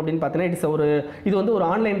என்ன பண்ணணும் அப்படின்னு பார்த்தீங்கன்னா இது வந்து ஒரு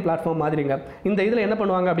ஆன்லைன் பிளாட்ஃபார்ம் மாதிரிங்க. இந்த இதில் என்ன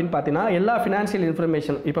பண்ணுவாங்க அப்படின்னு பார்த்தீங்கன்னா எல்லா ஃபினான்ஷியல்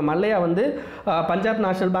இன்ஃபர்மேஷன் இப்போ மல்லையா வந்து பஞ்சாப்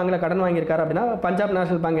நேஷனல் பேங்க்கில் கடன் வாங்கியிருக்காரு அப்படின்னா பஞ்சாப்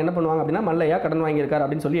நேஷனல் பேங்க் என்ன பண்ணுவாங்க அப்படின்னா மல்லையா கடன் வாங்கியிருக்காரு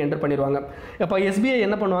அப்படின்னு சொல்லி என்டர் பண்ணிடுவாங்க. இப்போ எஸ்பிஐ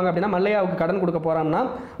என்ன பண்ணுவாங்க அப்படின்னா மல்லையாவுக்கு கடன் கொடுக்க போகிறாங்கன்னா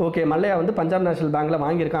ஓகே மல்லையா வந்து பஞ்சாப் நேஷனல் பேங்க்கில்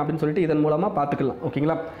வாங்கியிருக்கான் அப்படின்னு சொல்லிட்டு இதன் மூலமாக பார்த்துக்கலாம்.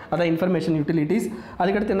 ஓகேங்களா, அதான் இன்ஃபர்மேஷன் யூட்டிலிட்டிஸ்.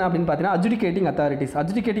 அதுக்கடுத்து என்ன அப்படின்னு பார்த்தீங்கன்னா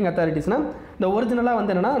அட்ஜுடிகேட்டிங் அத்தாரிட்டிஸ்னா இந்த ஒரிஜினலாக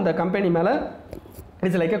வந்து என்னன்னா அந்த கம்பெனி மேலே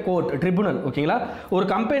it's like a court tribunal. ஓகேங்களா, ஒரு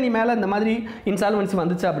கம்பெனி மேலே இந்த மாதிரி இன்சால்வன்சி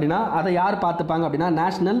வந்துச்சு அப்படின்னா அதை யார் பார்த்துப்பாங்க அப்படின்னா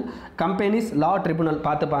நேஷனல் கம்பெனிஸ் லா ட்ரிபுனல்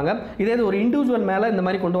பார்த்துப்பாங்க. இதே ஒரு இண்டிவிஜுவல் மேலே இந்த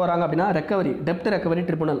மாதிரி கொண்டு வராங்க அப்படின்னா டெப்ட் ரெக்கவரி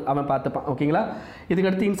ட்ரிபுனல் அவன் பார்த்துப்பான். ஓகேங்களா,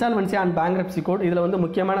 இதுக்கடுத்து இன்சால்வன்சி அண்ட் பேங்க்ரப்சி கோட். இதில் வந்து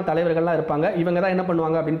முக்கியமான தலைவர்கள்லாம் இருப்பாங்க. இவங்க தான் என்ன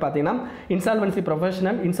பண்ணுவாங்க அப்படின்னு பார்த்தீங்கன்னா insolvency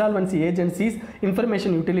professional, insolvency agencies,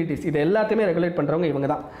 information utilities இது எல்லாத்தையுமே ரெகுலேட் பண்ணுறவங்க இவங்க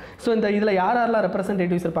தான். ஸோ இதில் யாரெல்லாம்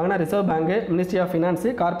ரெப்ரசன்டேட்டிவ்ஸ் இருப்பாங்கன்னா reserve bank, ministry of finance,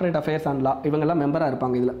 corporate affairs and லா இவங்கெல்லாம் மெம்பராக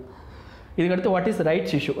இருப்பாங்க இதில். இதுக்கடுத்து வாட் இஸ்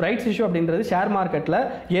ரைட்ஸ் இஷ்யூ அப்படின்றது ஷேர் மார்க்கெட்டில்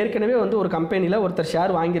ஏற்கனவே வந்து ஒரு கம்பெனியில் ஒருத்தர்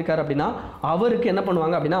ஷேர் வாங்கியிருக்காரு அப்படின்னா அவருக்கு என்ன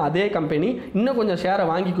பண்ணுவாங்க அப்படின்னா அதே கம்பெனி இன்னும் கொஞ்சம் ஷேரை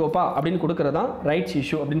வாங்கிக்கோப்பா அப்படின்னு கொடுக்குறது தான் ரைட்ஸ்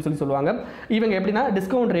இஷ்யூ அப்படின்னு சொல்லுவாங்க. இவங்க எப்படின்னா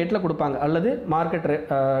டிஸ்கவுண்ட் ரேட்டில் கொடுப்பாங்க அல்லது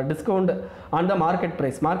டிஸ்கவுண்ட் ஆன் த மார்க்கெட்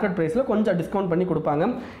ப்ரைஸில் கொஞ்சம் டிஸ்கவுண்ட் பண்ணி கொடுப்பாங்க.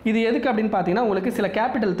 இது எதுக்கு அப்படின்னு பார்த்தீங்கன்னா உங்களுக்கு சில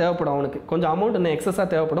கேபிட்டல் தேவைப்படும், அவனுக்கு கொஞ்சம் அமௌண்ட் இன்னும் எக்ஸஸாக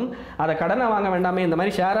தேவைப்படும், அதை கடனை வாங்க வேண்டாமே இந்த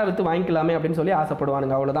மாதிரி ஷேராக விற்று வாங்கிக்கலாமே அப்படின்னு சொல்லி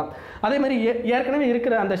ஆசைப்படுவானுங்க. அவ்வளோதான். அதே மாதிரி ஏற்கனவே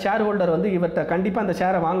இருக்கிற அந்த ஷேர் ஹோல்டர் வந்து இவர்கிட்ட கண்டிப்பாக அந்த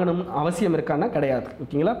ஷேரை வாங்கணும் அவசியம் இருக்கான்னா கிடையாது.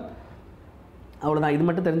 ஓகேங்களா, அவ்வளோதான். இது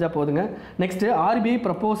மட்டும் தெரிஞ்சால் போதுங்க. Next RBI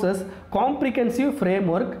proposes comprehensive frame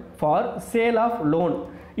work for sale of loan.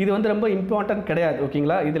 இது வந்து ரொம்ப இம்பார்ட்டன்ட் கிடையாது.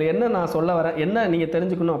 ஓகேங்களா, இதில் என்ன நான் சொல்ல வரேன் என்ன நீங்கள்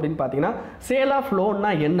தெரிஞ்சுக்கணும் அப்படின்னு பார்த்தீங்கன்னா சேல் ஆஃப்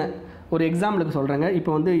லோன்னா என்ன ஒரு எக்ஸாம்பிளுக்கு சொல்கிறேங்க.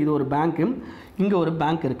 இப்போ வந்து இது ஒரு பேங்க்கு, இங்கே ஒரு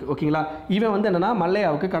பேங்க் இருக்குது ஓகேங்களா. இவன் வந்து என்னென்னா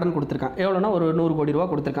மல்லையாவுக்கு கடன் கொடுத்துருக்கான். எவ்வளோனா ஒரு 100 கோடி ரூபா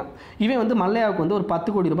கொடுத்துருக்கான். இவன் வந்து மல்லையாவுக்கு வந்து ஒரு 10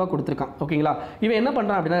 கோடி ரூபா கொடுத்துருக்கான் ஓகேங்களா. இவன் என்ன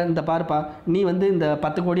பண்ணுறான் அப்படின்னா, இந்த பாருப்பா நீ வந்து இந்த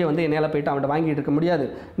 10 கோடியை வந்து என்னால் போய்ட்டு அவன்கிட்ட வாங்கிட்டு இருக்க முடியாது,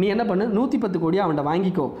 நீ என்ன பண்ணு 110 கோடியை அவன்கிட்ட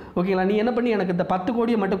வாங்கிக்கோ ஓகேங்களா. நீ என்ன பண்ணி எனக்கு இந்த 10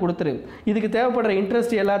 கோடியை மட்டும் கொடுத்துரு, இதுக்கு தேவைப்படுற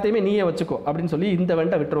இன்ட்ரெஸ்ட் எல்லாத்தையுமே நீயே வச்சுக்கோ அப்படின்னு சொல்லி இந்த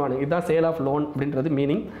வெண்ட்டை விட்டுருவானு. இதுதான் சேல் ஆஃப் லோன் அப்படின்றது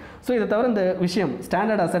மீனிங். ஸோ இதை தவிர இந்த விஷயம்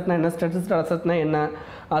ஸ்டாண்டர்ட் அசெட்னா என்ன, ஸ்டாட்டிஸ்டிக்கல் அசெட்னா என்ன,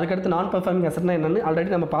 அதுக்கடுத்து நான் பெர்ஃபார்மிங் அசெட்னா என்னன்னு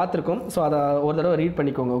ஆல்ரெடி நம்ம பார்த்துருக்கோம். ஸோ அதை ஒரு தடவை ரீட்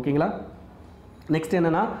பண்ணிக்கோங்க ஓகேங்களா. நெக்ஸ்ட்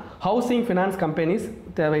என்னென்னா ஹவுசிங் ஃபினான்ஸ் கம்பெனிஸ்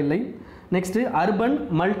தேவையில்லை. Next urban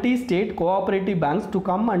multi state cooperative banks to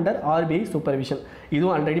come under RBI supervision.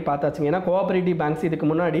 இதுவும் ஆல்ரெடி பார்த்தாச்சுங்க. ஏன்னா கோஆப்ரேட்டிவ் பேங்க்ஸ் இதுக்கு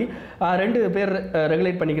முன்னாடி 2 பேர்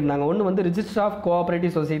ரெகுலேட் பண்ணிக்கிருந்தாங்க. ஒன்று வந்து ரிஜிஸ்டர் ஆஃப்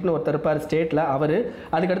கோஆப்ரேட்டிவ் சொசைட்டின்னு ஒருத்தர் இருப்பார் ஸ்டேட்டில், அவர்.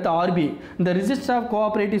 அதுக்கடுத்து ஆர்பிஐ. இந்த ரிஜிஸ்டர் ஆஃப்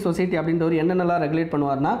கோஆப்ரேட்டிவ் சொசைட்டி அப்படின்றவர் என்னென்னலாம் ரெகுலேட்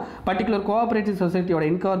பண்ணுவார்னா, particular cooperative சொசைட்டியோட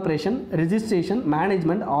incorporation, registration,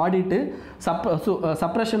 management, ஆடிட்டு,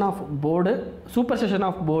 suppression of board, சூப்பர்செஷன்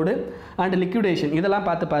of board and liquidation இதெல்லாம்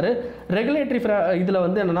பார்த்துப்பாரு. ரெகுலேட்டரி இதில்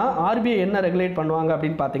வந்து என்னென்னா ஆர்பிஐ என்ன ரெகுலேட் பண்ணுவாங்க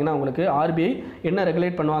அப்படின்னு பார்த்தீங்கன்னா, உங்களுக்கு ஆர்பிஐ என்ன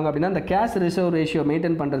ரெகுலேட் பண்ணுவாங்க அப்படின்னா, இந்த கேஷ் ரிசர்வ் ரேஷியோ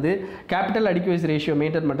மெயின்டைன் பண்ணுறது, கேபிட்டல் அடிக்குவேசி ரேஷியோ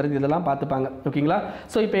மெயின்டைன் பண்ணுறது, இதெல்லாம் பார்த்துப்பாங்க ஓகேங்களா.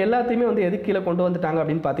 ஸோ இப்போ எல்லாத்தையுமே வந்து எதுக்கு கீழே கொண்டு வந்துட்டாங்க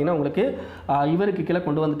அப்படின்னு பார்த்தீங்கன்னா, உங்களுக்கு இவருக்கு கீழே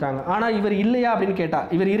கொண்டு வந்துட்டாங்க. ஆனால் இவர் இல்லையா அப்படின்னு கேட்டால்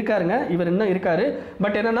இவர் இருக்காருங்க, இவர் இன்னும் இருக்காரு.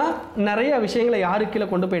 பட் என்னென்னா நிறைய விஷயங்களை யாருக்கு கீழே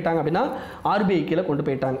கொண்டு போயிட்டாங்க அப்படின்னா ஆர்பிஐ கீழே கொண்டு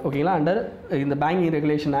போயிட்டாங்க ஓகேங்களா. அண்டர் இந்த banking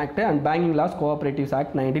regulation act and banking loss cooperatives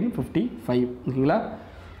act 1955 ஓகேங்களா.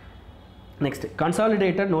 Next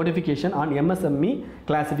consolidated notification on MSME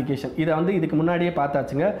classification. இதை வந்து இதுக்கு முன்னாடியே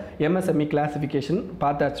பார்த்தாச்சுங்க. எம்எஸ்எம்இ கிளாசிஃபிகேஷன்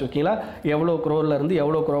பார்த்தாச்சு ஓகேங்களா. எவ்வளோ க்ரோர்லேருந்து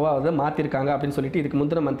எவ்வளோ க்ரோவாக அதை மாற்றிருக்காங்க அப்படின்னு சொல்லிட்டு இதுக்கு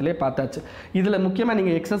முந்தின மந்த்லேயே பார்த்தாச்சு. இதில் முக்கியமாக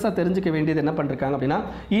நீங்கள் எக்ஸஸாக தெரிஞ்சுக்க வேண்டியது என்ன பண்ணிருக்காங்க அப்படின்னா,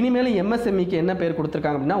 இனிமேல் எம்எஸ்எம்இக்கு என்ன பேர்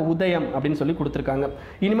கொடுத்துருக்காங்க அப்படின்னா உதயம் அப்படின்னு சொல்லி கொடுத்துருக்காங்க.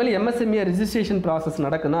 இனிமேல் எம்எஸ்எம்இ ரிஜிஸ்ட்ரேஷன் ப்ராசஸ்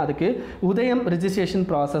நடக்குன்னா அதுக்கு உதயம் ரிஜிஸ்ட்ரேஷன்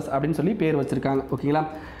ப்ராசஸ் அப்படின்னு சொல்லி பேர் வச்சுருக்காங்க ஓகேங்களா.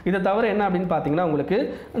 இதை தவிர என்ன அப்படின்னு பார்த்தீங்கன்னா, உங்களுக்கு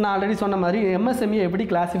நான் ஆல்ரெடி சொன்ன மாதிரி எம்எஸ்எம்இ எப்படி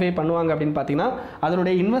கிளாஸிஃபை பண்ணுவாங்க அப்படின்னு பார்த்தீங்கன்னா,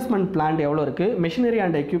 அதனுடைய இன்வெஸ்ட்மெண்ட் பிளான் எவ்வளோ இருக்குது, மெஷினரி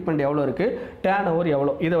அண்ட் எக்யூப்மெண்ட் எவ்வளோ இருக்குது, டேர்ன் ஓவர்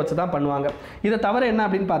எவ்வளோ, இதை வச்சு தான் பண்ணுவாங்க. இதை தவிர என்ன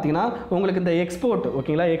அப்படின்னு பார்த்தீங்கன்னா, உங்களுக்கு இந்த எக்ஸ்போர்ட்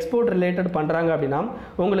ஓகேங்களா, எக்ஸ்போர்ட் ரிலேட்டட் பண்ணுறாங்க அப்படின்னா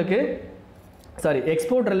உங்களுக்கு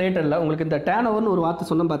எக்ஸ்போர்ட் ரிலேட்டடில் உங்களுக்கு இந்த டேர்ன் ஓவர்னு ஒரு வார்த்தை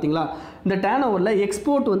சொன்னோம் பார்த்தீங்களா, இந்த டேர்ன் ஓவரில்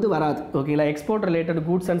எக்ஸ்போர்ட் வந்து வராது ஓகேங்களா. Export related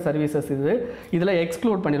goods and services இதில்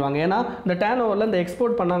எக்ஸ்க்ளூட் பண்ணிடுவாங்க. ஏன்னா இந்த டேர்ன் ஓவரில் இந்த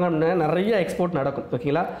எக்ஸ்போர்ட் பண்ணாங்க அப்படின்னா நிறைய எக்ஸ்போர்ட் நடக்கும்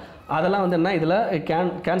ஓகேங்களா. அதெல்லாம் வந்து என்ன இதில்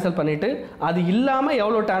கேன்சல் பண்ணிவிட்டு அது இல்லாமல்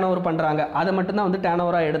எவ்வளோ டேர்ன் ஓவர் பண்ணுறாங்க அதை மட்டும்தான் வந்து டேர்ன்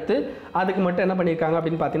ஓவராக எடுத்து அதுக்கு மட்டும் என்ன பண்ணியிருக்காங்க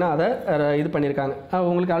அப்படின்னு பார்த்தீங்கன்னா அதை இது பண்ணியிருக்காங்க.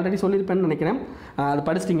 உங்களுக்கு ஆல்ரெடி சொல்லியிருப்பேன்னு நினைக்கிறேன், அது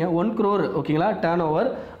படிச்சிட்டிங்க. 1 crore ஓகேங்களா டேர்ன் ஓவர்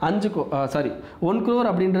 1 crore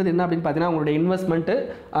அப்படின்றது என்ன அப்படின்னு பார்த்தீங்கன்னா, உங்களுடைய இன்வெஸ்ட்மெண்ட்டு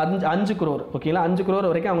 5 crore ஓகேங்களா. 5 crore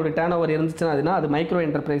வரைக்கும் அவங்களுடைய டேர்ன் ஓவர் இருந்துச்சுன்னா அதுனா அது மைக்ரோ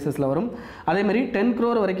என்டர்பிரைசஸில் வரும். அதேமாதிரி 10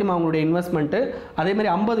 crore வரைக்கும் அவங்களுடைய இன்வெஸ்ட்மெண்ட்டு,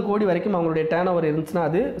 அதேமாதிரி 50 கோடி வரைக்கும் அவங்களுடைய டேர்ன் ஓவர் இருந்துச்சுன்னா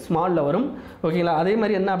அது ஸ்மாலில் வரும் ஓகேங்களா. அதே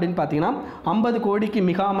மாதிரி என்ன அப்படின்னு பார்த்தீங்கன்னா 50 கோடிக்கு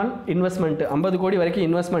மிகாமல் இன்வெஸ்ட்மெண்ட்டு, 50 கோடி வரைக்கும்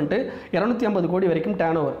இன்வெஸ்ட்மெண்ட்டு, 250 கோடி வரைக்கும்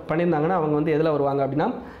டேர்ன் ஓவர் பண்ணியிருந்தாங்கன்னா அவங்க வந்து எதில் வருவாங்க அப்படின்னா,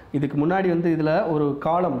 இதுக்கு முன்னாடி வந்து இதில் ஒரு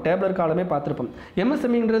காலம் டேப்லர் காலமே பார்த்துருப்போம்.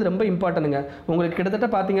 எம்எஸ்எம்இன்றது ரொம்ப இம்பார்ட்டனுங்க. உங்களுக்கு கிட்டத்தட்ட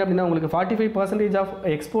பார்த்தீங்க அப்படின்னா உங்களுக்கு 45% ஆஃப்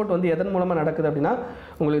எக்ஸ்போர்ட் வந்து எதன் மூலமாக நடக்குது அப்படின்னா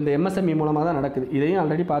உங்களுக்கு இந்த எம்எஸ்எம்இ மூலமாக தான் நடக்குது. இதையும்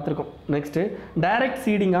ஆல்ரெடி பார்த்துருக்கோம். Next direct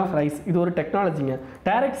seeding of rice, இது ஒரு டெக்னாலஜிங்க.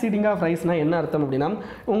 டைரக்ட் சீடிங் ஆஃப் ரைஸ்னால் என்ன அர்த்தம் அப்படின்னா,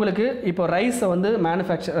 உங்களுக்கு இப்போ ரைஸை வந்து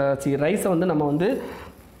ரைஸை வந்து நம்ம வந்து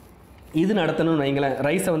இது நடத்தணும்னு வைங்களேன்.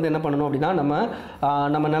 ரைஸை வந்து என்ன பண்ணணும் அப்படின்னா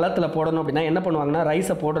நம்ம நிலத்தில் போடணும் அப்படின்னா என்ன பண்ணுவாங்கன்னா,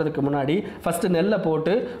 ரைஸை போடுறதுக்கு முன்னாடி ஃபஸ்ட்டு நெல்லை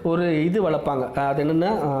போட்டு ஒரு இது வளர்ப்பாங்க. அது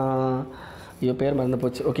என்னென்னா பேர் மறந்து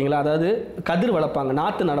போச்சு ஓகேங்களா. அதாவது கதிர் வளர்ப்பாங்க,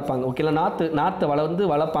 நாற்று நடப்பாங்க ஓகேங்களா. நாற்றை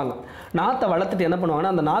வளர்ப்பாங்க. நாற்றை வளர்த்துட்டு என்ன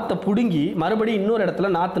பண்ணுவாங்கன்னா, அந்த நாற்றை பிடுங்கி மறுபடியும் இன்னொரு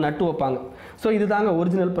இடத்துல நாற்று நட்டு வைப்பாங்க. ஸோ இதுதாங்க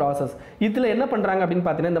ஒரிஜினல் ப்ராசஸ். இதில் என்ன பண்ணுறாங்க அப்படின்னு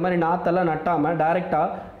பார்த்தீங்கன்னா, இந்த மாதிரி நாற்றெல்லாம் நட்டாமல் டைரெக்டாக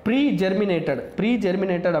ப்ரீ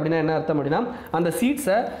ஜெர்மினேட்டட் அப்படின்னா என்ன அர்த்தம் அப்படின்னா, அந்த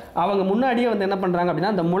சீட்ஸை அவங்க முன்னாடியே வந்து என்ன பண்ணுறாங்க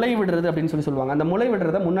அப்படின்னா, அந்த முளை விடுறது அப்படின்னு சொல்லுவாங்க. அந்த முளை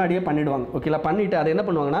விடுறதை முன்னாடியே பண்ணிவிடுவாங்க ஓகேங்களா. பண்ணிவிட்டு அதை என்ன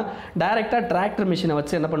பண்ணுவாங்கன்னா, டைரெக்டாக டிராக்டர் மிஷினை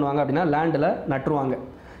வச்சு என்ன பண்ணுவாங்க அப்படின்னா லேண்டில் நட்டுருவாங்க.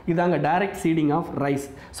 இதாங்க direct seeding of rice.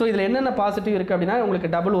 So இதில் என்னென்ன பாசிட்டிவ் இருக்குது அப்படின்னா, உங்களுக்கு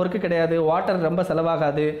டபுள் ஒர்க்கு கிடையாது, வாட்டர் ரொம்ப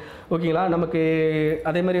செலவாகாது ஓகேங்களா. நமக்கு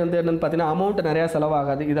அதே மாதிரி வந்து என்னென்னு பார்த்தீங்கன்னா அமௌண்ட் நிறையா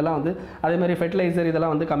செலவாகாது. இதெல்லாம் வந்து அதே மாதிரி ஃபெர்டிலைசர்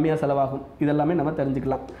இதெல்லாம் வந்து கம்மியாக செலவாகும். இதெல்லாமே நம்ம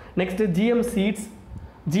தெரிஞ்சுக்கலாம். Next GM seeds.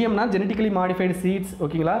 ஜிஎம்னா genetically modified seeds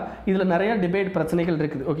ஓகேங்களா. இதில் நிறையா டிபேட் பிரச்சனைகள்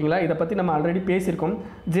இருக்குது ஓகேங்களா. இதை பற்றி நம்ம ஆல்ரெடி பேசியிருக்கோம்.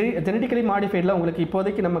 ஜெனட்டிக்கலி மாடிஃபைடில் உங்களுக்கு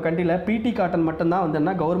இப்போதைக்கு நம்ம கண்ட்ரியில் பிடி காட்டன் மட்டும்தான் வந்து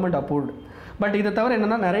என்ன கவர்மெண்ட் அப்ரூவ்டு. பட் இதை தவிர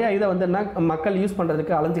என்னென்னா நிறையா இதை வந்து என்ன மக்கள் யூஸ்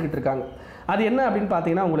பண்ணுறதுக்கு அலைஞ்சிக்கிட்டு இருக்காங்க. அது என்ன அப்படின்னு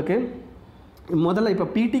பார்த்தீங்கன்னா, உங்களுக்கு முதல்ல இப்போ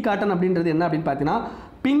பிடி காட்டன் அப்படின்றது என்ன அப்படின்னு பார்த்தீங்கன்னா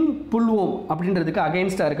பிங் புல்வோம் அப்படின்றதுக்கு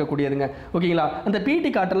அகைன்ஸ்டாக இருக்கக்கூடியதுங்க ஓகேங்களா. அந்த பிடி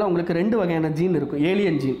காட்டனில் உங்களுக்கு 2 வகையான ஜீன் இருக்கும்,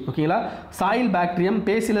 ஏலியன் ஜீன் ஓகேங்களா. சாயில் பாக்டீரியம்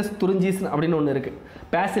பேசிலஸ் துரிஞ்சிஸ் அப்படின்னு ஒன்று இருக்குது.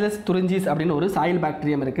 பேசிலஸ் துரிஞ்சிஸ் அப்படின்னு ஒரு சாயில்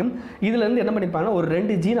பாக்டீரியம் இருக்குது. இதுலேருந்து என்ன பண்ணியிருப்பாங்கன்னா ஒரு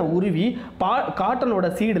 2 ஜீனை உருவி காட்டனோட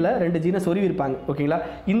சீடில் 2 ஜீனை சொருவி இருப்பாங்க. ஓகேங்களா,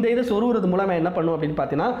 இந்த இதை சொருவுறது மூலமாக என்ன பண்ணும் அப்படின்னு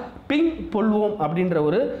பார்த்தீங்கன்னா பிங்க் பொல்வோம் அப்படின்ற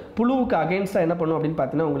ஒரு புழுவுக்கு அகெயின்ஸ்டாக என்ன பண்ணும் அப்படின்னு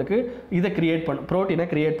பார்த்தீங்கன்னா உங்களுக்கு இதை கிரியேட் பண்ணும், ப்ரோட்டீனை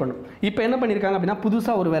கிரியேட் பண்ணும். இப்போ என்ன பண்ணியிருக்காங்க அப்படின்னா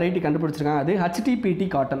புதுசாக ஒரு வெரைட்டி கண்டுபிடிச்சிருக்காங்க, அது HTPT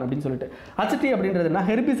காட்டன் அப்படின்னு சொல்லிட்டு. HT அப்படின்றதுனா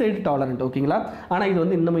herbicide tolerant. ஓகேங்களா, ஆனால் இது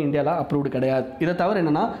வந்து இன்னமும் இந்தியாவில் அப்ரூவ்டு கிடையாது. இதை தவிர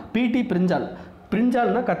என்னென்னா PT பிரிஞ்சால்.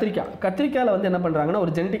 பிரிஞ்சால்னா கத்திரிக்காயில் வந்து என்ன பண்ணுறாங்கன்னா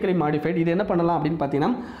ஒரு ஜெனட்டிக்கலி மாடிஃபைட். இது என்ன பண்ணலாம் அப்படின்னு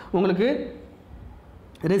பார்த்தீங்கன்னா உங்களுக்கு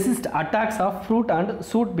resist attacks of fruit and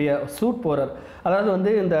suit borer. அதாவது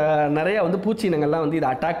வந்து இந்த நிறைய வந்து பூச்சி இனங்கள்லாம் வந்து இதை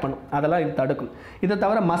அட்டாக் பண்ணும், அதெல்லாம் இது தடுக்கும். இதை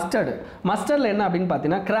தவிர மஸ்டர்டில் என்ன அப்படின்னு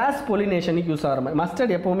பார்த்தீங்கன்னா கிராஸ் பொலினேஷனுக்கு யூஸ் ஆகிற மாதிரி.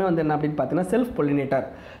 மஸ்டர்ட் எப்போவுமே வந்து என்ன அப்படின்னு பார்த்தீங்கன்னா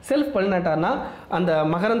செல்ஃப் பொலினேட்டர்னா அந்த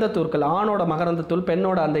மகரந்தத்தூர்கள், ஆணோட மகரந்தத்தூள்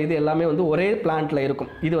பெண்ணோட அந்த இது எல்லாமே வந்து ஒரே பிளான்ட்டில்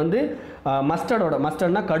இருக்கும். இது வந்து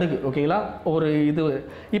மஸ்டர்ட்னா கடுகு. ஓகேங்களா, ஒரு இது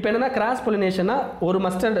இப்போ என்னென்னா கிராஸ் பொலினேஷன்னா ஒரு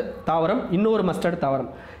மஸ்டர்ட் தாவரம் இன்னொரு மஸ்டர்ட் தாவரம்,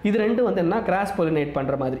 இது ரெண்டும் வந்து என்ன கிராஸ் பொலினேட்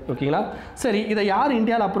பண்ணுற மாதிரி. ஓகேங்களா, சரி, இதை யார்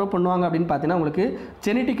இந்தியாவில் அப்ரூவ் பண்ணுவாங்க அப்படின்னு பார்த்தீங்கன்னா உங்களுக்கு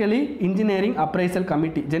genetically engineering appraisal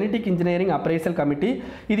committee, genetic engineering appraisal committee.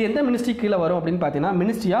 இது எந்த மினிஸ்ட்ரி கீழே வரும் அப்படின்னு பார்த்தீங்கன்னா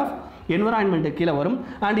மினிஸ்ட்ரி ஆஃப் என்வரான்மெண்ட் கீழே வரும்.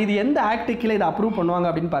 அண்ட் இது எந்த ஆக்ட் கீழே இதை அப்ரூவ் பண்ணுவாங்க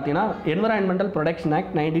அப்படின்னு பார்த்தீங்கன்னா என்வரான்மெண்டல் ப்ரொடெக்ஷன்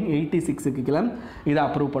ஆக்ட் 1986 கீழே இதை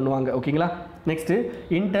அப்ரூவ் பண்ணுவாங்க. ஓகேங்களா, நெக்ஸ்ட்டு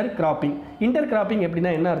இன்டர் கிராப்பிங்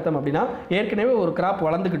எப்படின்னா என்ன அர்த்தம் அப்படின்னா ஏற்கனவே ஒரு கிராப்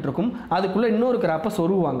வளர்ந்துக்கிட்டு இருக்கும், அதுக்குள்ளே இன்னொரு கிராப்பை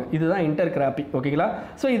சொருவாங்க, இதுதான் இன்டர் கிராப்பிங். ஓகேங்களா,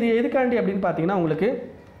 ஸோ இது எதுக்காண்டி அப்படின்னு பார்த்தீங்கன்னா உங்களுக்கு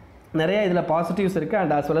நிறைய இதில் பாசிட்டிவ்ஸ் இருக்குது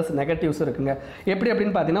and as well as negatives இருக்குங்க. எப்படி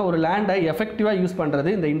அப்படின்னு பார்த்தீங்கன்னா ஒரு லேண்டை எஃபெக்டிவாக யூஸ் பண்ணுறது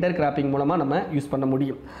இந்த இன்டர் கிராப்பிங் மூலமாக நம்ம யூஸ் பண்ண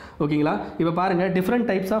முடியும். ஓகேங்களா, இப்போ பாருங்கள் different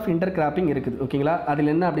types of inter cropping இருக்குது. ஓகேங்களா,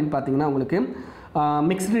 அதில் என்ன அப்படின்னு பார்த்தீங்கன்னா உங்களுக்கு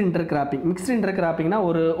மிக்ஸ்டு இன்டர் கிராப்பிங்னா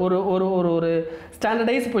ஒரு ஒரு ஒரு ஒரு ஒரு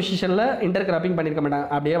ஸ்டாண்டர்டைஸ் பொசிஷனில் இன்டர் கிராப்பிங் பண்ணியிருக்க மாட்டாங்க,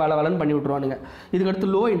 அப்படியே வளன்னு பண்ணி விட்ருவானுங்க. இதுக்கடுத்து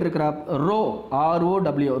row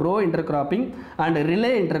inter cropping and relay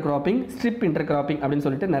inter cropping, strip inter cropping அப்படின்னு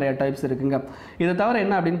சொல்லிட்டு நிறைய டைப்ஸ் இருக்குங்க. இதை தவிர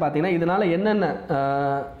என்ன அப்படின்னு பார்த்தீங்கன்னா இதனால் என்னென்ன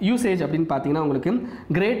யூசேஜ் அப்படின்னு பார்த்தீங்கன்னா உங்களுக்கு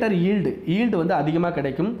கிரேட்டர் ஈல்டு வந்து அதிகமாக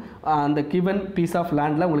கிடைக்கும், அந்த கிவன் பீஸ் ஆஃப்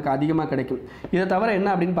லேண்டில் உங்களுக்கு அதிகமாக கிடைக்கும். இதை தவிர என்ன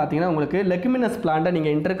அப்படின்னு பார்த்தீங்கன்னா உங்களுக்கு லெக்யூமினஸ் பிளான்ட்டை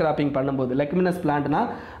நீங்கள் இன்டர் கிராப்பிங் பண்ணும்போது, லெக்யூமினஸ் பிளான்ட்னா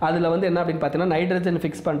அதில் வந்து என்ன அப்படின்னு பார்த்தீங்கன்னா நைட்ரஜன்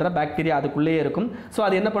ஃபிக்ஸ் பண்ணுற பாக்டீரியா அதுக்குள்ளேயே இருக்கும். ஸோ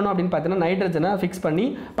அது என்ன பண்ணும் அப்படின்னு பார்த்தீங்கன்னா நைட்ரஜனை ஃபிக்ஸ் பண்ணி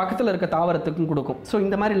பக்கத்தில் இருக்க தாவரத்துக்கும் கொடுக்கும். ஸோ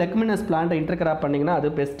இந்த மாதிரி லெக்யூமினஸ் பிளான்ட்டை இன்டர் கிராப் பண்ணிங்கன்னா அது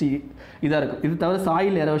பெஸ்ட் இதாக இருக்கும். இது தவிர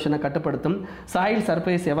சாயில் எரோஷனை கட்டுப்படுத்தும், சாயில்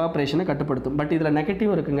சர்ஃபேஸ் எவாப்ரேஷனை கட்டுப்படுத்தும். பட் இதில்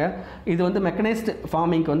நெகட்டிவ் இருக்குங்க, இது வந்து மெக்கனைஸ்டு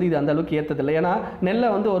ஃபார்மிங்க்கு வந்து இது அந்த அளவுக்கு ஏற்றதில்லை. ஏன்னா நெல்லை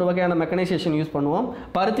வந்து ஒரு வகையான மெக்கனைசேஷன் யூஸ் பண்ணுவோம்,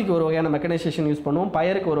 பருத்திக்கு ஒரு வகையான மெக்கனைசேஷன் யூஸ் பண்ணுவோம்,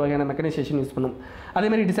 பயிருக்கு ஒரு வகையான மெக்கனைசேஷன் யூஸ் பண்ணுவோம்.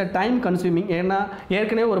 அதேமாதிரி it is a time consuming. ஏன்னா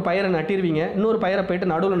ஏற்கனவே ஒரு பயிரை நட்டிருவீங்க, இன்னொரு பயிரை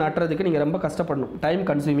போய்ட்டு நடுவில் நட்டுறதுக்கு நீங்கள் ரொம்ப கஷ்டப்படணும், டைம்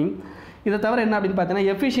கன்சூமிங். இதை தவிர என்ன அப்படின்னு பார்த்தீங்கன்னா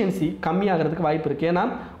எஃபிஷியன்சி கம்மியாகிறதுக்கு வாய்ப்பு இருக்குது. ஏன்னா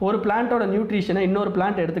ஒரு பிளான்ட்டோட நியூட்ரிஷனை இன்னொரு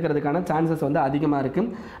பிளான்ட் எடுத்துக்கிறதுக்கான சான்சஸ் வந்து அதிகமாக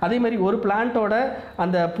இருக்குது. அதே மாதிரி ஒரு பிளான்ட்டோட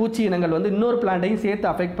அந்த பூச்சி இனங்கள் வந்து இன்னொரு பிளான்ட்டையும் சேர்த்து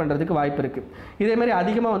அஃபெக்ட் பண்ணுறதுக்கு வாய்ப்பு இருக்குது. இதேமாதிரி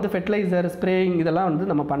அதிகமாக வந்து ஃபெர்டிலைசர் ஸ்ப்ரேயிங் இதெல்லாம் வந்து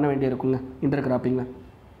நம்ம பண்ண வேண்டியிருக்குங்க இன்டர் கிராப்பிங்கில்.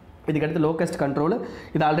 இதுக்கடுத்து லோக்கஸ்ட் கண்ட்ரோல்,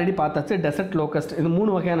 இது ஆல்ரெடி பார்த்தாச்சு. டெசர்ட் லோக்கஸ்ட், இது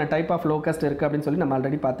 3 வகையான டைப் ஆஃப் லோக்கஸ்ட் இருக்குது அப்படின்னு சொல்லி நம்ம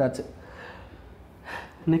ஆல்ரெடி பார்த்தாச்சு.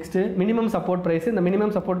 Next minimum support price. இந்த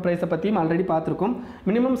மினிமம் சப்போர்ட் ப்ரைஸை பற்றியும் ஆல்ரெடி பார்த்துருக்கோம்.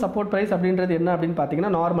 மினிமம் சப்போர்ட் ப்ரைஸ் அப்படின்றது என்ன அப்படின்னு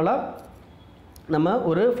பார்த்தீங்கன்னா நார்மலாக நம்ம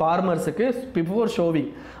ஒரு ஃபார்மர்ஸுக்கு பிஃபோர்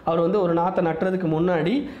ஷோவிங் அவர் வந்து ஒரு நாற்றை நட்டுறதுக்கு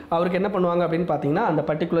முன்னாடி அவருக்கு என்ன பண்ணுவாங்க அப்படின்னு பார்த்தீங்கன்னா அந்த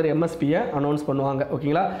பர்டிகுலர் எம்எஸ்பியை அனௌன்ஸ் பண்ணுவாங்க.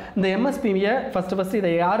 ஓகேங்களா, இந்த எம்எஸ்பியை ஃபஸ்ட்டு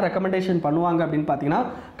இதை யார் ரெக்கமெண்டேஷன் பண்ணுவாங்க அப்படின்னு பார்த்தீங்கன்னா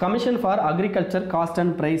commission for agriculture cost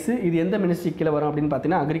and price. இது எந்த மினிஸ்ட்ரி கீழே வரும் அப்படின்னு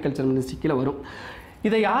பார்த்தீங்கன்னா அக்ரிகல்ச்சர் மினிஸ்ட்ரி கீழே வரும்.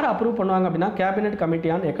 இதை யார் அப்ரூவ் பண்ணுவாங்க அப்படின்னா cabinet committee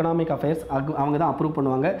on economic affairs, அவங்க தான் அப்ரூவ்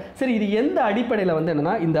பண்ணுவாங்க. சரி, இது எந்த அடிப்படையில் வந்து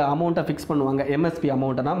என்னென்னா இந்த அமௌண்ட்டை ஃபிக்ஸ் பண்ணுவாங்க? எம்எஸ்பி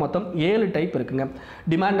அமௌண்ட்னா மொத்தம் 7 டைப் இருக்குங்க.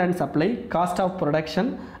 Demand and supply, cost of production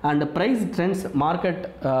and price trends, market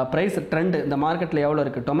price trend, இந்த மார்க்கெட்டில் எவ்வளோ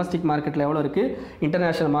இருக்குது, டொமஸ்டிக் மார்க்கெட்டில் எவ்வளோ இருக்குது,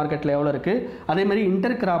 இன்டர்நேஷனல் மார்க்கெட்டில் எவ்வளோ இருக்குது, அதேமாதிரி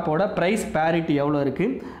இன்டர் கிராப்போட ப்ரைஸ் பேரிட்டி எவ்வளோ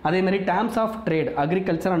இருக்குது, அதேமாதிரி terms of trade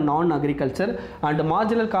agriculture and நான் agriculture and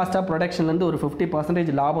marginal cost of ப்ரொடக்ஷன்லேருந்து ஒரு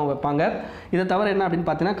 50% லாபம் வைப்பாங்க. இதை தவிர என்ன அப்படின்னு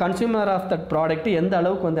பார்த்தீங்கன்னா கன்சூமர் ஆஃப் தட் ப்ராடக்ட் எந்த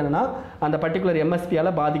அளவுக்கு வந்து என்னன்னா அந்த பர்டிகுலர் எம்எஸ்பியால்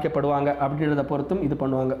பாதிக்கப்படுவாங்க அப்படின்றத பொறுத்தும் இது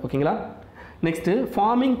பண்ணுவாங்க. ஓகேங்களா, next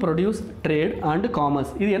farming produce trade and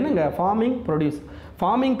commerce. இது என்னங்க ஃபார்மிங்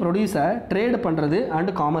ப்ரொடியூஸை ட்ரேட் பண்ணுறது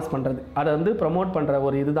அண்டு காமர்ஸ் பண்ணுறது, அதை வந்து ப்ரமோட் பண்ணுற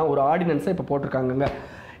ஒரு இதுதான் ஒரு ஆர்டினன்ஸை இப்போ போட்டிருக்காங்கங்க.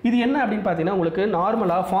 இது என்ன அப்படின்னு பார்த்தீங்கன்னா உங்களுக்கு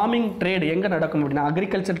நார்மலாக ஃபார்மிங் ட்ரேட் எங்கே நடக்கும் அப்படின்னா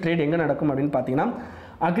அக்ரிகல்ச்சர் ட்ரேட் எங்கே நடக்கும் அப்படின்னு பார்த்தீங்கன்னா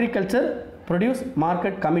அக்ரிகல்ச்சர் ப்ரொடியூஸ்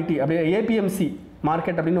மார்க்கெட் கமிட்டி அப்படியே ஏபிஎம்சி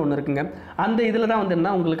மார்க்கெட் அப்படின்னு ஒன்று இருக்குங்க. அந்த இதில் தான் வந்து என்ன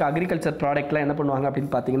உங்களுக்கு அக்ரிகல்ச்சர் ப்ராடக்ட்லாம் என்ன பண்ணுவாங்க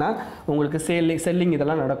அப்படின்னு பார்த்தீங்கன்னா உங்களுக்கு செல்லிங்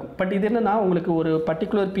இதெல்லாம் நடக்கும். பட் இது என்னென்னா உங்களுக்கு ஒரு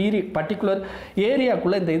பர்டிகுலர்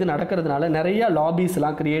ஏரியாக்குள்ளே இந்த இது நடக்கிறதுனால நிறையா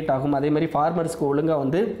லாபிஸ்லாம் க்ரியேட் ஆகும். அதே மாதிரி ஃபார்மர்ஸ்க்கு ஒழுங்காக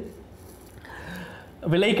வந்து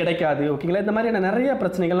விலை கிடைக்காது ஓகேங்களா. இந்த மாதிரியான நிறைய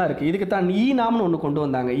பிரச்சனைகள்லாம் இருக்குது. இதுக்கு தான் நாம்னு ஒன்று கொண்டு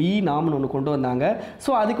வந்தாங்க.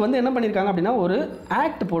 ஸோ அதுக்கு வந்து என்ன பண்ணியிருக்காங்க அப்படின்னா ஒரு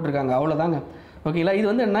ஆக்ட் போட்டிருக்காங்க, அவ்வளோதாங்க ஓகேங்களா. இது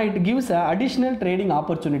வந்து என்ன, it gives additional trading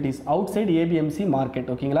opportunities out side APMC market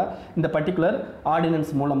ஓகேங்களா, இந்த பர்டிகுலர்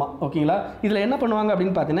ஆர்டினன்ஸ் மூலமாக ஓகேங்களா. இதில் என்ன பண்ணுவாங்க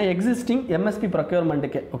அப்படின்னு பார்த்தீங்கன்னா எக்ஸிஸ்டிங் எம்எஸ்பி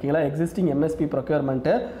ப்ரொக்யூர்மெண்ட்டுக்கு ஓகேங்களா, எக்ஸிஸ்டிங் எம்எஸ்பி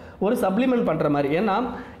ப்ரொக்யூர்மெண்ட்டு ஒரு சப்ளிமெண்ட் பண்ணுற மாதிரி. ஏன்னா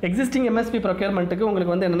எக்ஸிஸ்டிங் எம்எஸ்பி ப்ரொக்யூர்மெண்ட்டுக்கு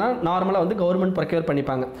உங்களுக்கு வந்து என்னென்னா நார்மலாக வந்து கவர்மெண்ட் ப்ரொக்யூர்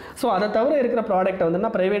பண்ணிப்பாங்க. ஸோ அதை தவிர இருக்கிற ப்ராடக்ட்டை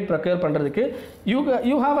வந்து ப்ரைவேட் ப்ரொக்யூர் பண்ணுறதுக்கு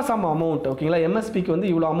you have a some amount ஓகேங்களா. எம்எஸ்பிக்கு வந்து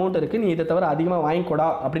இவ்வளோ அமௌண்ட் இருக்குது, நீ இதை தவிர அதிகமாக வாங்கிக்கூடா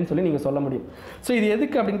அப்படின்னு சொல்லி நீங்கள் சொல்ல முடியும். ஸோ இது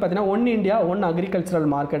எதுக்கு அப்படின்னு பார்த்தீங்கன்னா one India one agricultural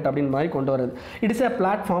market அப்படின்னு மாதிரி கொண்டு வருது. இட் இஸ் ஏ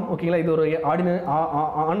பிளாட்ஃபார்ம் ஓகேங்களா, இது ஒரு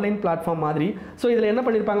ஆன்லைன் பிளாட்ஃபார்ம் மாதிரி. ஸோ இதில் என்ன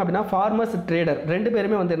பண்ணியிருப்பாங்க அப்படின்னா ஃபார்மர்ஸ் ட்ரேடர் ரெண்டு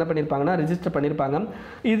பேருமே வந்து என்ன பண்ணியிருப்பாங்கன்னா ரிஜிஸ்டர் பண்ணியிருப்பாங்க.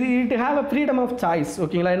 இது it have a freedom of choice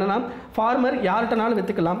ஓகேங்களா. என்னன்னா ஃபார்மர் யார்கிட்டனாலும்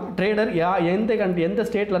விற்றுக்கலாம், ட்ரேடர் எந்த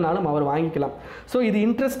ஸ்டேட்லனாலும் அவர் வாங்கிக்கலாம். ஸோ இது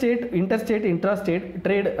இன்ட்ராஸ்டேட்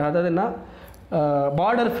ட்ரேட், அதாவது என்ன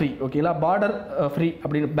பார்டர் ஃப்ரீ ஓகேங்களா, பார்டர் ஃப்ரீ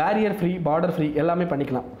அப்படின்னு பேரியர் ஃப்ரீ பார்டர் ஃப்ரீ எல்லாமே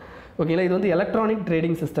பண்ணிக்கலாம் ஓகேங்களா. இது வந்து எலக்ட்ரானிக்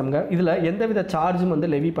ட்ரேடிங் சிஸ்டம்ங்க. இதில் எந்தவித சார்ஜும் வந்து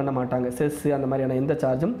லெவி பண்ண மாட்டாங்க, செஸ் அந்த மாதிரியான எந்த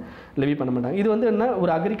சார்ஜும் லெவி பண்ண மாட்டாங்க. இது வந்து என்ன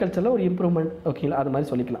ஒரு அக்ரிகல்ச்சரில் ஒரு இம்ப்ரூவ்மெண்ட் ஓகேங்களா, அது மாதிரி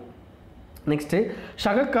சொல்லிக்கலாம். Next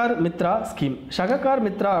ஷகக்கார் Mitra scheme. ஷகக்கார்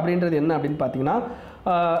மித்ரா அப்படின்றது என்ன அப்படின்னு பார்த்தீங்கன்னா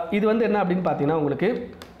இது வந்து என்ன அப்படின்னு பார்த்தீங்கன்னா உங்களுக்கு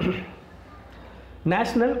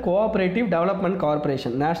நேஷ்னல் கோஆப்ரேட்டிவ் டெவலப்மெண்ட்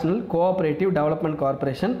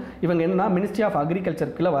கார்பரேஷன் இவங்க என்ன மினிஸ்ட்ரி ஆஃப்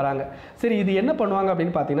அக்ரிகல்ச்சருக்குள்ளே வராங்க. சரி, இது என்ன பண்ணுவாங்க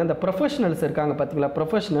அப்படின்னு பார்த்தீங்கன்னா இந்த ப்ரொஃபஷனல்ஸ் இருக்காங்க பார்த்தீங்களா,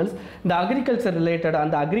 ப்ரொஃபஷனல்ஸ் இந்த அக்ரிகல்ச்சர் ரிலேட்டட்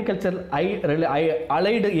அந்த agriculture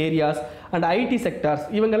allied areas and IT sectors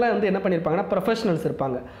இவங்கெல்லாம் வந்து என்ன பண்ணியிருப்பாங்கன்னா ப்ரொஃபஷனல்ஸ்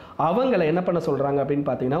இருப்பாங்க. அவங்கள என்ன பண்ண சொல்கிறாங்க அப்படின்னு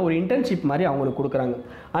பார்த்தீங்கன்னா ஒரு இன்டர்ன்ஷிப் மாதிரி அவங்களுக்கு கொடுக்குறாங்க.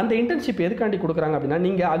 அந்த இன்டர்ன்ஷிப் எதுக்காண்டி கொடுக்குறாங்க அப்படின்னா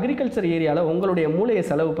நீங்கள் அக்ரிகல்ச்சர் ஏரியாவில் உங்களுடைய மூளையை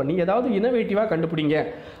செலவு பண்ணி ஏதாவது இனோவேட்டிவாக கண்டுபிடிங்க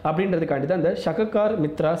அப்படின்றதுக்காண்டி தான் இந்த ஷகக்கார்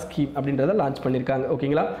மித்ரா ஸ்கீம் அப்படின்றத லான்ச் பண்ணியிருக்காங்க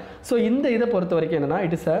ஓகேங்களா. ஸோ இந்த இதை பொறுத்த வரைக்கும் என்னென்னா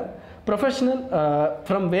it is a professional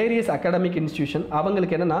from various academic institution.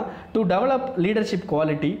 அவங்களுக்கு என்னென்னா to develop leadership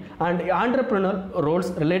quality and entrepreneur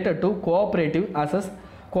Rolle's related to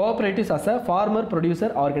cooperatives as a farmer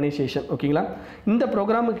producer organisation ஓகேங்களா. இந்த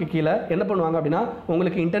ப்ரோக்ராமுக்கு கீழே என்ன பண்ணுவாங்க அப்படின்னா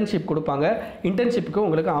உங்களுக்கு இன்டர்ன்ஷிப் கொடுப்பாங்க, இன்டர்ன்ஷிப்புக்கு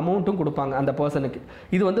உங்களுக்கு அமௌண்ட்டும் கொடுப்பாங்க அந்த பர்சனுக்கு.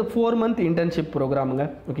 இது வந்து 4 month இன்டர்ன்ஷிப் ப்ரோக்ராமுங்க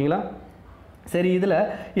ஓகேங்களா. சரி, இதில்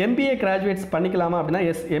எம்பிஏ கிராஜுவேட்ஸ் பண்ணிக்கலாமா அப்படின்னா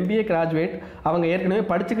எஸ், எம்பிஏ கிராஜுவேட் அவங்க ஏற்கனவே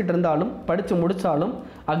படிச்சுக்கிட்டு இருந்தாலும் படித்து முடித்தாலும்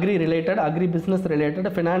agri related, agri business related,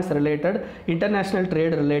 finance related, international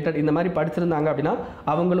trade related இந்த மாதிரி படிச்சிருந்தாங்க அப்படின்னா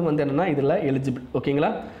அவங்களும் வந்து என்னென்னா இதில் எலிஜிபிள்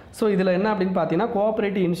ஓகேங்களா. ஸோ இதில் என்ன அப்படின்னு பார்த்தீங்கன்னா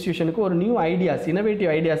கோஆப்ரேட்டிவ் இன்ஸ்டியூஷனுக்கு ஒரு நியூ ஐடியாஸ், இனோவேட்டிவ்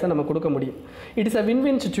ஐடியாஸை நம்ம கொடுக்க முடியும். It is a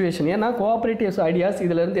win situation. ஏன்னா கோஆப்ரேட்டிவ் ஐடியாஸ்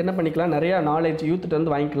இதிலேருந்து என்ன பண்ணிக்கலாம், நிறையா நாலேஜ்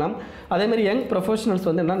யூத்துட்டு வாங்கிக்கலாம். அதேமாதிரி யங் ப்ரொஃபஷனல்ஸ்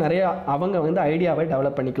வந்து என்ன நிறையா அவங்க வந்து ஐடியாவை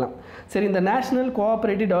டெவலப் பண்ணிக்கலாம். சரி, இந்த நேஷனல்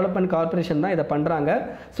கோஆப்ரேட்டிவ் டெவலப்மெண்ட் கார்பரேஷன் தான் இதை பண்ணுறாங்க.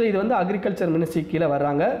 ஸோ இது வந்து அக்ரிகல்ச்சர் மினிஸ்ட்ரி கீழே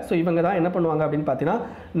வர்றாங்க. ஸோ இவங்க தான் என்ன பண்ணுவாங்க அப்படின்னு பார்த்தீங்கன்னா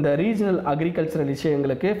இந்த ரீஜனல் அக்ரிகல்ச்சரல்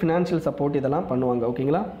விஷயங்களுக்கு ஃபினான்ஷியல் சப்போர்ட் இதெல்லாம் பண்ணுவாங்க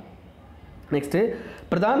ஓகேங்களா. நெக்ஸ்ட்டு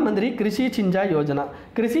பிரதான் மந்திரி கிருஷி சிஞ்சாய் யோஜனா.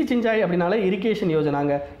 கிருஷி சிஞ்சாய் அப்படின்னாலே இரிகேஷன்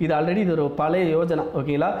யோஜனாங்க. இது ஆல்ரெடி இது ஒரு பழைய யோஜனா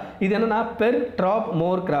ஓகேங்களா. இது என்னென்னா பெர் ட்ராப்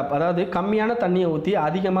மோர் கிராப், அதாவது கம்மியான தண்ணியை ஊற்றி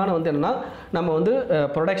அதிகமான வந்து என்னென்னா நம்ம வந்து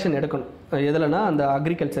ப்ரொடக்ஷன் எடுக்கணும். எதுலனா அந்த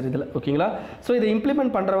அக்ரிகல்ச்சர் இதில் ஓகேங்களா. ஸோ இதை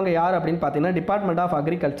இம்ப்ளிமெண்ட் பண்ணுறவங்க யார் அப்படின்னு பார்த்தீங்கன்னா department of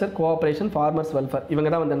agriculture cooperation farmers welfare. இவங்க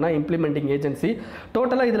தான் வந்து என்ன இம்ப்ளிமெண்டிங் ஏஜென்சி.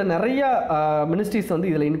 டோட்டலாக இதில் நிறைய மினிஸ்ட்ரிஸ் வந்து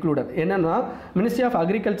இதில் இன்க்ளூடட். என்னென்னா ministry of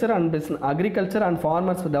agriculture and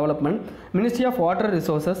farmers development, ministry of water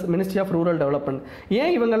resources, ministry of rural development.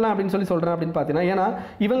 ஏன் இவங்கெல்லாம் அப்படின்னு சொல்கிறேன் அப்படின்னு பார்த்தீங்கன்னா ஏன்னா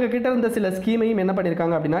இவங்க கிட்ட இருந்த சில ஸ்கீமையும் என்ன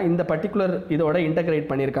பண்ணியிருக்காங்க அப்படின்னா இந்த பர்டிகுலர் இதோட இன்டகிரேட்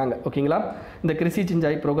பண்ணியிருக்காங்க ஓகேங்களா. இந்த கிருஷி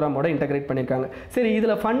சிஞ்சாய் ப்ரோக்ராமோட இன்டகிரேட் பண்ணியிருக்காங்க. சரி,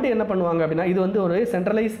 இதில் ஃபண்டு என்ன பண்ணுவாங்க அப்படின்னா இது வந்து ஒரு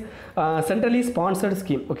சென்ட்ரலி ஸ்பான்சர்ட்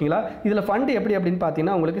ஸ்கீம் ஓகேங்களா. இதில் ஃபண்டு எப்படி அப்படின்னு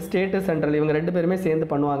பார்த்தீங்கன்னா உங்களுக்கு ஸ்டேட்டு சென்ட்ரல் இவங்க ரெண்டு பேருமே சேர்ந்து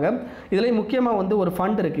பண்ணுவாங்க. இதில் முக்கியமாக வந்து ஒரு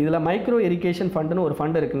ஃபண்ட் இருக்குது. இதில் மைக்ரோ இரிகேஷன் ஃபண்டுன்னு ஒரு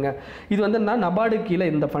ஃபண்டு இருக்குங்க. இது வந்து நபார்டு கீழே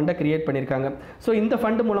இந்த ஃபண்டை கிரியேட் பண்ணியிருக்காங்க. ஸோ இந்த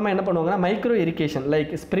ஃபண்டு மூலமாக என்ன பண்ணுவாங்கன்னா micro irrigation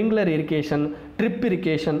like sprinkler irrigation, drip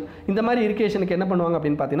irrigation இந்த மாதிரி இரிகேஷனுக்கு என்ன பண்ணுவாங்க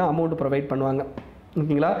அப்படின்னு பார்த்தீங்கன்னா அமௌண்ட் ப்ரொவைட் பண்ணுவாங்க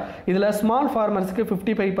ஓகேங்களா. இதில் ஸ்மால் ஃபார்மர்ஸுக்கு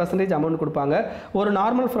 55% அமௌண்ட் கொடுப்பாங்க. ஒரு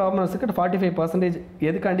நார்மல் ஃபார்மர்ஸுக்கு 45%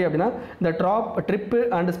 எதுக்காண்டி அப்படின்னா இந்த ட்ரிப்பு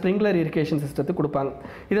அண்ட் ஸ்ப்ரிங்க்லர் இரிகேஷன் சிஸ்டத்துக்கு கொடுப்பாங்க.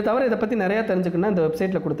 இதை தவிர இதை பற்றி நிறையா தெரிஞ்சுக்கணும்னா இந்த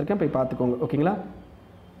வெப்சைட்டில் கொடுத்துருக்கேன், போய் பார்த்துக்கோங்க ஓகேங்களா.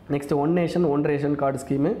 Next one nation one ration card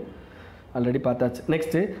scheme already பார்த்தாச்சு.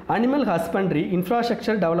 Next animal husbandry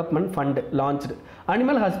infrastructure development fund launched.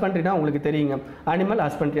 Animal ஹஸ்பண்ட்ரினா உங்களுக்கு தெரியுங்க, அனிமல்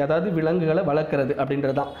ஹஸ்பண்ட்ரி அதாவது விலங்குகளை வளர்க்குறது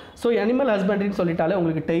அப்படின்றது தான். ஸோ அனிமல் ஹஸ்பண்ட்ரின்னு சொல்லிட்டாலே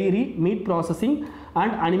உங்களுக்கு dairy, meet processing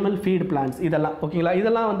and animal feet plans இதெல்லாம் ஓகேங்களா.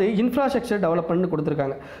 இதெல்லாம் வந்து இன்ஃப்ராஸ்ட்ரக்சர் டெவலப்மெண்ட்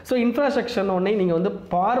கொடுத்துருக்காங்க. ஸோ இன்ஃப்ராஸ்ட்ரக்சர் ஒன்றே நீங்கள் வந்து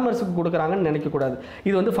ஃபார்மர்ஸுக்கு கொடுக்குறாங்கன்னு நினைக்கக்கூடாது.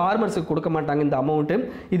 இது வந்து ஃபார்மர்ஸுக்கு கொடுக்க மாட்டாங்க இந்த அமௌண்ட்டு.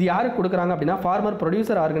 இது யாருக்கு கொடுக்குறாங்க அப்படின்னா farmer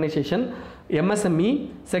producer organisation, MSME,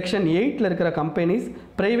 section 8 இருக்கிற companies,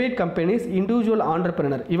 private companies, individual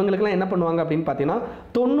entrepreneur இவங்களுக்குலாம் என்ன பண்ணுவாங்க அப்படின்னு பார்த்தீங்கன்னா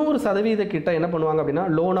 90% கிட்ட என்ன பண்ணுவாங்க அப்படின்னா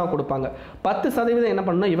லோனாக கொடுப்பாங்க. 10% என்ன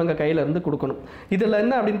பண்ணணும் இவங்க கையில் இருந்து கொடுக்கணும். இதில்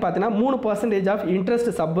என்ன அப்படின்னு பார்த்தீங்கன்னா 3% ஆஃப்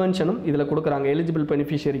இன்ட்ரெஸ்ட் சப்வென்ஷனும் இதில் கொடுக்குறாங்க எலிஜிபிள்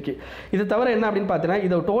பெனிஃபிஷியரிக்கு. இது தவிர என்ன அப்படின்னு பார்த்தீங்கன்னா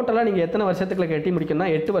இதை டோட்டலாக நீங்கள் எத்தனை வருஷத்தில் கட்டி முடிக்கணும்னா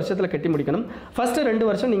 8 வருஷத்தில் கட்டி முடிக்கணும். ஃபஸ்ட்டு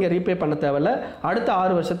 2 வருஷம் நீங்கள் ரீபே பண்ண தேவையில்ல, அடுத்த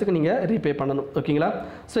 6 வருஷத்துக்கு நீங்கள் ரீபே பண்ணணும் ஓகேங்களா.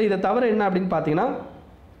 ஸோ இதை தவிர என்ன அப்படின்னு பார்த்தீங்கன்னா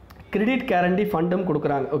கிரெடிட் கேரண்டி ஃபண்டும்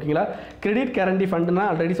கொடுக்குறாங்க ஓகேங்களா. கிரெடிட் கேரண்டி ஃபண்டுனா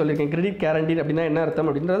ஆல்ரெடி சொல்லியிருக்கேன். கிரெடிட் கேரண்டி அப்படின்னா என்ன அர்த்தம்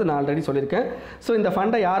அப்படின்றது நான் ஆல்ரெடி சொல்லியிருக்கேன். ஸோ இந்த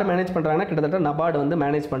ஃபண்டை யார் மேனேஜ் பண்ணுறாங்கன்னா கிட்டத்தட்ட நபார்டு வந்து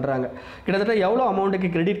மேனேஜ் பண்ணுறாங்க. கிட்டத்தட்ட எவ்வளோ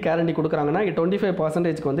அமௌண்ட்டுக்கு கிரெடிட் கேரண்டி கொடுக்குறாங்கன்னா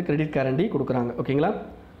 25% வந்து கிரெடிட் கேரண்டி கொடுக்குறாங்க ஓகேங்களா.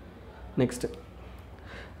 Next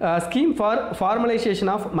scheme for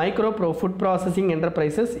formalisation of micro food processing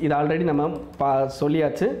enterprises இது ஆல்ரெடி நம்ம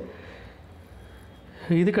சொல்லியாச்சு.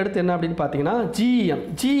 இதுக்கடுத்து என்ன அப்படின்னு பார்த்தீங்கன்னா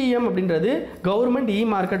GEM அப்படின்றது government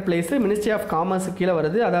market place ministry of commerce கீழே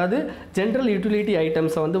வருது. அதாவது ஜென்ரல் யூட்டிலிட்டி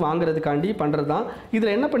ஐட்டம்ஸை வந்து வாங்குறதுக்காண்டி பண்ணுறது தான்.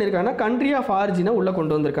 இதில் என்ன பண்ணியிருக்காங்கன்னா கண்ட்ரி ஆஃப் ஆரிஜினை உள்ளே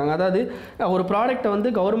கொண்டு வந்திருக்காங்க. அதாவது ஒரு ப்ராடக்ட்டை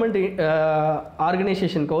வந்து government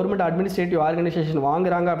organisation, government administrative organisation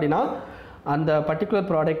வாங்குறாங்க அப்படின்னா அந்த பர்டிகுலர்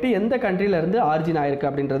ப்ராடக்ட் எந்த கண்ட்ரியிலேருந்து ஆரிஜின் ஆயிருக்கு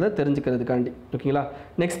அப்படின்றத தெரிஞ்சுக்கிறதுக்காண்டி ஓகேங்களா.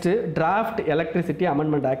 Next draft electricity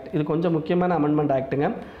amendment act. இது கொஞ்சம் முக்கியமான அமெண்ட்மெண்ட் ஆக்ட்டுங்க.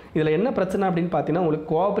 இதில் என்ன பிரச்சனை அப்படின்னு பார்த்தீங்கன்னா உங்களுக்கு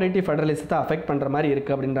கோஆப்ரேட்டிவ் ஃபெடரலிசத்தை அஃபெக்ட் பண்ணுற மாதிரி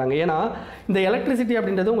இருக்குது அப்படின்றாங்க. ஏன்னா இந்த எலக்ட்ரிசிட்டி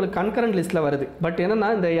அப்படின்றது உங்களுக்கு கன்கரண்ட் லிஸ்ட்டில் வருது. பட் என்னென்னா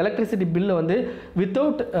இந்த எலக்ட்ரிசிட்டி பில்லை வந்து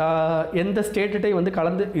வித்தவுட் எந்த ஸ்டேட்டையும் வந்து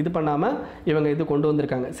கலந்து இது பண்ணாமல் இவங்க இது கொண்டு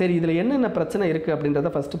வந்திருக்காங்க. சரி இதில் என்னென்ன பிரச்சனை இருக்குது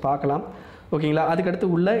அப்படின்றத ஃபஸ்ட்டு பார்க்கலாம் ஓகேங்களா. அதுக்கடுத்து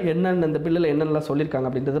உள்ள என்னென்ன இந்த பில்லில் என்னென்னலாம் சொல்லியிருக்காங்க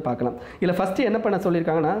அப்படின்றத பார்க்கலாம். இதில் ஃபஸ்ட்டு என்ன பண்ண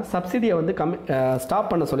சொல்லியிருக்காங்கன்னா சப்சிடியை வந்து ஸ்டாப்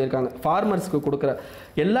பண்ண சொல்லியிருக்காங்க. ஃபார்மர்ஸுக்கு கொடுக்குற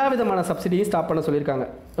எல்லா விதமான சப்சிடியும் ஸ்டாப் பண்ண சொல்லியிருக்காங்க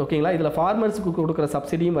ஓகேங்களா. இதில் ஃபார்மர்ஸுக்கு கொடுக்குற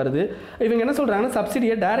சப்சிடியும் வருது. இவங்க என்ன சொல்கிறாங்கன்னா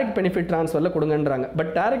சப்சிடியை direct benefit ட்ரான்ஸ்ஃபரில் கொடுங்கன்றாங்க.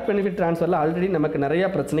 But direct benefit ட்ரான்ஸ்ஃபரில் already நமக்கு நிறையா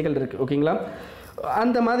பிரச்சனைகள் இருக்குது ஓகேங்களா.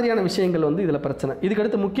 அந்த மாதிரியான விஷயங்கள் வந்து இதில் பிரச்சனை.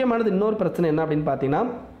 இதுக்கடுத்து முக்கியமானது இன்னொரு பிரச்சனை என்ன அப்படின்னு பார்த்தீங்கன்னா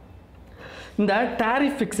இந்த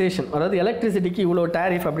டாரிஃப் ஃபிக்ஸேஷன், அதாவது எலக்ட்ரிசிட்டிக்கு இவ்வளோ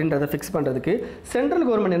டாரிஃப் அப்படின்றத ஃபிக்ஸ் பண்ணுறதுக்கு சென்ட்ரல்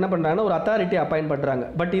கவர்மெண்ட் என்ன பண்ணுறாங்கன்னா ஒரு அத்தாரிட்டி அப்பாயிண்ட் பண்ணுறாங்க.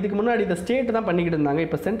 பட் இதுக்கு முன்னாடி இந்த ஸ்டேட் தான் பண்ணிக்கிட்டு இருந்தாங்க.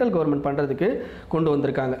 இப்போ சென்ட்ரல் கவர்மெண்ட் பண்ணுறதுக்கு கொண்டு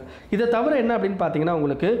வந்திருக்காங்க. இதை தவிர என்ன அப்படின்னு பார்த்தீங்கன்னா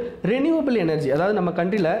உங்களுக்கு ரெனியூவபிள் எனர்ஜி, அதாவது நம்ம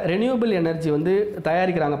கண்ட்ரியில் ரெனியூவபிள் எனர்ஜி வந்து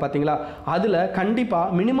தயாரிக்கிறாங்க பார்த்தீங்களா, அதில்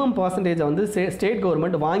கண்டிப்பாக மினிமம் பர்சன்டேஜை வந்து ஸ்டேட்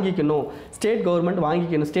கவர்மெண்ட் வாங்கிக்கணும்,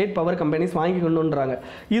 ஸ்டேட் பவர் கம்பெனிஸ் வாங்கிக்கணுன்றாங்க.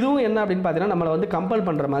 இதுவும் என்ன அப்படின்னு பார்த்தீங்கன்னா நம்மளை வந்து கம்பல்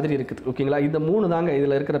பண்ணுற மாதிரி இருக்குது ஓகேங்களா. இந்த 3 தாங்க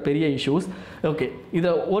இதில் இருக்கிற பெரிய இஷ்யூஸ். ஓகே, இதை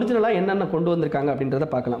ஒரிஜினலாக என்னென்ன கொண்டு வந்திருக்காங்க அப்படின்றத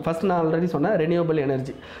பார்க்கலாம். ஃபர்ஸ்ட் நான் ஆல்ரெடி சொன்னேன் ரெனியூவபிள்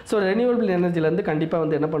எனர்ஜி. ஸோ ரெனியூவபிள் எனர்ஜிலேருந்து கண்டிப்பாக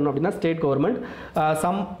வந்து என்ன பண்ணணும் அப்படின்னா state government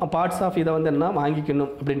some parts of இதை வந்து என்ன வாங்கிக்கணும்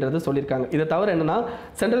அப்படின்றது சொல்லியிருக்காங்க. இதை தவிர என்னென்னா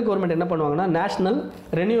சென்ட்ரல் கவர்மெண்ட் என்ன பண்ணுவாங்கன்னா நேஷனல்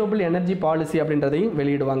ரெனியூவபிள் எனர்ஜி பாலிசி அப்படின்றதையும்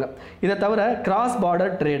வெளியிடுவாங்க. இதை தவிர கிராஸ்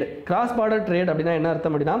பார்டர் ட்ரேட் அப்படின்னா என்ன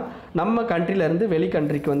அர்த்தம் அப்படின்னா நம்ம கண்ட்ரிலேருந்து வெளி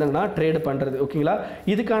கண்ட்ரிக்கு வந்து என்னன்னா ட்ரேடு பண்ணுறது ஓகேங்களா.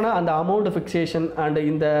 இதுக்கான அந்த அமௌண்ட் ஃபிக்ஸேஷன் அண்ட்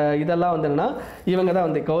இந்த இதெல்லாம் வந்து என்னன்னா இவங்க தான்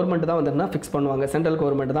வந்து கவர்மெண்ட் தான் வந்து ஃபிக்ஸ் பண்ணுவாங்க. சென்ட்ரல்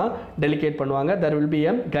கவர்மெண்ட் தான் டெலிகேட் பண்ணுவாங்க. there will be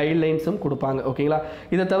a கைட்லைன்ஸும் கொடுப்பாங்க ஓகேங்களா.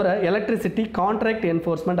 இதை தவிர எலக்ட்ரிசிட்டி கான்ட்ராக்ட்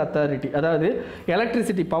என்ஃபோர்ஸ்மெண்ட் அத்தாரிட்டி, அதாவது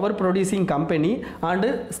electricity power producing company and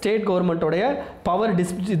state கவர்மெண்ட்டோடைய power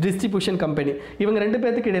distribution company இவங்க 2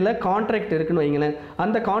 பேருக்கு இடையில் கான்ட்ராக்ட் இருக்குன்னு வைங்களேன்.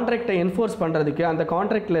 அந்த கான்ட்ராக்டை என்ஃபோர்ஸ் பண்ணுறதுக்கு அந்த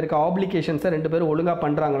கான்ட்ராக்டில் இருக்க ஆப்ளிகேஷன்ஸை 2 பேரும் ஒழுங்காக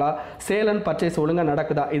பண்ணுறாங்களா, சேல் அண்ட் பர்ச்சேஸ் ஒழுங்காக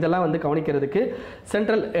நடக்குதா, இதெல்லாம் வந்து கவனிக்கிறதுக்கு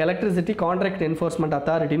சென்ட்ரல் எலக்ட்ரிசிட்டி கான்ட்ராக்ட் என்ஃபோர்ஸ்மெண்ட்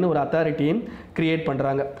அத்தாரிட்டின்னு ஒரு அத்தாரிட்டியும் கிரியேட்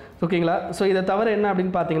பண்ணுறாங்க ஓகேங்களா. ஸோ இதை தவிர என்ன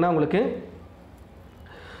அப்படின்னு பார்த்தீங்கன்னா உங்களுக்கு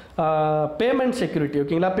பேமெண்ட் செக்யூரிட்டி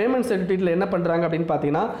ஓகேங்களா. பேமெண்ட் செக்யூரிட்டியில் என்ன பண்ணுறாங்க அப்படின்னு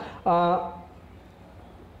பார்த்தீங்கன்னா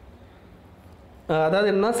அதாவது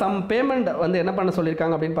என்ன சம் பேமெண்ட் வந்து என்ன பண்ண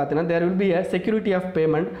சொல்லியிருக்காங்க அப்படின்னு பார்த்தீங்கன்னா there will be a security of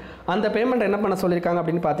payment. அந்த பேமெண்ட் என்ன பண்ண சொல்லியிருக்காங்க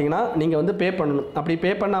அப்படின்னு பார்த்தீங்கன்னா நீங்கள் வந்து பே பண்ணணும். அப்படி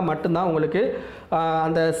பே பண்ணால் மட்டும்தான் உங்களுக்கு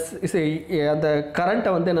அந்த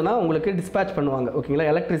கரண்ட்டை வந்து என்னென்னா உங்களுக்கு டிஸ்பேச் பண்ணுவாங்க ஓகேங்களா,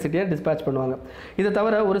 எலக்ட்ரிசிட்டியை டிஸ்பேச் பண்ணுவாங்க. இதை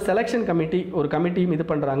தவிர ஒரு செலெக்ஷன் கமிட்டியும் இது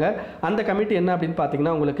பண்ணுறாங்க. அந்த கமிட்டி என்ன அப்படின்னு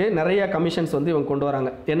பார்த்தீங்கன்னா உங்களுக்கு நிறைய கமிஷன்ஸ் வந்து இவங்க கொண்டு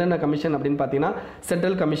வராங்க. என்னென்ன கமிஷன் அப்படின்னு பார்த்தீங்கன்னா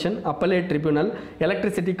central commission, appellate tribunal,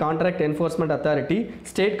 electricity contract enforcement authority,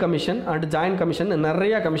 state commission and joint commission,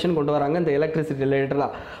 நிறைய கமிஷன் கொண்டு வராங்க இந்த எலக்ட்ரிசிட்டி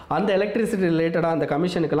ரிலேட்டடாக. அந்த எலக்ட்ரிசிட்டி ரிலேட்டடாக அந்த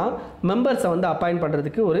கமிஷனுக்கெல்லாம் மெம்பர்ஸை வந்து அப்பாயிண்ட்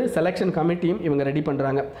பண்ணுறதுக்கு ஒரு செலெக்ஷன் கமிட்டியும் இவங்க ரெடி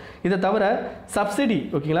பண்ணுறாங்க. இதை தவிர சப்சிடி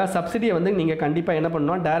ஓகேங்களா, சப்சிடியை வந்து நீங்கள் கண்டிப்பாக என்ன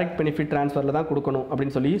பண்ணணும், டைரக்ட் பெனிஃபிட் ட்ரான்ஸ்ஃபரில் தான் கொடுக்கணும்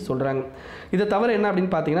அப்படின்னு சொல்லி சொல்கிறாங்க. இதை தவிர என்ன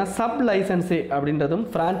அப்படின்னு பார்த்தீங்கன்னா சப் லைசன்ஸே அப்படின்றதும்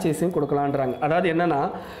ஃப்ரான்ச்சைஸையும் கொடுக்கலான்றாங்க. அதாவது என்னென்னா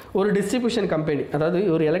ஒரு டிஸ்ட்ரிபியூஷன் கம்பெனி, அதாவது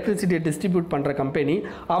ஒரு எலக்ட்ரிசிட்டியை டிஸ்ட்ரிபியூட் பண்ணுற கம்பெனி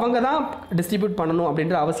அவங்க தான் டிஸ்ட்ரிபியூட் பண்ணணும்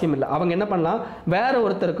அப்படின்ற அவசியம் இல்லை. அவங்க என்ன பண்ணலாம், வேற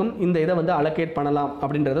ஒருத்தருக்கும் இந்த இதை வந்து அலோகேட் பண்ணலாம்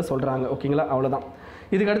அப்படின்றத சொல்கிறாங்க. ஓகேங்களா, அவ்வளோதான்.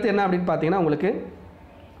 இதுக்கடுத்து என்ன அப்படின்னு பார்த்தீங்கன்னா உங்களுக்கு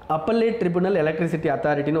அப்பல்லேட் ட்ரிபியூனல் எலக்ட்ரிசிட்டி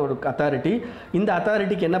அத்தாரிட்டின்னு ஒரு அத்தாரிட்டி. இந்த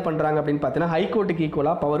அத்தாரிட்டிக்கு என்ன பண்ணுறாங்க அப்படின்னு பார்த்தீங்கன்னா ஹைகோர்ட்டுக்கு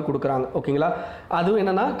ஈக்குவலாக பவர் கொடுக்குறாங்க. ஓகேங்களா, அதுவும்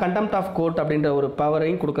என்னென்னா கண்டெம்ட் ஆஃப் கோர்ட் அப்படின்ற ஒரு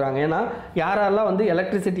பவரையும் கொடுக்குறாங்க. ஏன்னா யாரெல்லாம் வந்து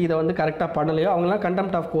எலக்ட்ரிசிட்டி இதை வந்து கரெக்டாக பண்ணலையோ அவங்களாம்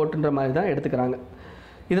கண்டெம்ட் ஆஃப் கோர்ட்டுன்ற மாதிரி தான் எடுத்துக்கிறாங்க.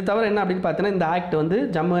 இது தவிர என்ன அப்படின்னு பார்த்தீங்கன்னா இந்த ஆக்ட் வந்து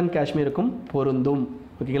ஜம்மு அண்ட் காஷ்மீருக்கும் பொருந்தும்.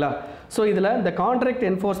 ஓகேங்களா, ஸோ இதில் இந்த கான்ட்ராக்ட்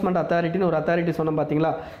என்ஃபோர்ஸ்மெண்ட் அத்தாரிட்டின்னு ஒரு அத்தாரிட்டி சொன்னோம்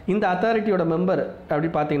பார்த்தீங்களா, இந்த அத்தாரிட்டியோட மெம்பர் அப்படி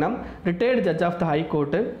பார்த்தீங்கன்னா retired judge of the high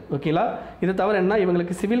court. ஓகேங்களா, இதை தவிர என்ன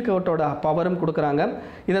இவங்களுக்கு சிவில் கோர்ட்டோட பவரும் கொடுக்குறாங்க.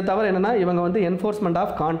 இதை தவிர என்னென்னா இவங்க வந்து enforcement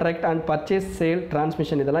of contract and purchase sale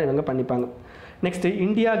transmission இதெல்லாம் இவங்க பண்ணிப்பாங்க. Next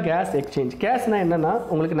India case exchange. கேஸ்னால் என்னென்னா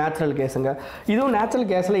உங்களுக்கு நேச்சுரல் கேஸுங்க. இதுவும் நேச்சுரல்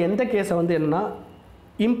கேஸில் எந்த கேஸை வந்து என்னென்னா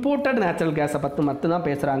இம்போர்ட்டட் நேச்சுரல் கேஸை பற்றி மட்டும்தான்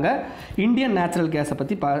பேசுகிறாங்க, இந்தியன் நேச்சுரல் கேஸை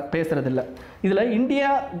பற்றி பேசுகிறதில்ல. இதில் இந்தியா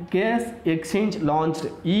கேஸ் எக்ஸ்சேஞ்ச்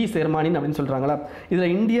லான்ச்டு செர்மானின்னு அப்படின்னு சொல்கிறாங்களா.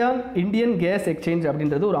 இதில் இந்தியன் கேஸ் எக்ஸ்சேஞ்ச்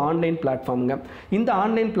அப்படின்றது ஒரு ஆன்லைன் பிளாட்ஃபார்முங்க. இந்த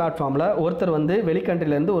ஆன்லைன் பிளாட்ஃபார்மில் ஒருத்தர் வந்து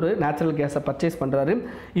வெளிக்கண்ட்ரிலேருந்து ஒரு நேச்சுரல் கேஸை பர்ச்சேஸ் பண்ணுறாரு.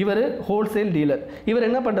 இவர் ஹோல்சேல் டீலர். இவர்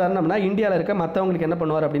என்ன பண்ணுறாருன்னா இந்தியாவில் இருக்க மற்றவங்களுக்கு என்ன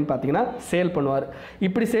பண்ணுவார் அப்படின்னு பார்த்தீங்கன்னா சேல் பண்ணுவார்.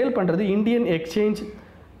 இப்படி சேல் பண்ணுறது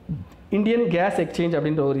இந்தியன் கேஸ் எக்ஸ்சேஞ்ச்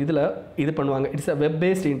அப்படின்ற ஒரு இதில் இது பண்ணுவாங்க. It's a web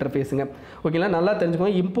based இன்டர்ஃபேஸுங்க. ஓகேங்களா, நல்லா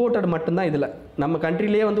தெரிஞ்சுக்கோங்க. இம்போர்ட்டட் மட்டும்தான் இதில். நம்ம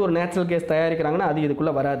கண்ட்ரிலேயே வந்து ஒரு நேச்சுரல் கேஸ் தயாரிக்கிறாங்கன்னா அது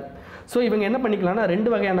இதுக்குள்ளே வராது. ஸோ இவங்க என்ன பண்ணிக்கலாம்னா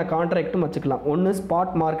 2 வகையான கான்ட்ராக்ட்டும் வச்சுக்கலாம். ஒன்று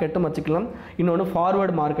ஸ்பாட் மார்க்கெட்டும் வச்சுக்கலாம், இன்னொன்று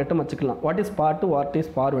ஃபார்வர்டு மார்க்கெட்டும் வச்சுக்கலாம். What is spot, what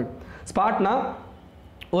is forward? ஸ்பாட்னா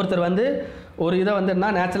ஒருத்தர் வந்து ஒரு இதை வந்து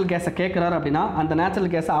என்ன நேச்சுரல் கேஸை கேட்குறாரு அப்படின்னா அந்த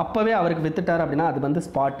நேச்சுரல் கேஸை அப்போவே அவருக்கு வித்துட்டார் அப்படின்னா அது வந்து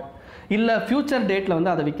ஸ்பாட். இல்லை ஃபியூச்சர் டேட்டில்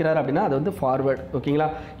வந்து அதை விற்கிறாரு அப்படின்னா அது வந்து ஃபார்வர்டு. ஓகேங்களா,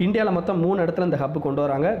 இந்தியாவில் மொத்தம் 3 இடத்துல இந்த ஹப்பு கொண்டு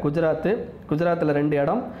வராங்க. குஜராத்தில் 2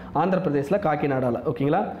 இடம், ஆந்திர பிரதேசில் காக்கிநாடாவில்.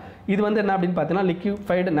 ஓகேங்களா, இது வந்து என்ன அப்படின்னு பார்த்தீங்கன்னா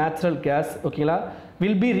லிக்யூஃபைடு நேச்சுரல் கேஸ். ஓகேங்களா,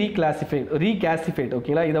 வில் பி ரீகேசிஃபைட்.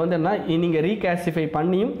 ஓகேங்களா, இதை வந்து என்ன நீங்கள் ரீகேசிஃபை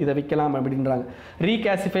பண்ணியும் இதை விற்கலாம் அப்படின்றாங்க.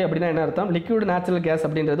 ரீகேசிஃபை அப்படின்னா என்ன அர்த்தம், லிக்யூட் நேச்சுரல் கேஸ்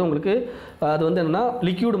அப்படின்றது உங்களுக்கு அது வந்து என்னன்னா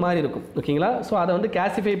லிக்யூட் மாதிரி இருக்கும். ஓகேங்களா, ஸோ அதை வந்து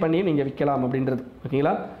கேசிஃபை பண்ணியும் நீங்கள் விற்கலாம் அப்படின்றது.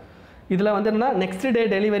 ஓகேங்களா, இதில் வந்து என்ன நெக்ஸ்ட் டே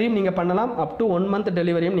டெலிவரியும் நீங்கள் பண்ணலாம், அப் டு 1 month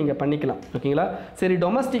டெலிவரியும் நீங்கள் பண்ணிக்கலாம். ஓகேங்களா, சரி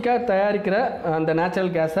டொமஸ்டிக்காக தயாரிக்கிற அந்த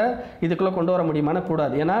நேச்சுரல் கேஸை இதுக்குள்ளே கொண்டு வர முடியுமானா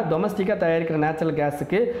கூடாது. ஏன்னா டொமஸ்டிக்காக தயாரிக்கிற நேச்சுரல்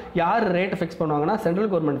கேஸுக்கு யார் ரேட் ஃபிக்ஸ் பண்ணுவாங்கன்னா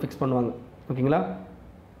சென்ட்ரல் கவர்மெண்ட் ஃபிக்ஸ் பண்ணுவாங்க. ஓகேங்களா,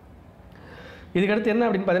 இதுக்கடுத்து என்ன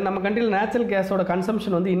அப்படின்னு பார்த்தீங்கன்னா நம்ம கண்ட்ரியில் நேச்சுரல் கேஸோட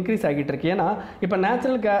கன்சம்ஷன் வந்து இன்க்ரீஸ் ஆகிட்டு இருக்கு. ஏன்னா இப்போ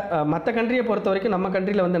மற்ற கண்ட்ரியை பொறுத்த வரைக்கும் நம்ம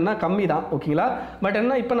கண்ட்ரியில் வந்து என்ன கம்மி தான். ஓகேங்களா, பட்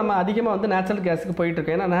என்ன இப்போ நம்ம அதிகமாக வந்து நேச்சுரல் கேஸுக்கு போயிட்டு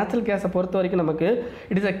இருக்கோம். ஏன்னா நேச்சுரல் கேஸை பொறுத்த வரைக்கும் நமக்கு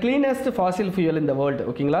it is a cleanest Fazil fuel இந்த வேர்ல்டு.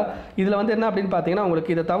 ஓகேங்களா, இதில் வந்து என்ன அப்படின்னு பார்த்தீங்கன்னா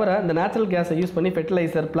உங்களுக்கு இதை தவிர இந்த நேச்சுரல் கேஸை யூஸ் பண்ணி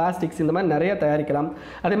ஃபெர்டிலைசர், பிளாஸ்டிக்ஸ் இந்த மாதிரி நிறைய தயாரிக்கலாம்.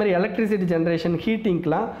 அதே மாதிரி எலக்ட்ரிசிட்டி ஜென்ரேஷன்,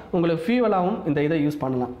 ஹீட்டிங்க்கெலாம் உங்களுக்கு ஃபியூவலாகவும் இந்த இதை யூஸ்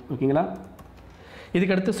பண்ணலாம். ஓகேங்களா,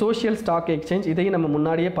 இதுக்கடுத்து சோஷியல் ஸ்டாக் எக்ஸ்சேஞ்ச். இதையும் நம்ம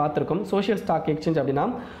முன்னாடியே பார்த்துருக்கோம். சோஷியல் ஸ்டாக் எக்ஸ்சேஞ்ச் அப்படின்னா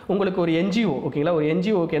உங்களுக்கு ஒரு என்ஜிஓ. ஓகேங்களா, ஒரு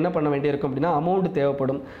என்ஜிஓக்கு என்ன பண்ண வேண்டியிருக்கும் அப்படின்னா அமௌண்ட்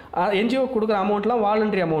தேவைப்படும். என்ஜிஓ கொடுக்குற அமௌண்ட்லாம்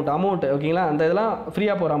வாலண்டரி அமௌண்ட். ஓகேங்களா, அந்த இதெல்லாம்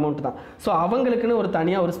ஃப்ரீயாக போகிற அமௌண்ட் தான். ஸோ அவங்களுக்குன்னு ஒரு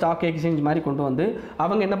தனியாக ஒரு ஸ்டாக் எக்ஸ்சேஞ்ச் மாதிரி கொண்டு வந்து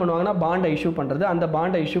அவங்க என்ன பண்ணுவாங்கன்னா பாண்டை இஷ்யூ பண்ணுறது. அந்த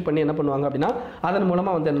பாண்டை இஷ்யூ பண்ணி என்ன பண்ணுவாங்க அப்படின்னா அதன்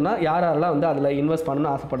மூலமாக வந்து என்னென்னா யாரெல்லாம் வந்து அதில் இன்வெஸ்ட்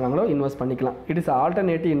பண்ணணும்னு ஆசைப்படுறாங்களோ இன்வெஸ்ட் பண்ணிக்கலாம். It is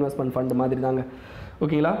alternative investment fund மாதிரி தாங்க.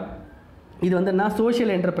 ஓகேங்களா, இது வந்துன்னா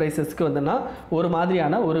சோஷியல் என்டர்பிரைசஸ்க்கு வந்துன்னா ஒரு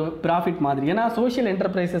மாதிரியான ஒரு ப்ராஃபிட் மாதிரி. ஏன்னா சோஷியல்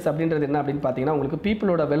என்டர்பிரைசஸ் அப்படின்றது என்ன அப்படின்னு பார்த்தீங்கன்னா உங்களுக்கு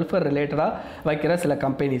பீப்புளோட வெல்ஃபேர் ரிலேட்டடாக வைக்கிற சில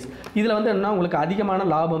கம்பெனிஸ். இதில் வந்து என்ன உங்களுக்கு அதிகமான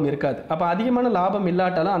லாபம் இருக்காது. அப்போ அதிகமான லாபம்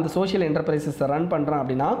இல்லாட்டாலும் அந்த சோஷியல் என்டர்பிரைசஸை ரன் பண்ணுறான்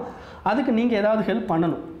அப்படின்னா அதுக்கு நீங்கள் ஏதாவது ஹெல்ப்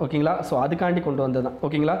பண்ணணும். ஓகேங்களா, ஸோ அதுக்காண்டி கொண்டு வந்தது தான்.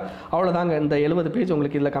 ஓகேங்களா, அவ்வளோதாங்க. இந்த 70 பேஜ்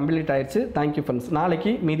உங்களுக்கு இதில் கம்ப்ளீட் ஆயிடுச்சு. Thank you friends.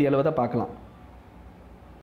 நாளைக்கு மீதி 70 பார்க்கலாம்.